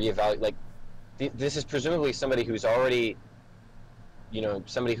have to reevaluate. Like, this is presumably somebody who's already,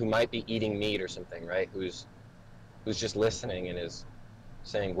 somebody who might be eating meat or something, right? Who's just listening and is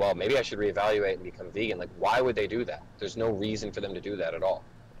saying, well, maybe I should reevaluate and become vegan. Like, why would they do that? There's no reason for them to do that at all.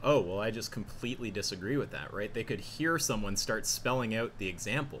 Oh, well, I just completely disagree with that, right? They could hear someone start spelling out the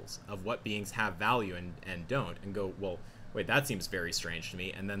examples of what beings have value and don't, and go, well, wait, that seems very strange to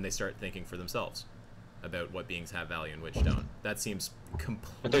me, and then they start thinking for themselves about what beings have value and which don't. That seems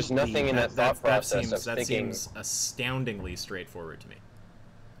completely... But there's nothing in that thought process that seems astoundingly straightforward to me.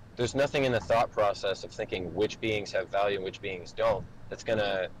 There's nothing in the thought process of thinking which beings have value and which beings don't that's going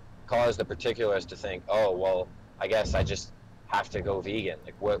to cause the particularists to think, oh, well, I guess I just have to go vegan.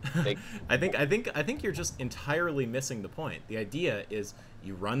 Like, what they... I think you're just entirely missing the point. The idea is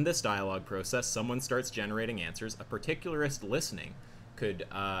you run this dialogue process, someone starts generating answers, a particularist listening could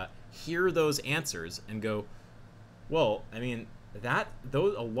hear those answers and go, well, I mean, a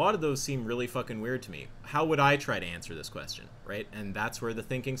lot of those seem really fucking weird to me. How would I try to answer this question, right? And that's where the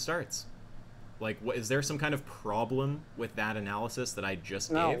thinking starts. Like, is there some kind of problem with that analysis that I just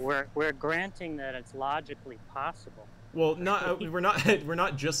gave? No, we're granting that it's logically possible. Well, we're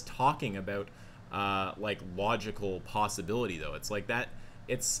not just talking about like logical possibility though. It's like that.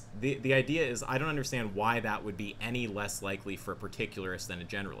 It's the idea is I don't understand why that would be any less likely for a particularist than a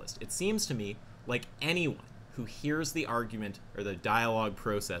generalist. It seems to me like anyone who hears the argument or the dialogue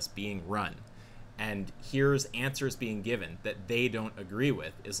process being run and hears answers being given that they don't agree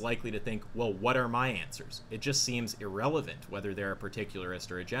with is likely to think, well, what are my answers? It just seems irrelevant whether they're a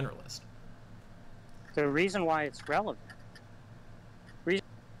particularist or a generalist. The reason why it's relevant, the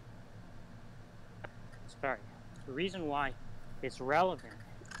reason why it's relevant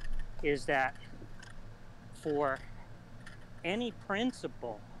is that for any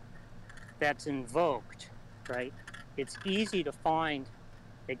principle that's invoked, right, it's easy to find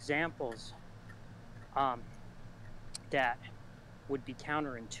examples that would be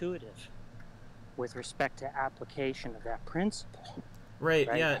counterintuitive with respect to application of that principle. Right.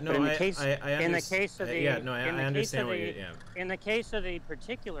 Yeah. No. In the case of the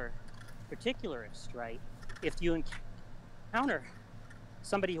particularist, right? If you encounter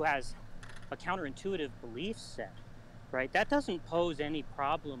somebody who has a counterintuitive belief set, right, that doesn't pose any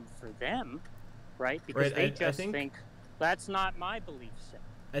problem for them, right? Because they just think that's not my belief set.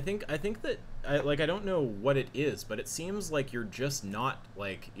 I think that I don't know what it is, but it seems like you're just not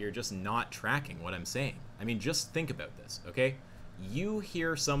tracking what I'm saying. I mean, just think about this, okay? You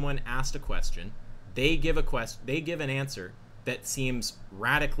hear someone asked a question, they give an answer that seems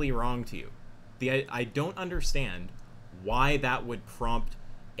radically wrong to you. I don't understand why that would prompt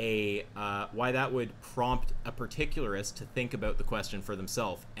a particularist to think about the question for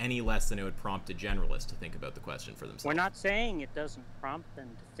themselves any less than it would prompt a generalist to think about the question for themselves. We're not saying it doesn't prompt them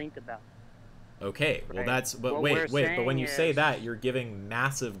to think about it. Okay, well, right? but when you say that, you're giving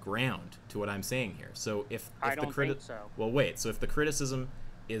massive ground to what I'm saying here. So if I don't think so. Well, wait. So if the criticism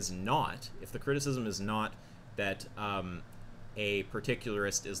is not that a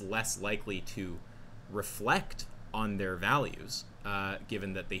particularist is less likely to reflect on their values,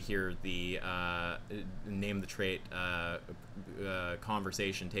 given that they hear the name the trait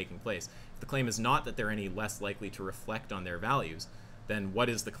conversation taking place. If the claim is not that they're any less likely to reflect on their values, then what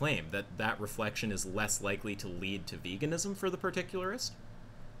is the claim? That reflection is less likely to lead to veganism for the particularist?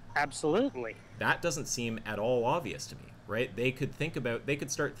 Absolutely. That doesn't seem at all obvious to me, right? They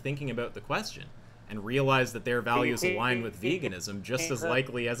could start thinking about the question and realize that their values align with veganism just as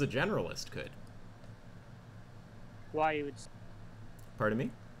likely as a generalist could. Why you would Pardon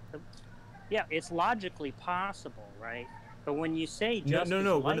me? Yeah, it's logically possible, right? But when you say just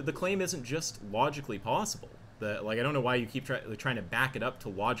no. likely, The claim isn't just logically possible. I don't know why you keep trying to back it up to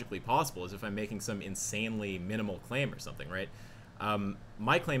logically possible, as if I'm making some insanely minimal claim or something, right?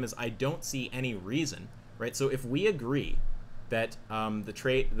 My claim is I don't see any reason, right? So if we agree that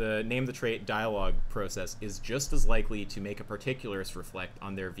the name the trait dialogue process is just as likely to make a particularist reflect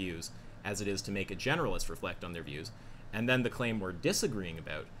on their views as it is to make a generalist reflect on their views, and then the claim we're disagreeing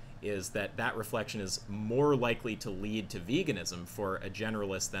about is that reflection is more likely to lead to veganism for a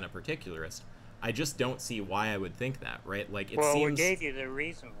generalist than a particularist, I just don't see why I would think that, right? Like, it seems... we gave you the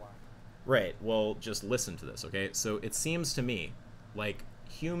reason why. Right, well, just listen to this, okay? So it seems to me like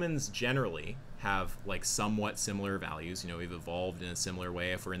humans generally have, like, somewhat similar values. You know, we've evolved in a similar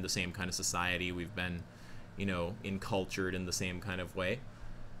way. If we're in the same kind of society, we've been, you know, encultured in the same kind of way.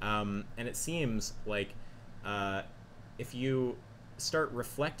 And it seems like if you start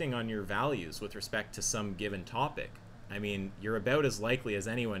reflecting on your values with respect to some given topic, I mean, you're about as likely as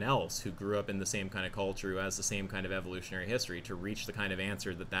anyone else who grew up in the same kind of culture, who has the same kind of evolutionary history, to reach the kind of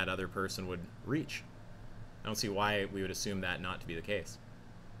answer that that other person would reach. I don't see why we would assume that not to be the case.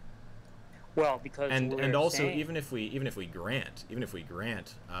 Well, because and also even if we grant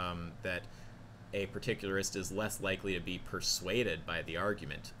that a particularist is less likely to be persuaded by the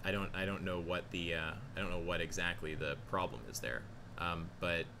argument, I don't know what exactly the problem is there.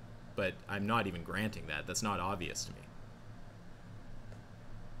 But I'm not even granting that. That's not obvious to me.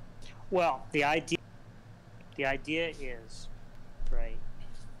 Well, the idea is, right,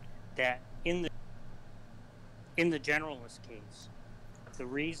 that in the generalist case, the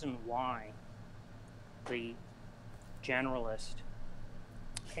reason why the generalist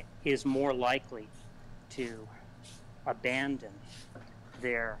is more likely to abandon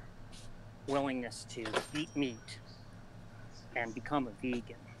their willingness to eat meat and become a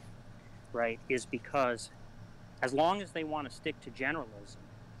vegan, right, is because as long as they want to stick to generalism,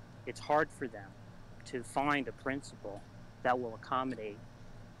 it's hard for them to find a principle that will accommodate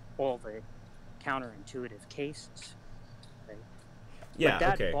all the counterintuitive cases, right? Yeah,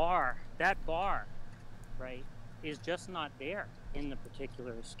 but okay. That bar, right, is just not there in the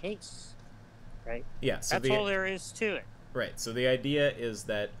particularist case, right? Yeah, so that's all there is to it. Right. So the idea is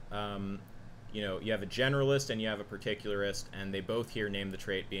that you know, you have a generalist and you have a particularist, and they both here name the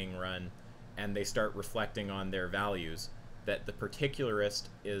trait being run, and they start reflecting on their values, that the particularist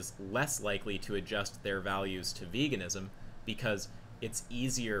is less likely to adjust their values to veganism because it's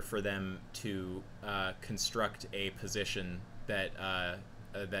easier for them to construct a position that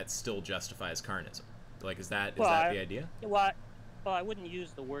that still justifies carnism. Like, is that the idea? Well, I wouldn't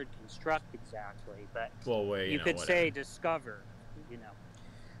use the word construct exactly, but you could say discover, you know.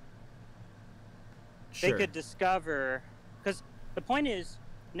 Sure. They could discover, because the point is,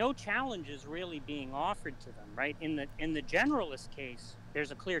 no challenge is really being offered to them, right? In the generalist case,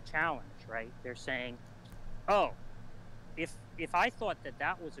 there's a clear challenge, right? They're saying, oh, if I thought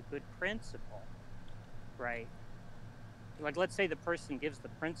that was a good principle, right? Like, let's say the person gives the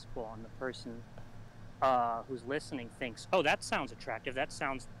principle, and the person who's listening thinks, oh, that sounds attractive. That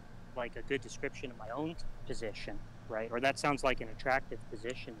sounds like a good description of my own position, right? Or that sounds like an attractive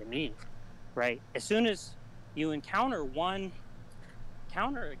position to me, right? As soon as you encounter one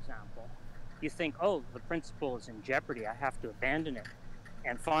counterexample, you think, oh, the principle is in jeopardy. I have to abandon it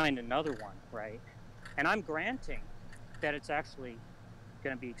and find another one, right? And I'm granting that it's actually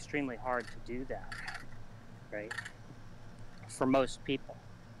going to be extremely hard to do that, right? For most people.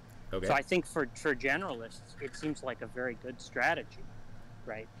 Okay. So I think for generalists, it seems like a very good strategy,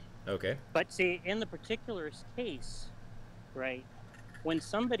 right? Okay. But see, in the particularist case, right, when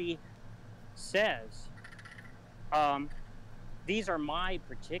somebody says, these are my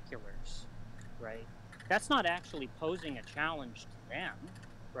particulars, right, that's not actually posing a challenge to them,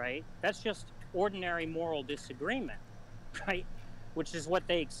 right? That's just ordinary moral disagreement, right? Which is what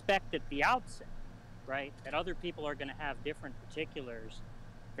they expect at the outset, right? That other people are going to have different particulars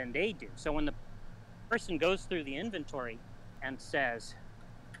than they do. So when the person goes through the inventory and says,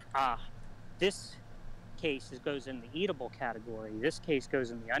 this case goes in the eatable category, this case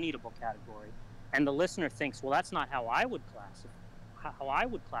goes in the uneatable category, and the listener thinks, well, that's not how I would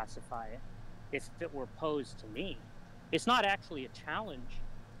classify it if it were posed to me. It's not actually a challenge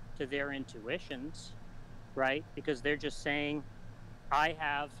to their intuitions, right? Because they're just saying, I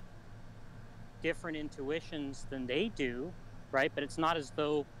have different intuitions than they do, right? But it's not as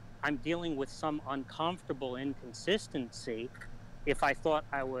though I'm dealing with some uncomfortable inconsistency if I thought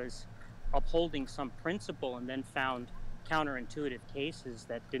I was upholding some principle and then found counterintuitive cases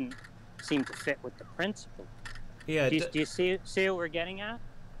that didn't seem to fit with the principle. Yeah, Do you see what we're getting at?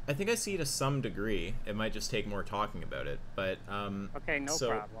 I think I see to some degree. It might just take more talking about it, but Okay, no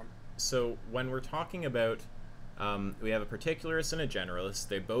problem. So when we're talking about, we have a particularist and a generalist.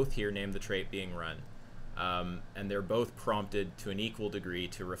 They both here name the trait being run, and they're both prompted to an equal degree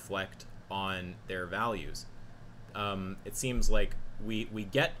to reflect on their values. It seems like we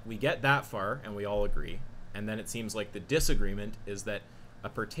get that far, and we all agree, and then it seems like the disagreement is that a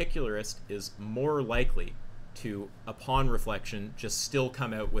particularist is more likely to, upon reflection, just still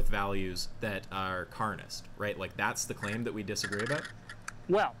come out with values that are carnist, right? Like, that's the claim that we disagree about?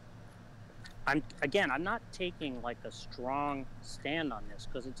 Well, I'm not taking like a strong stand on this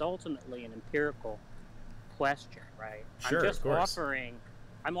because it's ultimately an empirical question, right? Sure, I'm just of course.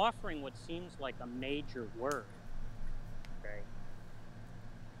 I'm offering what seems like a major word, right?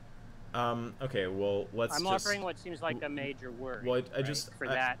 Okay, well, I'm offering what seems like a major word. Well,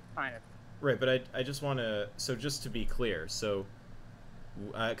 that kind of. Right, but I just want to, so just to be clear, so,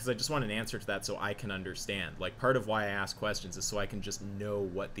 because I just want an answer to that so I can understand. Like, part of why I ask questions is so I can just know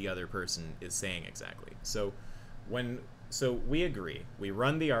what the other person is saying exactly. So, so we agree. We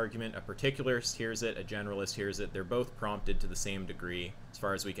run the argument, a particularist hears it, a generalist hears it. They're both prompted to the same degree, as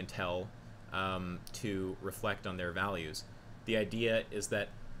far as we can tell, to reflect on their values. The idea is that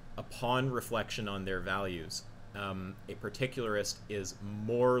upon reflection on their values, a particularist is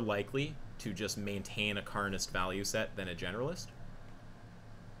more likely to just maintain a carnist value set than a generalist?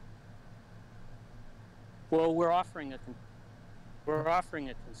 Well, we're offering You're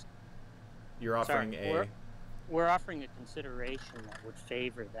offering we're offering a consideration that would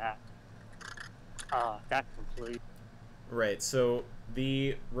favor that conclusion. Right, so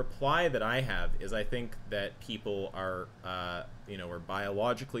the reply that I have is I think that people are, we're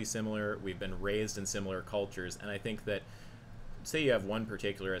biologically similar, we've been raised in similar cultures, and I think that, say you have one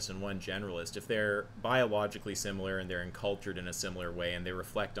particularist and one generalist, if they're biologically similar and they're encultured in a similar way and they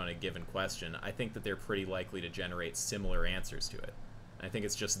reflect on a given question, I think that they're pretty likely to generate similar answers to it. I think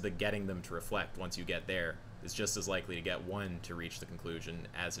it's just the getting them to reflect once you get there is just as likely to get one to reach the conclusion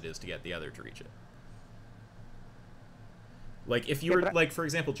as it is to get the other to reach it. Like, if you were, like, for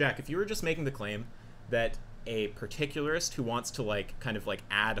example, Jack, if you were just making the claim that a particularist who wants to, like, kind of, like,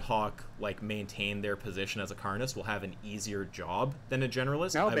 ad hoc, like, maintain their position as a carnist will have an easier job than a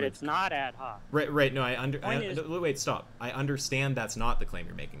generalist. No, but it's not ad hoc. Right, no, wait, stop. I understand that's not the claim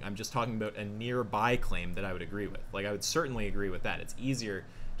you're making. I'm just talking about a nearby claim that I would agree with. Like, I would certainly agree with that. It's easier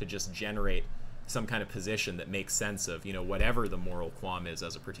to just generate some kind of position that makes sense of, whatever the moral qualm is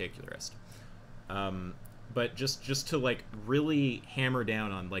as a particularist. But just to, like, really hammer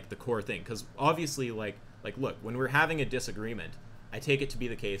down on, like, the core thing, because obviously, like look, when we're having a disagreement, I take it to be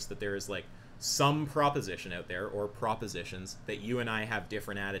the case that there is, like, some proposition out there, or propositions, that you and I have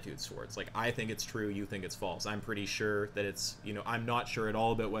different attitudes towards. Like, I think it's true, you think it's false. I'm pretty sure that it's, I'm not sure at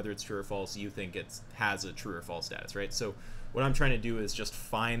all about whether it's true or false. You think it has a true or false status, right? So what I'm trying to do is just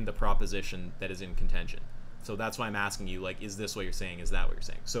find the proposition that is in contention. So that's why I'm asking you, like, is this what you're saying? Is that what you're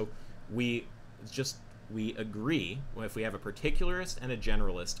saying? So we agree, if we have a particularist and a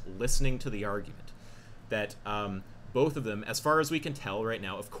generalist listening to the argument, that both of them, as far as we can tell right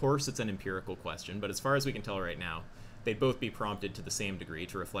now, of course it's an empirical question, but as far as we can tell right now, they'd both be prompted to the same degree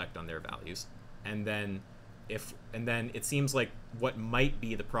to reflect on their values. And then it seems like what might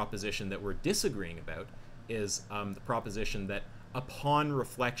be the proposition that we're disagreeing about is the proposition that upon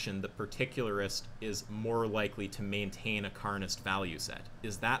reflection, the particularist is more likely to maintain a carnist value set.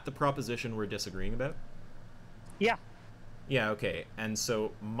 Is that the proposition we're disagreeing about? Yeah. Yeah, okay. And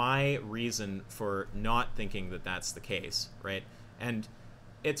so my reason for not thinking that that's the case, right? And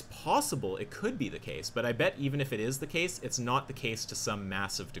it's possible it could be the case, but I bet even if it is the case, it's not the case to some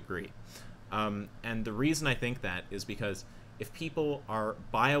massive degree. And the reason I think that is because if people are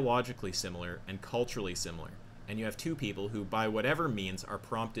biologically similar and culturally similar, and you have two people who, by whatever means, are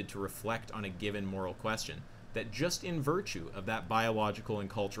prompted to reflect on a given moral question, that just in virtue of that biological and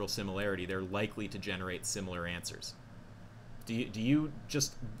cultural similarity, they're likely to generate similar answers. Do you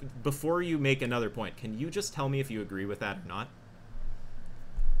just, before you make another point, can you just tell me if you agree with that or not?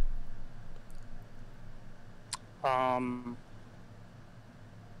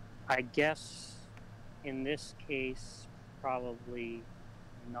 I guess in this case, probably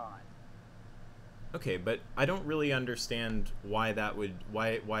not. Okay, but I don't really understand why that would,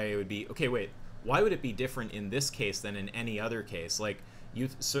 why it would be, okay, wait, why would it be different in this case than in any other case? Like,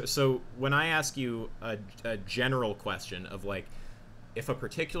 so when I ask you a general question of, like, if a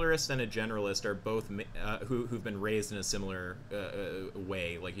particularist and a generalist are both who've been raised in a similar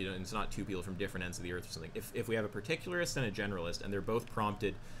way, like, it's not two people from different ends of the earth or something. If we have a particularist and a generalist and they're both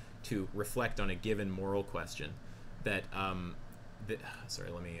prompted to reflect on a given moral question, that sorry,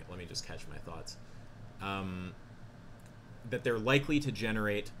 let me just catch my thoughts. That they're likely to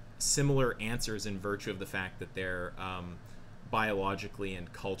generate similar answers in virtue of the fact that they're biologically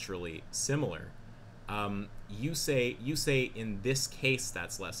and culturally similar. You say in this case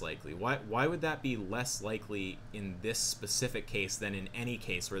that's less likely. Why would that be less likely in this specific case than in any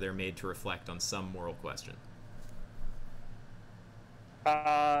case where they're made to reflect on some moral question?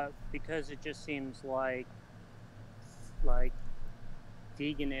 Because it just seems like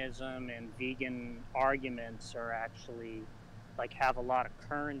veganism and vegan arguments are actually like have a lot of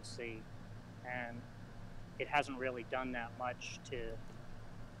currency, and it hasn't really done that much to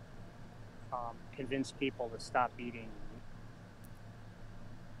convince people to stop eating.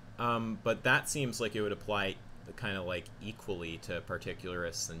 But that seems like it would apply kind of like equally to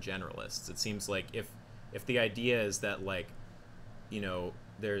particularists and generalists. It seems like if the idea is that, like, you know,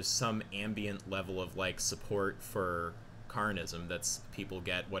 there's some ambient level of like support for carnism, that's people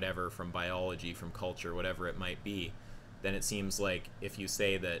get whatever from biology, from culture, whatever it might be, then it seems like if you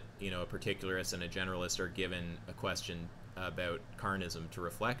say that, you know, a particularist and a generalist are given a question about carnism to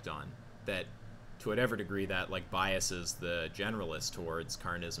reflect on, that to whatever degree that like biases the generalist towards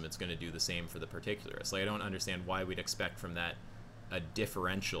carnism, it's going to do the same for the particularist. Like, I don't understand why we'd expect from that a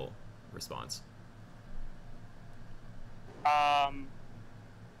differential response.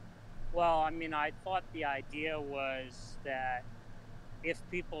 Well, I mean, I thought the idea was that if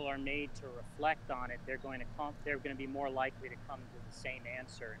people are made to reflect on it, they're going to be more likely to come to the same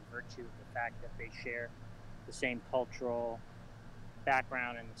answer in virtue of the fact that they share the same cultural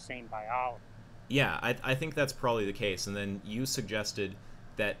background and the same biology. Yeah, I think that's probably the case. And then you suggested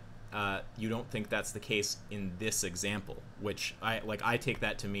that you don't think that's the case in this example, which I take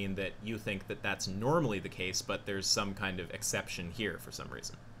that to mean that you think that that's normally the case, but there's some kind of exception here for some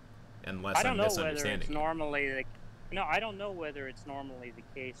reason. Unless I'm misunderstanding. I don't know whether it's normally the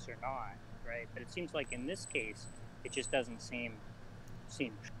case or not, right? But it seems like in this case, it just doesn't seem.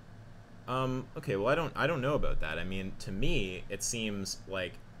 Okay, well, I don't know about that. I mean, to me, it seems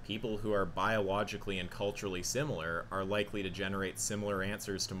like people who are biologically and culturally similar are likely to generate similar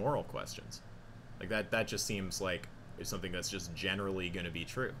answers to moral questions. Like that just seems like something that's just generally going to be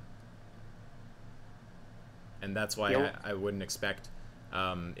true. And that's why I wouldn't expect,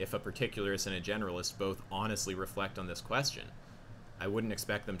 if a particularist and a generalist both honestly reflect on this question, I wouldn't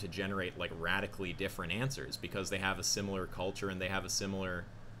expect them to generate like radically different answers because they have a similar culture and they have a similar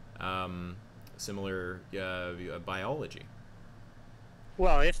biology.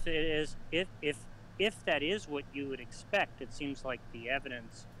 Well, if that is what you would expect, it seems like the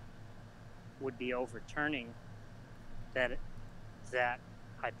evidence would be overturning that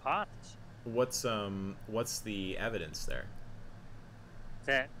hypothesis. What's the evidence there?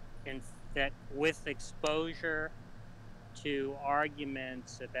 That with exposure to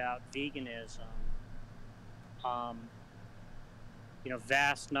arguments about veganism,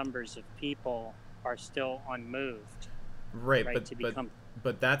 vast numbers of people are still unmoved. Right,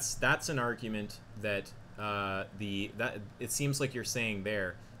 but that's an argument that it seems like you're saying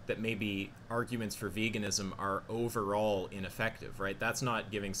there that maybe arguments for veganism are overall ineffective, right? That's not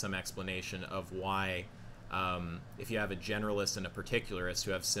giving some explanation of why, if you have a generalist and a particularist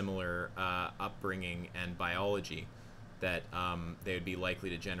who have similar upbringing and biology, that they would be likely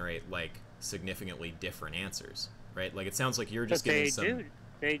to generate like significantly different answers, right? Like, it sounds like you're just giving some.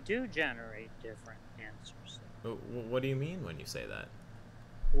 They do generate different answers. What do you mean when you say that?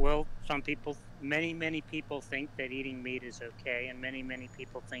 Well, many people think that eating meat is okay, and many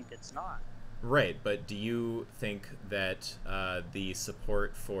people think it's not. Right, but do you think that the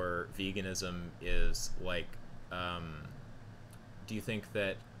support for veganism is like, do you think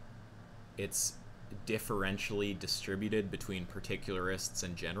that it's differentially distributed between particularists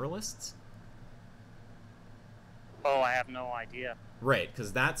and generalists? Oh, I have no idea. Right,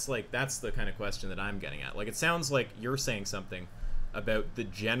 because that's the kind of question that I'm getting at. Like, it sounds like you're saying something about the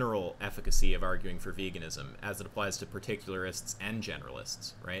general efficacy of arguing for veganism as it applies to particularists and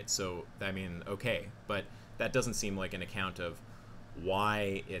generalists, right? So, I mean, okay, but that doesn't seem like an account of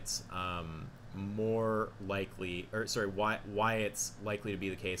why it's more likely, or sorry, why it's likely to be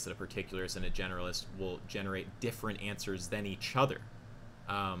the case that a particularist and a generalist will generate different answers than each other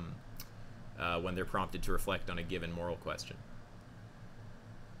when they're prompted to reflect on a given moral question.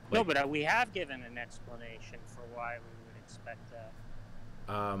 No, but we have given an explanation for why we would expect that.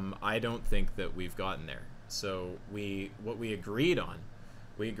 I don't think that we've gotten there. So what we agreed on,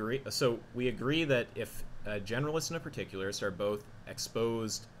 we agree that if a generalist and a particularist are both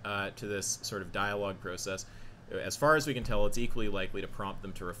exposed to this sort of dialogue process, as far as we can tell, it's equally likely to prompt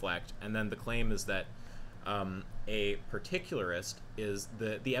them to reflect. And then the claim is that a particularist is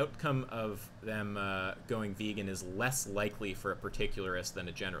the outcome of them going vegan is less likely for a particularist than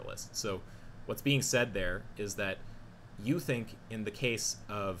a generalist. So what's being said there is that you think in the case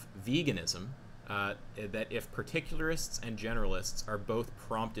of veganism that if particularists and generalists are both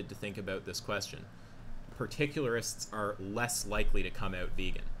prompted to think about this question, particularists are less likely to come out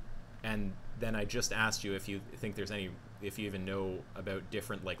vegan. And then I just asked you if you think there's any, if you even know about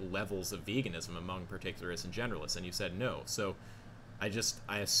different like levels of veganism among particularists and generalists, and you said no. So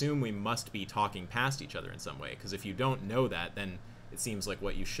I assume we must be talking past each other in some way, because if you don't know that, then it seems like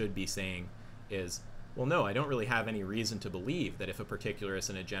what you should be saying is, well, no, I don't really have any reason to believe that if a particularist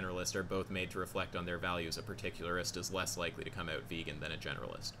and a generalist are both made to reflect on their values, a particularist is less likely to come out vegan than a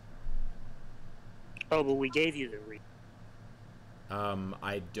generalist. Oh, but we gave you the reason.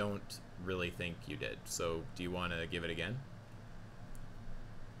 I don't really think you did. So do you want to give it again?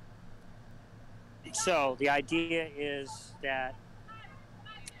 So the idea is that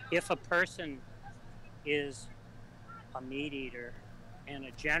if a person is a meat eater and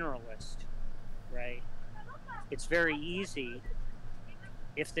a generalist, right, it's very easy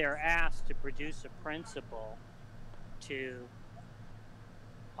if they're asked to produce a principle to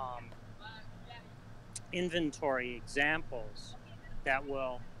inventory examples that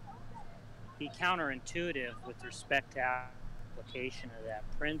will be counterintuitive with respect to application of that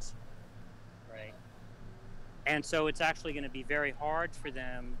principle, right? And so it's actually going to be very hard for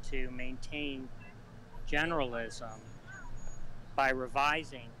them to maintain generalism by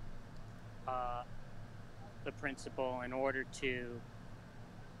revising the principle in order to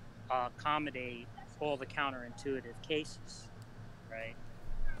accommodate all the counterintuitive cases, right?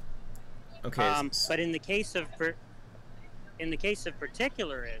 Okay. But in the case of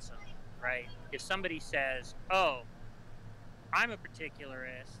particularism, right? If somebody says, "Oh, I'm a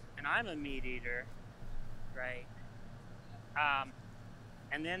particularist and I'm a meat eater," right?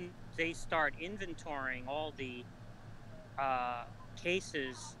 And then they start inventorying all the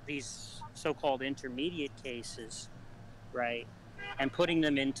cases, these so-called intermediate cases, right? And putting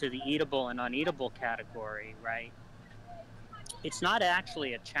them into the eatable and uneatable category, right? It's not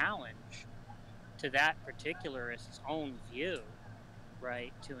actually a challenge to that particularist's own view,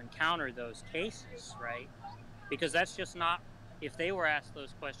 right, to encounter those cases, right? Because that's just not, if they were asked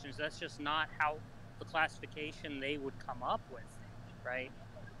those questions, that's just not how the classification they would come up with, right?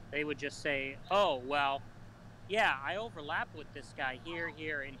 They would just say, oh, well, yeah, I overlap with this guy here,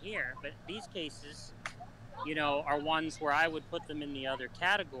 here, and here, but these cases, you know, are ones where I would put them in the other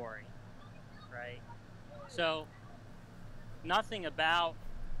category, right? So nothing about,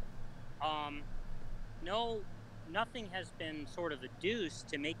 nothing has been sort of adduced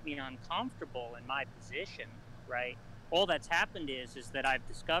to make me uncomfortable in my position, right? All that's happened is that I've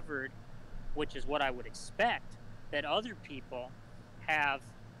discovered, which is what I would expect, that other people have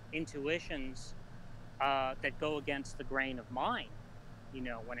intuitions that go against the grain of mine, you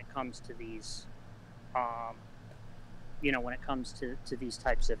know, when it comes to these, when it comes to these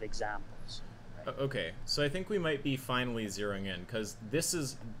types of examples. Okay, so I think we might be finally zeroing in, because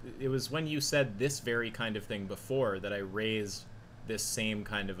it was when you said this very kind of thing before that I raised this same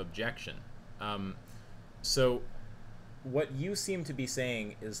kind of objection. So what you seem to be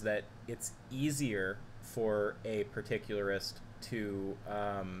saying is that it's easier for a particularist to,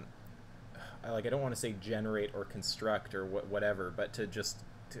 I don't want to say generate or construct or whatever, but to just,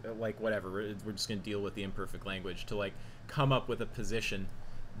 whatever, we're just going to deal with the imperfect language, to, like, come up with a position,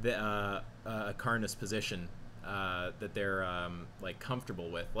 a Carnus position that they're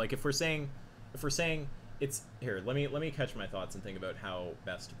comfortable with. Like if we're saying it's here, let me catch my thoughts and think about how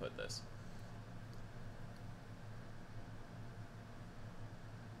best to put this.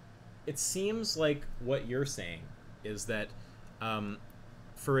 It seems like what you're saying is that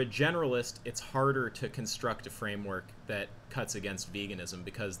for a generalist, it's harder to construct a framework that cuts against veganism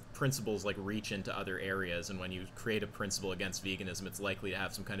because principles reach into other areas, and when you create a principle against veganism, it's likely to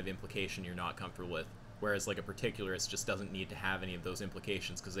have some kind of implication you're not comfortable with. Whereas a particularist just doesn't need to have any of those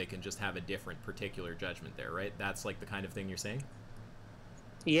implications because they can just have a different particular judgment there, right? That's the kind of thing you're saying?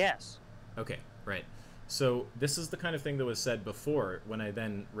 Yes. Okay, right. So this is the kind of thing that was said before when I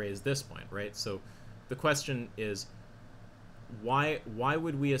then raised this point, right? So the question is, why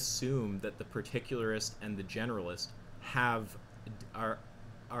would we assume that the particularist and the generalist how do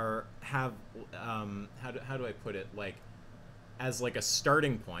I put it, as a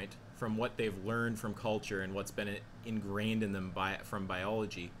starting point from what they've learned from culture and what's been ingrained in them from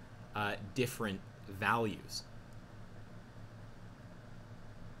biology, different values?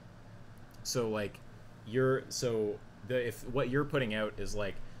 So if what you're putting out is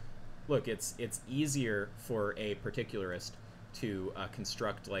look, it's easier for a particularist to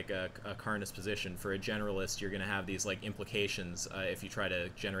construct like a Carnist position. For a generalist, you're going to have these like implications if you try to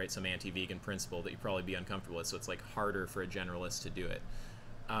generate some anti-vegan principle that you'd probably be uncomfortable with. So it's like harder for a generalist to do it.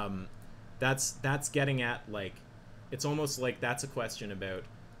 That's getting at, like, it's almost like that's a question about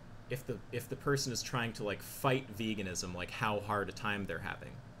if the person is trying to like fight veganism, like how hard a time they're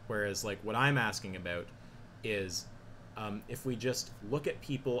having. Whereas like what I'm asking about is if we just look at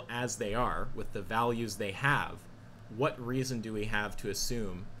people as they are with the values they have, what reason do we have to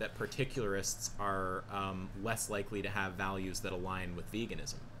assume that particularists are less likely to have values that align with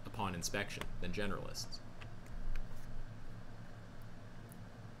veganism upon inspection than generalists?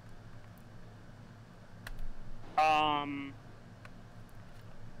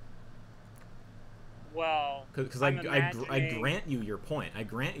 Well, because I grant you your point. I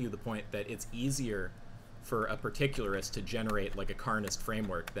grant you the point that it's easier for a particularist to generate like a Carnist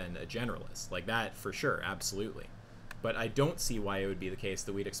framework than a generalist. Like that for sure, absolutely. But I don't see why it would be the case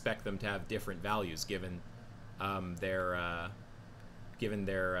that we'd expect them to have different values given their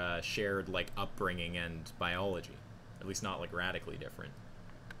shared like upbringing and biology. At least not like radically different.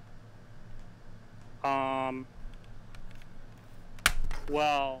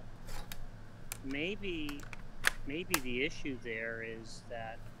 Well, maybe the issue there is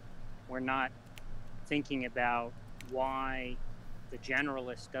that we're not thinking about why the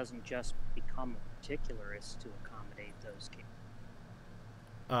generalist doesn't just become a particularist to accommodate those cases.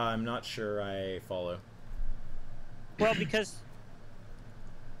 I'm not sure I follow. Well, because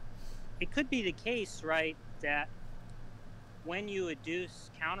it could be the case, right, that when you adduce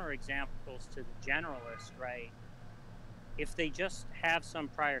counterexamples to the generalist, right, if they just have some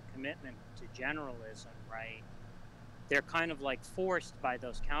prior commitment to generalism, right, they're kind of like forced by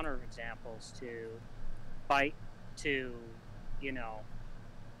those counterexamples to, you know,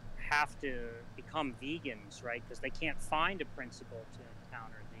 have to become vegans, right, because they can't find a principle to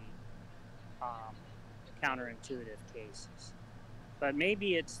encounter the counterintuitive cases. But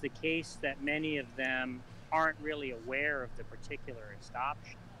maybe it's the case that many of them aren't really aware of the particularist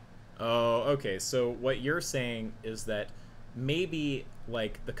option. Oh, okay. So what you're saying is that maybe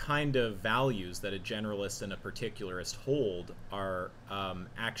like the kind of values that a generalist and a particularist hold are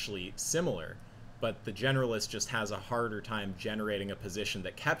actually similar, but the generalist just has a harder time generating a position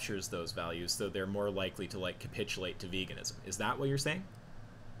that captures those values, so they're more likely to like capitulate to veganism. Is that what you're saying?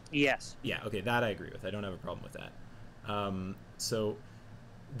 Yes. Yeah, okay, that I agree with. I don't have a problem with that. So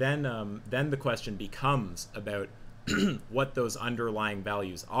then the question becomes about what those underlying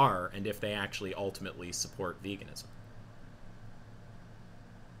values are and if they actually ultimately support veganism.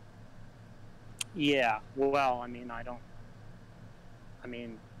 Yeah. Well, I mean,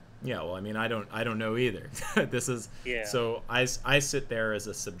 yeah, well, I mean, I don't know either. This is, yeah. So I sit there as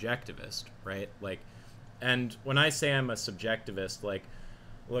a subjectivist, right? Like, and when I say I'm a subjectivist, like,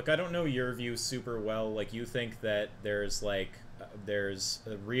 look, I don't know your view super well. Like, you think that there's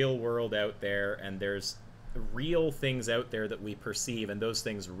a real world out there and there's real things out there that we perceive, and those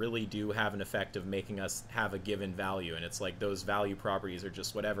things really do have an effect of making us have a given value, and it's like those value properties are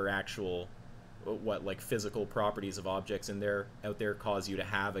just whatever actual like physical properties of objects out there cause you to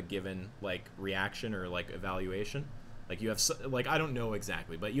have a given like reaction or like evaluation. Like you have like, I don't know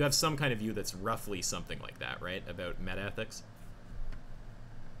exactly, but you have some kind of view that's roughly something like that, right, about metaethics?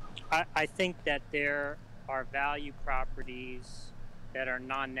 I think that there are value properties that are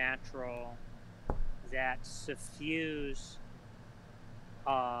non-natural that suffuse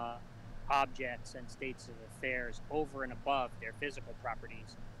objects and states of affairs over and above their physical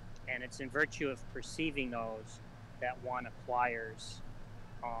properties. And it's in virtue of perceiving those that one acquires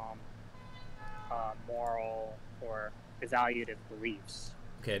moral or evaluative beliefs.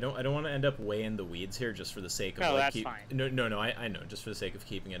 Okay, I don't want to end up way in the weeds here, just for the sake of no, like that's fine. No, I know, just for the sake of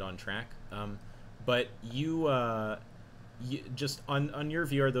keeping it on track. But you just on your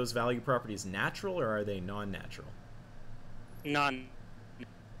view, are those value properties natural or are they non-natural? None.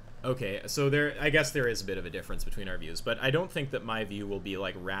 Okay, so I guess there is a bit of a difference between our views, but I don't think that my view will be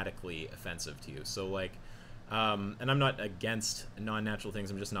like radically offensive to you. So like, and I'm not against non-natural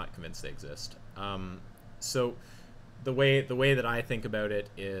things. I'm just not convinced they exist. So the way that I think about it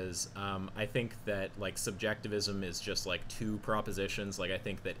is, I think that like subjectivism is just like two propositions. Like I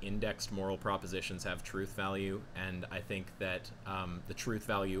think that indexed moral propositions have truth value, and I think that the truth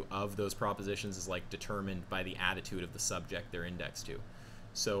value of those propositions is like determined by the attitude of the subject they're indexed to.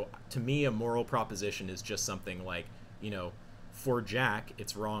 So to me, a moral proposition is just something like, you know, for Jack,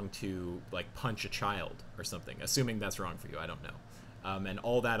 it's wrong to like punch a child or something, assuming that's wrong for you. I don't know. And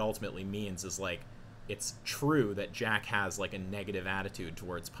all that ultimately means is like, it's true that Jack has like a negative attitude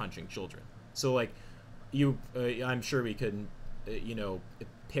towards punching children. So like I'm sure we could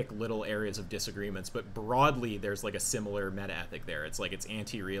pick little areas of disagreements, but broadly there's like a similar meta ethic there. It's like it's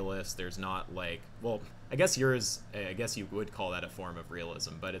anti-realist. There's not like, well, I guess you would call that a form of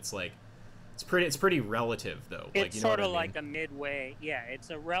realism, but it's like it's pretty relative though. It's like, you know sort what of I mean? like a midway. Yeah, it's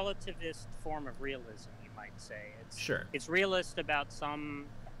a relativist form of realism, you might say. It's realist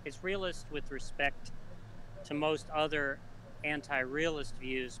it's realist with respect to most other anti-realist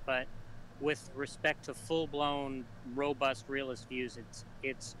views, but with respect to full-blown, robust realist views,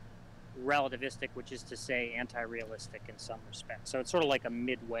 it's relativistic, which is to say anti-realistic in some respects. So it's sort of like a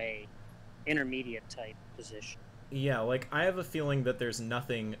midway, intermediate type position. Yeah, like I have a feeling that there's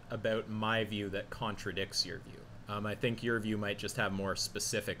nothing about my view that contradicts your view. I think your view might just have more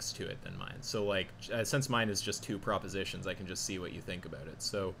specifics to it than mine. So like, since mine is just two propositions, I can just see what you think about it.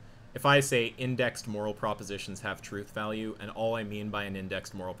 So if I say indexed moral propositions have truth value, and all I mean by an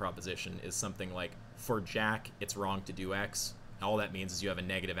indexed moral proposition is something like, for Jack, it's wrong to do X, all that means is you have a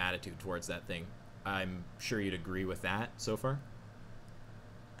negative attitude towards that thing. I'm sure you'd agree with that so far?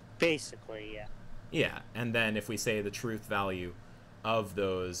 Basically, yeah. Yeah, and then if we say the truth value of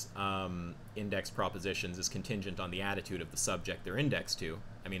those indexed propositions is contingent on the attitude of the subject they're indexed to,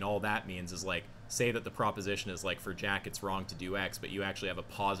 I mean, all that means is like, say that the proposition is like, for Jack it's wrong to do X, but you actually have a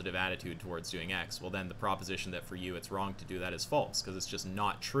positive attitude towards doing X. Well, then the proposition that for you it's wrong to do that is false, because it's just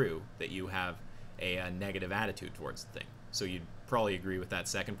not true that you have a negative attitude towards the thing. So you'd probably agree with that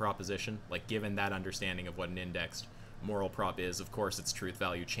second proposition. Like, given that understanding of what an indexed moral prop is, of course its truth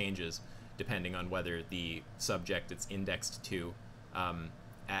value changes depending on whether the subject it's indexed to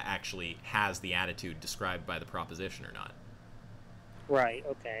actually has the attitude described by the proposition or not. Right,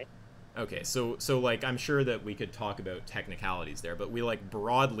 okay. Okay, so like, I'm sure that we could talk about technicalities there, but we like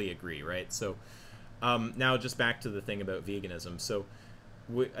broadly agree, right? So now just back to the thing about veganism. So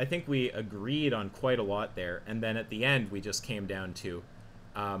I think we agreed on quite a lot there, and then at the end we just came down to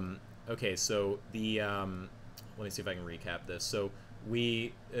okay, so the let me see if I can recap this. So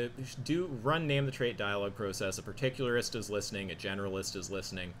we do run name the trait dialogue process. A particularist is listening, a generalist is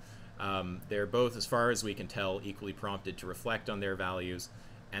listening. They're both, as far as we can tell, equally prompted to reflect on their values.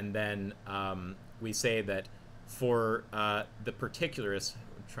 And then we say that for the particularist,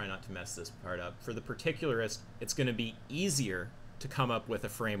 try not to mess this part up, for the particularist, it's going to be easier to come up with a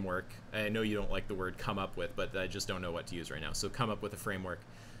framework. I know you don't like the word come up with, but I just don't know what to use right now. So come up with a framework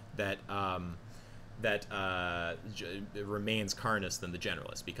that remains carnist than the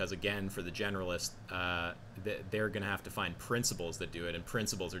generalist, because again, for the generalist, they're going to have to find principles that do it, and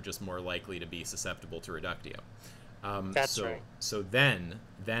principles are just more likely to be susceptible to reductio. That's right. So then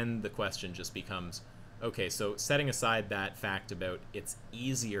the question just becomes, okay, so setting aside that fact about it's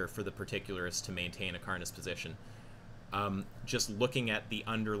easier for the particularist to maintain a carnist position, just looking at the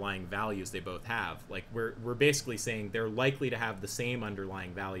underlying values they both have, like we're basically saying they're likely to have the same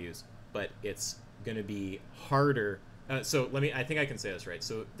underlying values, but it's going to be harder. So I think I can say this right.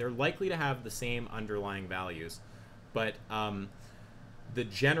 So they're likely to have the same underlying values, but the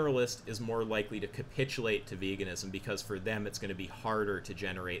generalist is more likely to capitulate to veganism because for them it's going to be harder to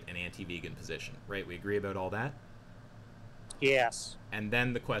generate an anti-vegan position, right? We agree about all that? Yes. And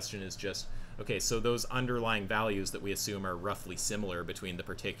then the question is just, okay, so those underlying values that we assume are roughly similar between the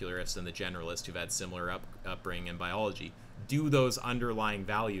particularists and the generalist who've had similar upbringing in biology, do those underlying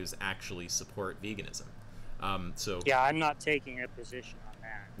values actually support veganism? Yeah, I'm not taking a position on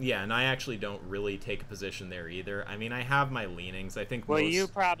that. Yeah, and I actually don't really take a position there either. I mean, I have my leanings. I think well, you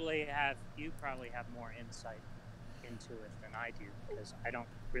probably have more insight into it than I do, because I don't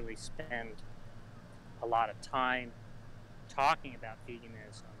really spend a lot of time talking about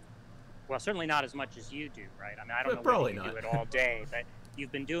veganism. Well, certainly not as much as you do, right? I mean, I don't know whether you do it all day, but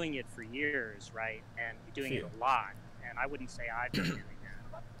you've been doing it for years, right? And you're doing it a lot, and I wouldn't say I've been doing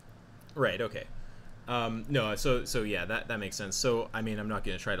that. Right, okay. No, so yeah, that makes sense. So, I mean, I'm not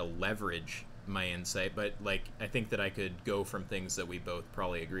going to try to leverage my insight, but like, I think that I could go from things that we both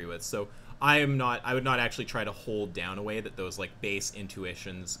probably agree with. So I would not actually try to hold down a way that those like base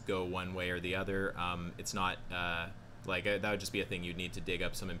intuitions go one way or the other. It's not, that would just be a thing you'd need to dig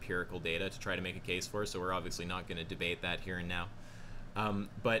up some empirical data to try to make a case for, so we're obviously not going to debate that here and now.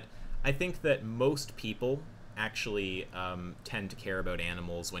 But I think that most people actually tend to care about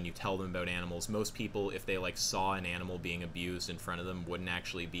animals when you tell them about animals. Most people, if they like saw an animal being abused in front of them, wouldn't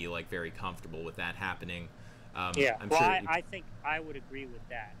actually be like very comfortable with that happening. Yeah, I'm well, sure I think I would agree with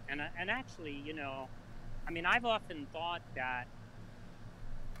that. And actually, you know, I mean, I've often thought that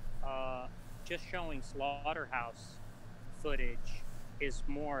just showing slaughterhouse footage is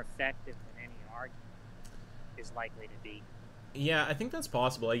more effective than any argument. is likely to be. Yeah, I think that's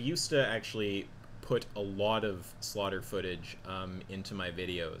possible. I used to actually put a lot of slaughter footage into my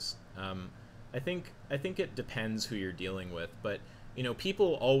videos. I think it depends who you're dealing with, but you know,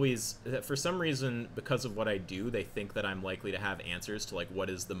 people always, for some reason, because of what I do, they think that I'm likely to have answers to like what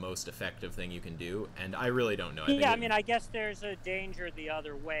is the most effective thing you can do, and I really don't know. Yeah, I mean, I guess there's a danger the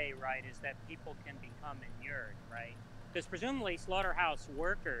other way, right? Is that people can become inured, right? Because presumably slaughterhouse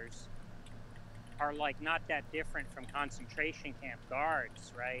workers are like not that different from concentration camp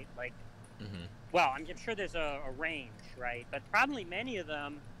guards, right? Like, well, I'm sure there's a range, right? But probably many of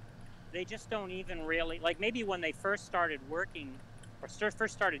them, they just don't even really, like maybe when they first started working or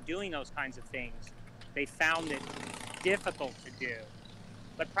first started doing those kinds of things, they found it difficult to do.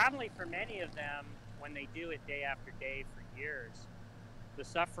 But probably for many of them, when they do it day after day for years, the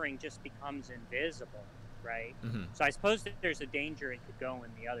suffering just becomes invisible, right? So I suppose that there's a danger it could go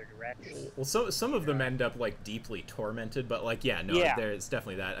in the other direction. Well, so some of them end up like deeply tormented, but like there's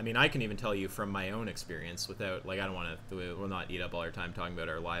definitely that. I mean, I can even tell you from my own experience without like, I don't want to, we'll not eat up all our time talking about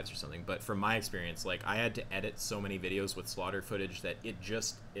our lives or something, but from my experience, like I had to edit so many videos with slaughter footage that it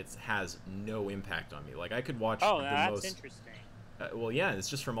has no impact on me. Like I could watch that's interesting. Well, yeah, it's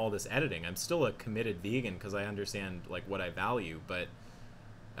just from all this editing. I'm still a committed vegan because I understand like what I value, but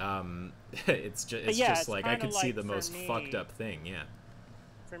it's just like I could see the most fucked up thing. Yeah.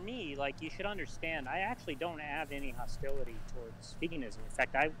 For me, like you should understand, I actually don't have any hostility towards veganism. In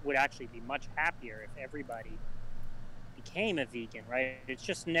fact, I would actually be much happier if everybody became a vegan, right? It's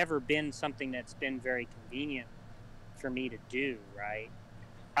just never been something that's been very convenient for me to do, right?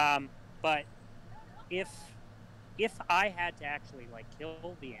 But if I had to actually like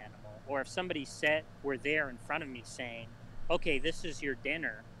kill the animal, or if somebody were there in front of me saying, okay, this is your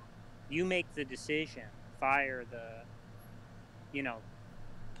dinner, you make the decision, fire the,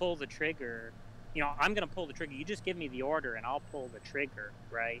 pull the trigger, I'm going to pull the trigger, you just give me the order and I'll pull the trigger,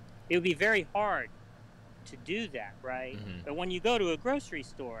 right? It would be very hard to do that, right? But when you go to a grocery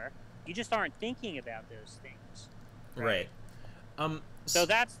store, you just aren't thinking about those things. Right. So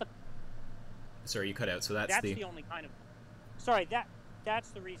that's the... Sorry, you cut out. So that's the only kind of... Sorry,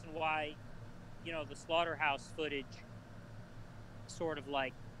 that's the reason why, the slaughterhouse footage sort of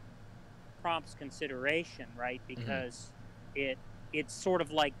like prompts consideration, right? Because it's sort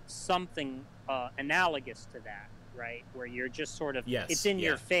of like something analogous to that, right? Where you're just sort of, it's in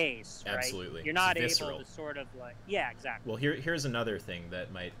your face, right? Absolutely. You're not able to sort of like, exactly. Well, here's another thing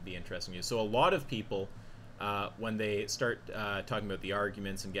that might be interesting to you. So a lot of people, when they start talking about the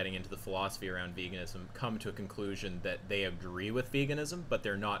arguments and getting into the philosophy around veganism, come to a conclusion that they agree with veganism, but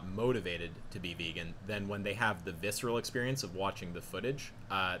they're not motivated to be vegan. Then when they have the visceral experience of watching the footage,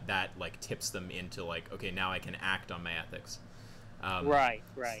 that like tips them into like, okay, now I can act on my ethics. Right.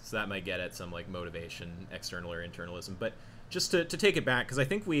 So that might get at some like motivation, external or internalism. But just to take it back, because I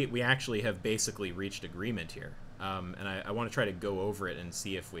think we actually have basically reached agreement here, and I want to try to go over it and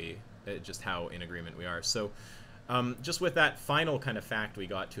see if we just how in agreement we are. So just with that final kind of fact we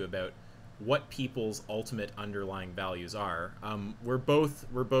got to about what people's ultimate underlying values are, we're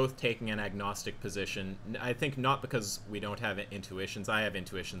both taking an agnostic position. I think not because we don't have intuitions. I have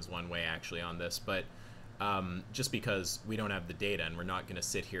intuitions one way actually on this, but just because we don't have the data and we're not going to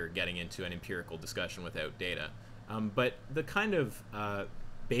sit here getting into an empirical discussion without data. But the kind of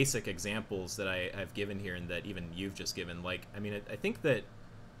basic examples that I've given here and that even you've just given, like, I mean, I think that,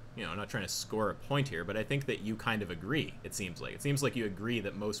 I'm not trying to score a point here, but I think that you kind of agree, it seems like you agree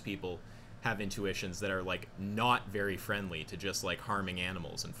that most people have intuitions that are, like, not very friendly to just, like, harming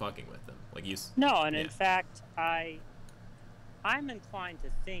animals and fucking with them. Like, No, and in fact, I'm inclined to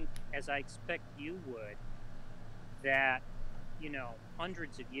think, as I expect you would, that,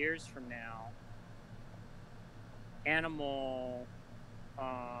 hundreds of years from now, animal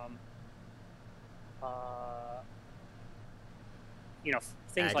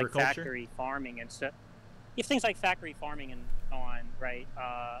things like factory farming and stuff. If things like factory farming and on, right,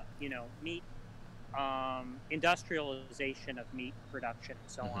 meat, industrialization of meat production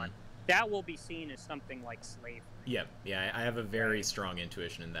and so on, that will be seen as something like slavery. Yeah, I have a very strong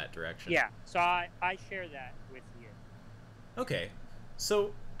intuition in that direction. Yeah, so I share that with you. Okay,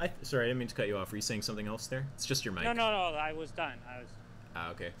 so sorry, I didn't mean to cut you off. Were you saying something else there? It's just your mic. No, I was done.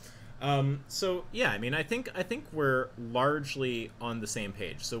 Okay. So yeah, I mean, I think we're largely on the same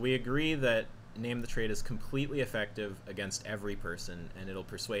page. So we agree that Name the Trade is completely effective against every person, and it'll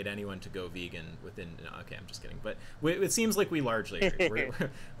persuade anyone to go vegan within. No, okay, I'm just kidding. But it seems like we largely agree.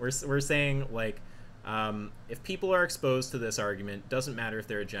 We're saying like, if people are exposed to this argument, doesn't matter if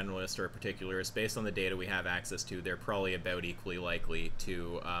they're a generalist or a particularist. Based on the data we have access to, they're probably about equally likely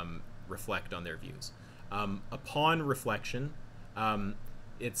to reflect on their views. Upon reflection,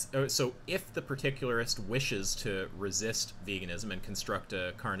 so if the particularist wishes to resist veganism and construct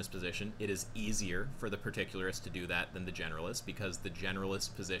a carnist position, it is easier for the particularist to do that than the generalist, because the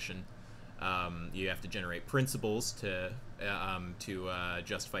generalist position, you have to generate principles to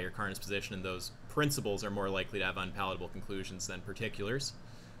justify your carnist position, and those principles are more likely to have unpalatable conclusions than particulars.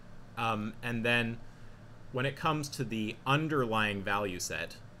 And then when it comes to the underlying value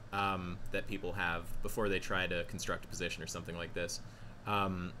set that people have before they try to construct a position or something like this,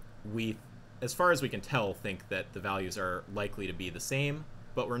 we, as far as we can tell, think that the values are likely to be the same,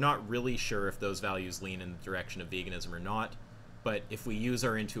 but we're not really sure if those values lean in the direction of veganism or not. But if we use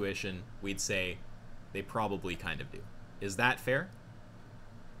our intuition, we'd say they probably kind of do. Is that fair?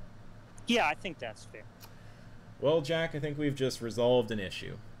 Yeah, I think that's fair. Well, Jack, I think we've just resolved an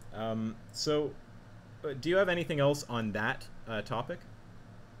issue. So, do you have anything else on that topic?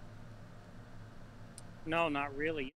 No, not really.